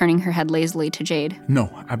eyes, turning her head lazily to Jade. No,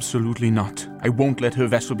 absolutely not. I won't let her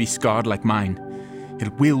vessel be scarred like mine.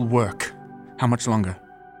 It will work. How much longer?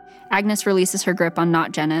 Agnes releases her grip on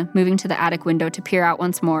Not Jenna, moving to the attic window to peer out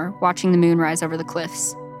once more, watching the moon rise over the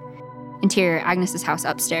cliffs. Interior, Agnes' house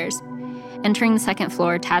upstairs. Entering the second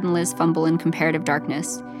floor, Tad and Liz fumble in comparative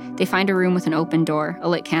darkness. They find a room with an open door, a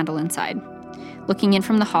lit candle inside. Looking in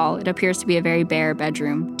from the hall, it appears to be a very bare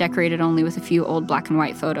bedroom, decorated only with a few old black and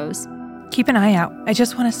white photos. Keep an eye out. I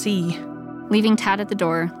just want to see. Leaving Tad at the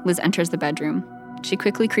door, Liz enters the bedroom. She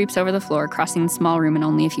quickly creeps over the floor, crossing the small room in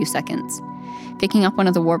only a few seconds. Picking up one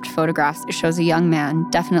of the warped photographs, it shows a young man,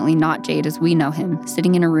 definitely not Jade as we know him,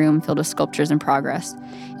 sitting in a room filled with sculptures in progress.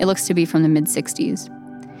 It looks to be from the mid-60s.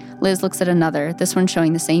 Liz looks at another, this one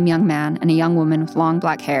showing the same young man and a young woman with long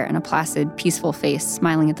black hair and a placid, peaceful face,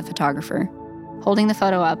 smiling at the photographer. Holding the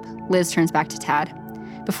photo up, Liz turns back to Tad.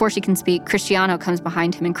 Before she can speak, Cristiano comes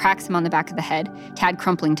behind him and cracks him on the back of the head, Tad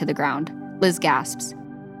crumpling to the ground. Liz gasps.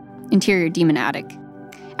 Interior, demon attic.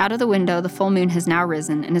 Out of the window, the full moon has now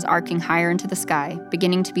risen and is arcing higher into the sky,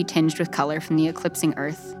 beginning to be tinged with color from the eclipsing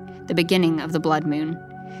earth, the beginning of the blood moon.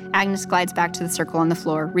 Agnes glides back to the circle on the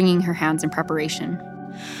floor, wringing her hands in preparation.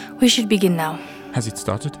 We should begin now. Has it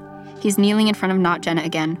started? He's kneeling in front of not Jenna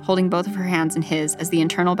again, holding both of her hands in his as the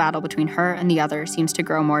internal battle between her and the other seems to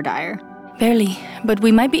grow more dire. Barely, but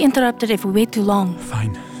we might be interrupted if we wait too long.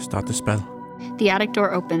 Fine, start the spell. The attic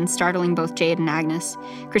door opens, startling both Jade and Agnes.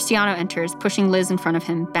 Cristiano enters, pushing Liz in front of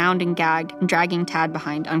him, bound and gagged, and dragging Tad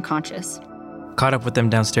behind, unconscious. Caught up with them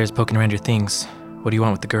downstairs poking around your things. What do you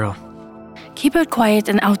want with the girl? Keep her quiet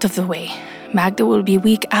and out of the way. Magda will be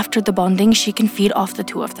weak after the bonding. She can feed off the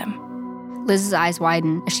two of them. Liz's eyes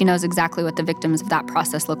widen as she knows exactly what the victims of that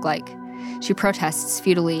process look like. She protests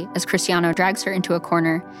futilely as Cristiano drags her into a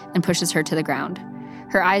corner and pushes her to the ground.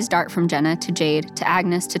 Her eyes dart from Jenna to Jade to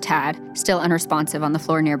Agnes to Tad, still unresponsive on the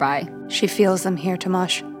floor nearby. She feels them here,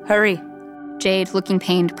 Tomash. Hurry. Jade, looking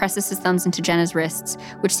pained, presses his thumbs into Jenna's wrists,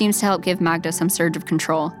 which seems to help give Magda some surge of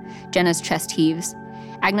control. Jenna's chest heaves.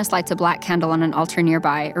 Agnes lights a black candle on an altar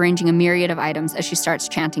nearby, arranging a myriad of items as she starts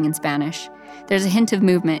chanting in Spanish. There's a hint of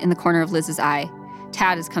movement in the corner of Liz's eye.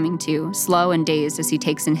 Tad is coming too, slow and dazed as he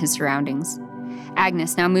takes in his surroundings.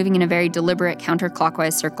 Agnes, now moving in a very deliberate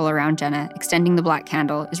counterclockwise circle around Jenna, extending the black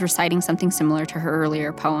candle, is reciting something similar to her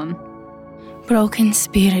earlier poem. Broken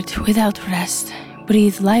spirit without rest,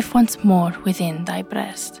 breathe life once more within thy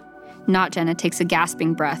breast. Not Jenna takes a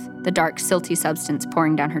gasping breath, the dark, silty substance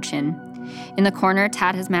pouring down her chin. In the corner,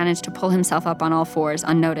 Tad has managed to pull himself up on all fours,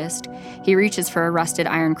 unnoticed. He reaches for a rusted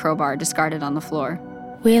iron crowbar discarded on the floor.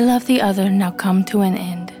 Will of the other now come to an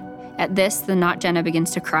end. At this, the not Jenna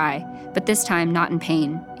begins to cry, but this time not in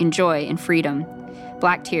pain, in joy and freedom.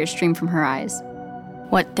 Black tears stream from her eyes.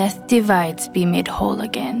 What death divides be made whole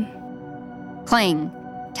again. Clang!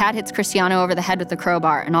 Tad hits Cristiano over the head with the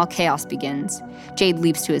crowbar, and all chaos begins. Jade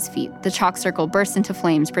leaps to his feet. The chalk circle bursts into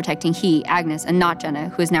flames, protecting he, Agnes, and not Jenna,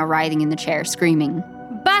 who is now writhing in the chair, screaming.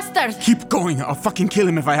 Bastard! Keep going. I'll fucking kill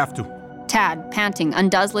him if I have to. Tad, panting,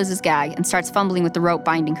 undoes Liz's gag and starts fumbling with the rope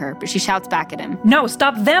binding her, but she shouts back at him. No,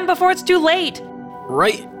 stop them before it's too late!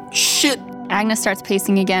 Right? Shit! Agnes starts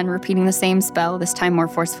pacing again, repeating the same spell, this time more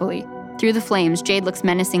forcefully. Through the flames, Jade looks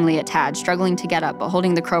menacingly at Tad, struggling to get up but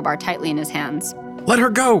holding the crowbar tightly in his hands. Let her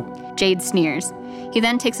go! Jade sneers. He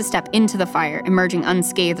then takes a step into the fire, emerging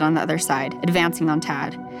unscathed on the other side, advancing on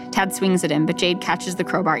Tad. Tad swings at him, but Jade catches the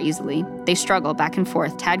crowbar easily. They struggle back and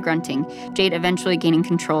forth, Tad grunting, Jade eventually gaining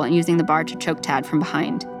control and using the bar to choke Tad from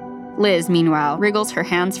behind. Liz, meanwhile, wriggles her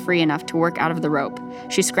hands free enough to work out of the rope.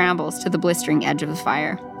 She scrambles to the blistering edge of the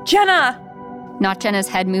fire. Jenna! Not Jenna's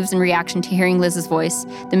head moves in reaction to hearing Liz's voice,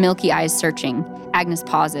 the milky eyes searching. Agnes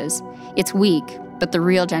pauses. It's weak, but the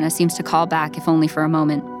real Jenna seems to call back, if only for a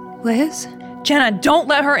moment. Liz? Jenna, don't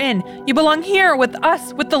let her in. You belong here with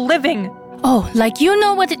us, with the living. Oh, like you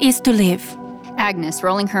know what it is to live. Agnes,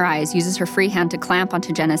 rolling her eyes, uses her free hand to clamp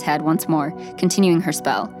onto Jenna's head once more, continuing her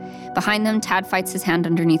spell. Behind them, Tad fights his hand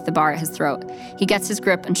underneath the bar at his throat. He gets his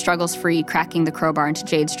grip and struggles free, cracking the crowbar into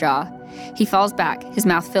Jade's jaw. He falls back, his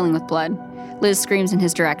mouth filling with blood. Liz screams in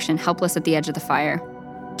his direction, helpless at the edge of the fire.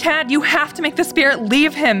 Tad, you have to make the spirit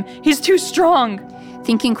leave him. He's too strong.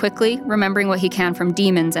 Thinking quickly, remembering what he can from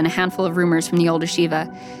demons and a handful of rumors from the old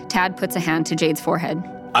yeshiva, Tad puts a hand to Jade's forehead.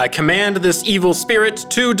 I command this evil spirit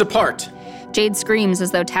to depart. Jade screams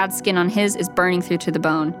as though Tad's skin on his is burning through to the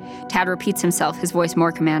bone. Tad repeats himself, his voice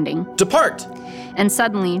more commanding. Depart! And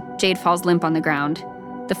suddenly, Jade falls limp on the ground.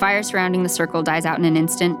 The fire surrounding the circle dies out in an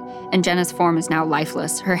instant, and Jenna's form is now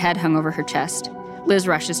lifeless, her head hung over her chest. Liz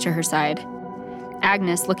rushes to her side.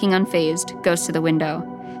 Agnes, looking unfazed, goes to the window.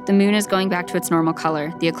 The moon is going back to its normal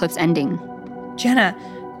color, the eclipse ending. Jenna,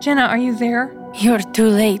 are you there? You're too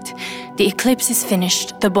late. The eclipse is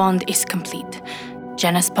finished. The bond is complete.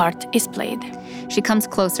 Jenna's part is played. She comes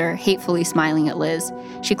closer, hatefully smiling at Liz.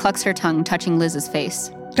 She clucks her tongue, touching Liz's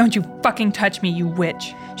face. Don't you fucking touch me, you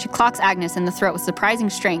witch. She clocks Agnes in the throat with surprising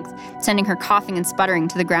strength, sending her coughing and sputtering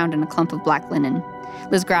to the ground in a clump of black linen.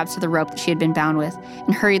 Liz grabs to the rope that she had been bound with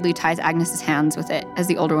and hurriedly ties Agnes's hands with it as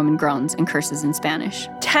the older woman groans and curses in Spanish.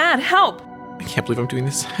 Tad, help! I can't believe I'm doing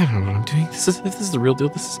this. I don't know what I'm doing. If this is the real deal,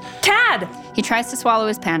 this is... Tad! He tries to swallow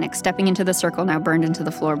his panic, stepping into the circle now burned into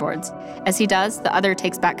the floorboards. As he does, the other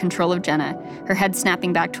takes back control of Jenna, her head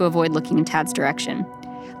snapping back to avoid looking in Tad's direction.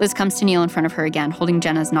 Liz comes to kneel in front of her again, holding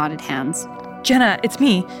Jenna's knotted hands. Jenna, it's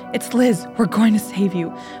me. It's Liz. We're going to save you.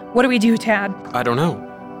 What do we do, Tad? I don't know.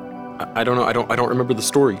 I don't know. I don't remember the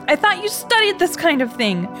story. I thought you studied this kind of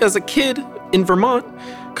thing. As a kid in Vermont.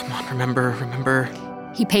 Come on, remember.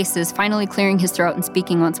 He paces, finally clearing his throat and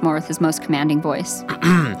speaking once more with his most commanding voice.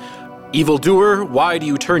 Evildoer, why do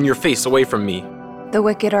you turn your face away from me? The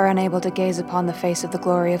wicked are unable to gaze upon the face of the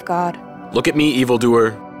glory of God. Look at me,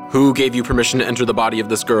 evildoer. Who gave you permission to enter the body of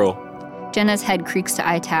this girl? Jenna's head creaks to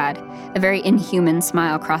eye Tad. A very inhuman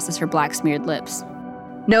smile crosses her black-smeared lips.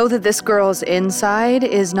 Know that this girl's inside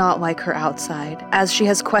is not like her outside, as she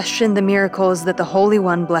has questioned the miracles that the Holy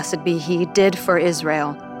One, blessed be He, did for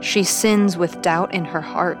Israel. She sins with doubt in her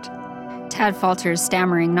heart. Tad falters,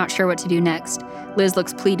 stammering, not sure what to do next. Liz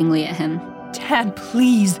looks pleadingly at him. Tad,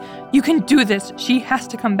 please. You can do this. She has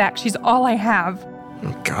to come back. She's all I have.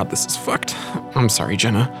 Oh God, this is fucked. I'm sorry,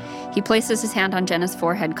 Jenna. He places his hand on Jenna's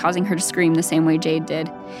forehead, causing her to scream the same way Jade did.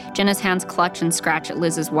 Jenna's hands clutch and scratch at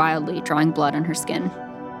Liz's wildly, drawing blood on her skin.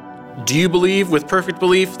 Do you believe with perfect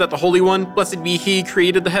belief that the Holy One, blessed be He,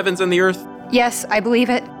 created the heavens and the earth? Yes, I believe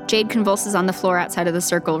it. Jade convulses on the floor outside of the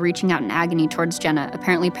circle, reaching out in agony towards Jenna,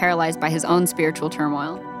 apparently paralyzed by his own spiritual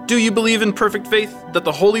turmoil. Do you believe in perfect faith that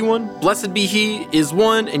the Holy One, blessed be He, is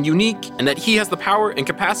one and unique, and that He has the power and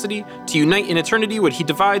capacity to unite in eternity what He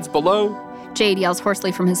divides below? Jade yells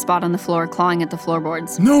hoarsely from his spot on the floor, clawing at the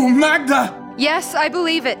floorboards. No, Magda! Yes, I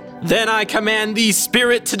believe it. Then I command thee,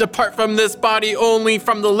 spirit, to depart from this body only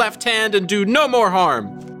from the left hand and do no more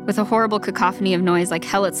harm. With a horrible cacophony of noise like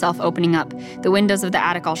hell itself opening up, the windows of the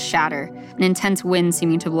attic all shatter, an intense wind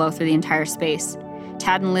seeming to blow through the entire space.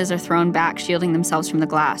 Tad and Liz are thrown back, shielding themselves from the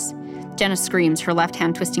glass. Jenna screams, her left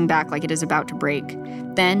hand twisting back like it is about to break.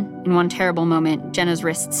 Then, in one terrible moment, Jenna's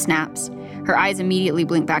wrist snaps. Her eyes immediately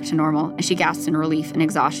blink back to normal, and she gasps in relief and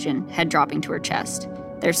exhaustion, head dropping to her chest.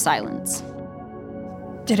 There's silence.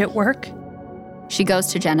 Did it work? She goes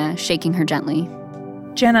to Jenna, shaking her gently.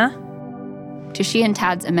 Jenna? To she and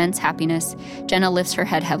Tad's immense happiness, Jenna lifts her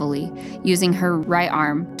head heavily, using her right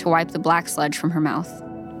arm to wipe the black sludge from her mouth.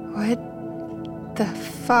 What the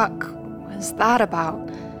fuck was that about?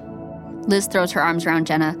 Liz throws her arms around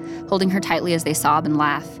Jenna, holding her tightly as they sob and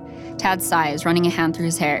laugh. Tad sighs, running a hand through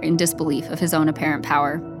his hair in disbelief of his own apparent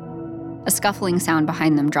power. A scuffling sound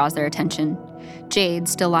behind them draws their attention. Jade,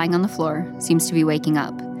 still lying on the floor, seems to be waking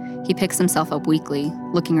up. He picks himself up weakly,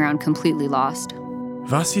 looking around completely lost.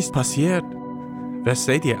 Was ist passiert? Wer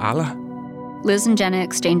seid ihr alle? Liz and Jenna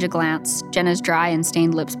exchange a glance, Jenna's dry and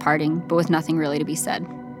stained lips parting, but with nothing really to be said.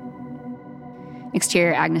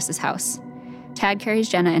 Exterior Agnes' house. Tad carries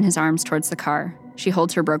Jenna in his arms towards the car. She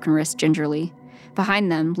holds her broken wrist gingerly.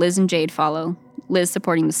 Behind them, Liz and Jade follow, Liz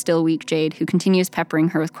supporting the still weak Jade, who continues peppering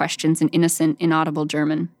her with questions in innocent, inaudible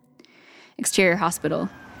German. Exterior hospital.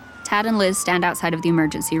 Tad and Liz stand outside of the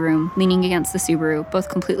emergency room, leaning against the Subaru, both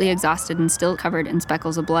completely exhausted and still covered in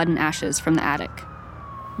speckles of blood and ashes from the attic.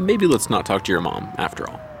 Maybe let's not talk to your mom, after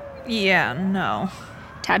all. Yeah, no.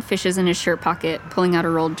 Tad fishes in his shirt pocket, pulling out a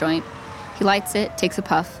rolled joint. He lights it, takes a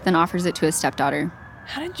puff, then offers it to his stepdaughter.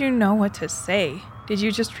 How did you know what to say? Did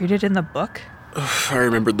you just read it in the book? I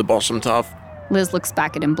remembered the Baal Shem Tov. Liz looks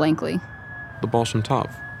back at him blankly. The Baal Shem Tov.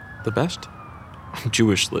 The best? I'm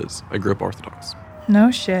Jewish, Liz. I grew up Orthodox.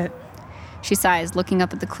 No shit. She sighs, looking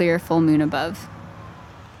up at the clear, full moon above.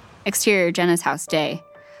 Exterior, Jenna's house, day.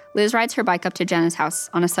 Liz rides her bike up to Jenna's house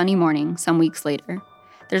on a sunny morning, some weeks later.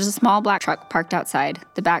 There's a small black truck parked outside,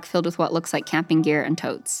 the back filled with what looks like camping gear and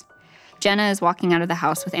totes. Jenna is walking out of the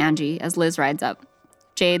house with Angie as Liz rides up.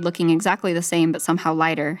 Jade, looking exactly the same but somehow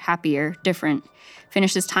lighter, happier, different,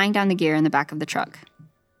 finishes tying down the gear in the back of the truck.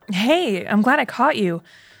 Hey, I'm glad I caught you.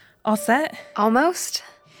 All set? Almost.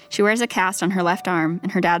 She wears a cast on her left arm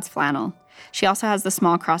and her dad's flannel. She also has the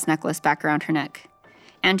small cross necklace back around her neck.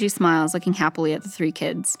 Angie smiles, looking happily at the three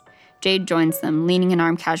kids. Jade joins them, leaning an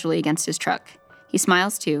arm casually against his truck. He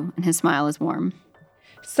smiles too, and his smile is warm.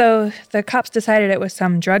 So the cops decided it was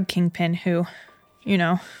some drug kingpin who,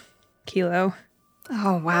 Kilo.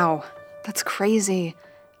 Oh, wow. That's crazy.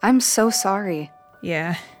 I'm so sorry.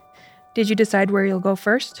 Yeah. Did you decide where you'll go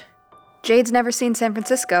first? Jade's never seen San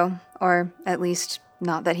Francisco, or at least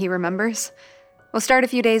not that he remembers. We'll start a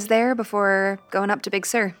few days there before going up to Big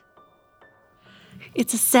Sur.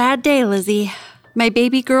 It's a sad day, Lizzie. My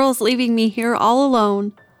baby girl's leaving me here all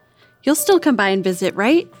alone. You'll still come by and visit,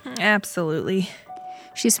 right? Absolutely.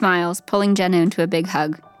 She smiles, pulling Jenna into a big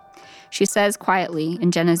hug. She says quietly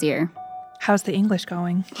in Jenna's ear, How's the English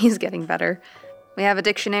going? He's getting better. We have a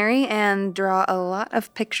dictionary and draw a lot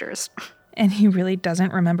of pictures. And he really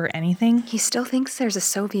doesn't remember anything? He still thinks there's a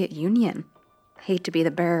Soviet Union. Hate to be the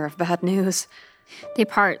bearer of bad news. They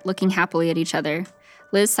part, looking happily at each other.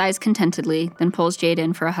 Liz sighs contentedly, then pulls Jade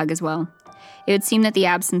in for a hug as well. It would seem that the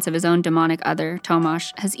absence of his own demonic other,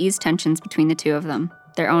 Tomasz, has eased tensions between the two of them,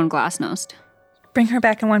 their own glasnost. Bring her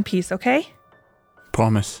back in one piece, okay?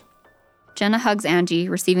 Promise. Jenna hugs Angie,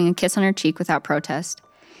 receiving a kiss on her cheek without protest.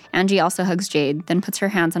 Angie also hugs Jade, then puts her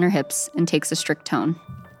hands on her hips and takes a strict tone.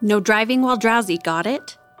 No driving while drowsy, got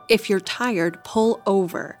it? If you're tired, pull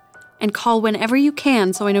over. And call whenever you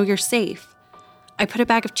can so I know you're safe. I put a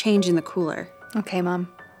bag of change in the cooler. Okay,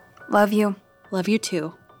 Mom. Love you. Love you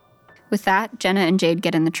too. With that, Jenna and Jade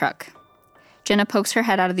get in the truck. Jenna pokes her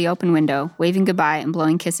head out of the open window, waving goodbye and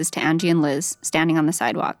blowing kisses to Angie and Liz, standing on the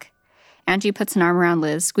sidewalk. Angie puts an arm around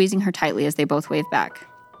Liz, squeezing her tightly as they both wave back.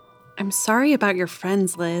 I'm sorry about your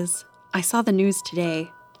friends, Liz. I saw the news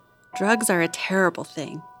today. Drugs are a terrible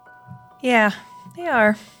thing. Yeah, they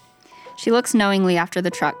are. She looks knowingly after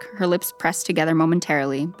the truck, her lips pressed together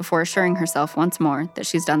momentarily, before assuring herself once more that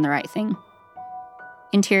she's done the right thing.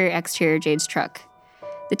 Interior-exterior Jade's truck.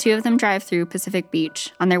 The two of them drive through Pacific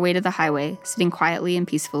Beach, on their way to the highway, sitting quietly and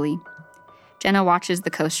peacefully. Jenna watches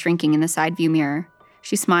the coast shrinking in the side view mirror.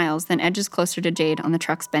 She smiles, then edges closer to Jade on the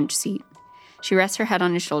truck's bench seat. She rests her head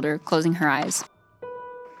on his shoulder, closing her eyes.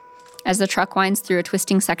 As the truck winds through a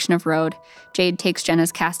twisting section of road, Jade takes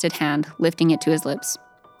Jenna's casted hand, lifting it to his lips.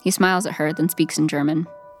 He smiles at her, then speaks in German.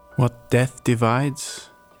 What death divides?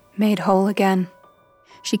 Made whole again.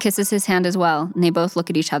 She kisses his hand as well, and they both look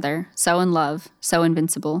at each other, so in love, so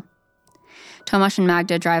invincible. Tomasz and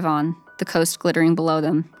Magda drive on, the coast glittering below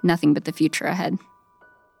them, nothing but the future ahead.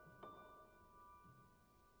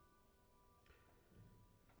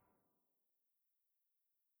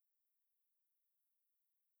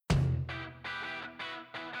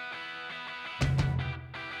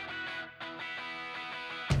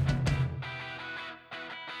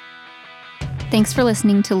 Thanks for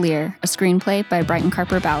listening to LEER, a screenplay by Bryson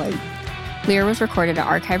Ballard. LEER was recorded at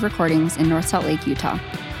Archive Recordings in North Salt Lake, Utah,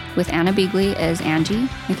 with Anna Beagley as Angie,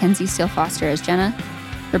 McKenzie Steele Foster as Jenna,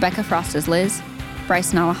 Rebecca Frost as Liz,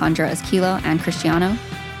 Bryson Alejandro as Kilo and Cristiano,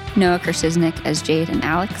 Noah Kershisnik as Jade and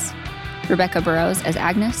Alex, Rebecca Burroughs as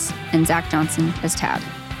Agnes, and Zach Johnson as Tad.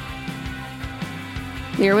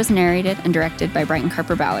 LEER was narrated and directed by Bryson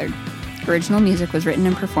Ballard. Original music was written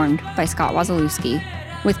and performed by Scott Wasilewski,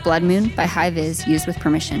 with Blood Moon by High Vis used with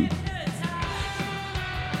permission.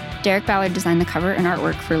 Derek Ballard designed the cover and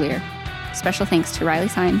artwork for LEER. Special thanks to Riley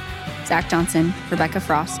Syme, Zach Johnson, Rebecca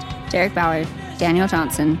Frost, Derek Ballard, Daniel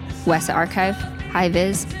Johnson, Wes at Archive, High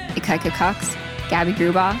Vis, Ikaika Cox, Gabby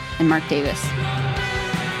Grubaugh, and Mark Davis.